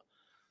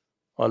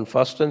 On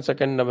 1st and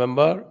 2nd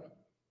November,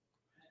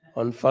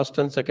 on 1st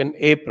and 2nd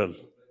April,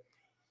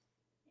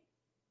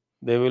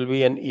 there will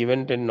be an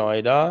event in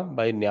Noida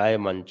by Nyaya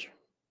Manch,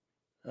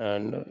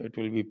 and it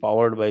will be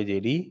powered by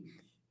JD.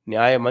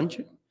 न्याय मंच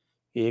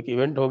एक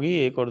event होगी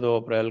 1 और 2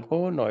 अप्रैल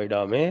को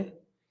नोएडा में,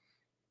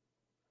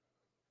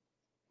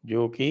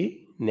 जो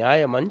कि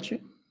न्याय मंच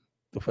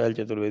तुफैल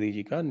चतुर्वेदी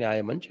जी का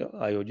न्याय मंच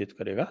आयोजित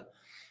करेगा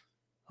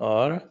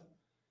और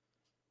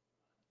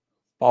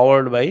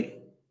पावर्ड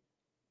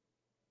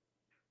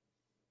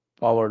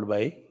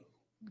बाय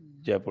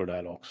जयपुर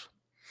डायलॉग्स।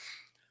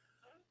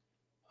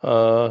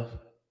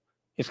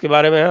 इसके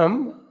बारे में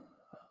हम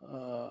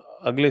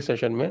अगले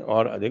सेशन में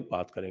और अधिक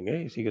बात करेंगे।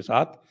 इसी के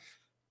साथ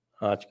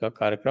आज का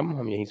कार्यक्रम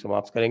हम यहीं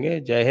समाप्त करेंगे।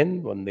 जय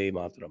हिंद, वंदे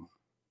मातरम।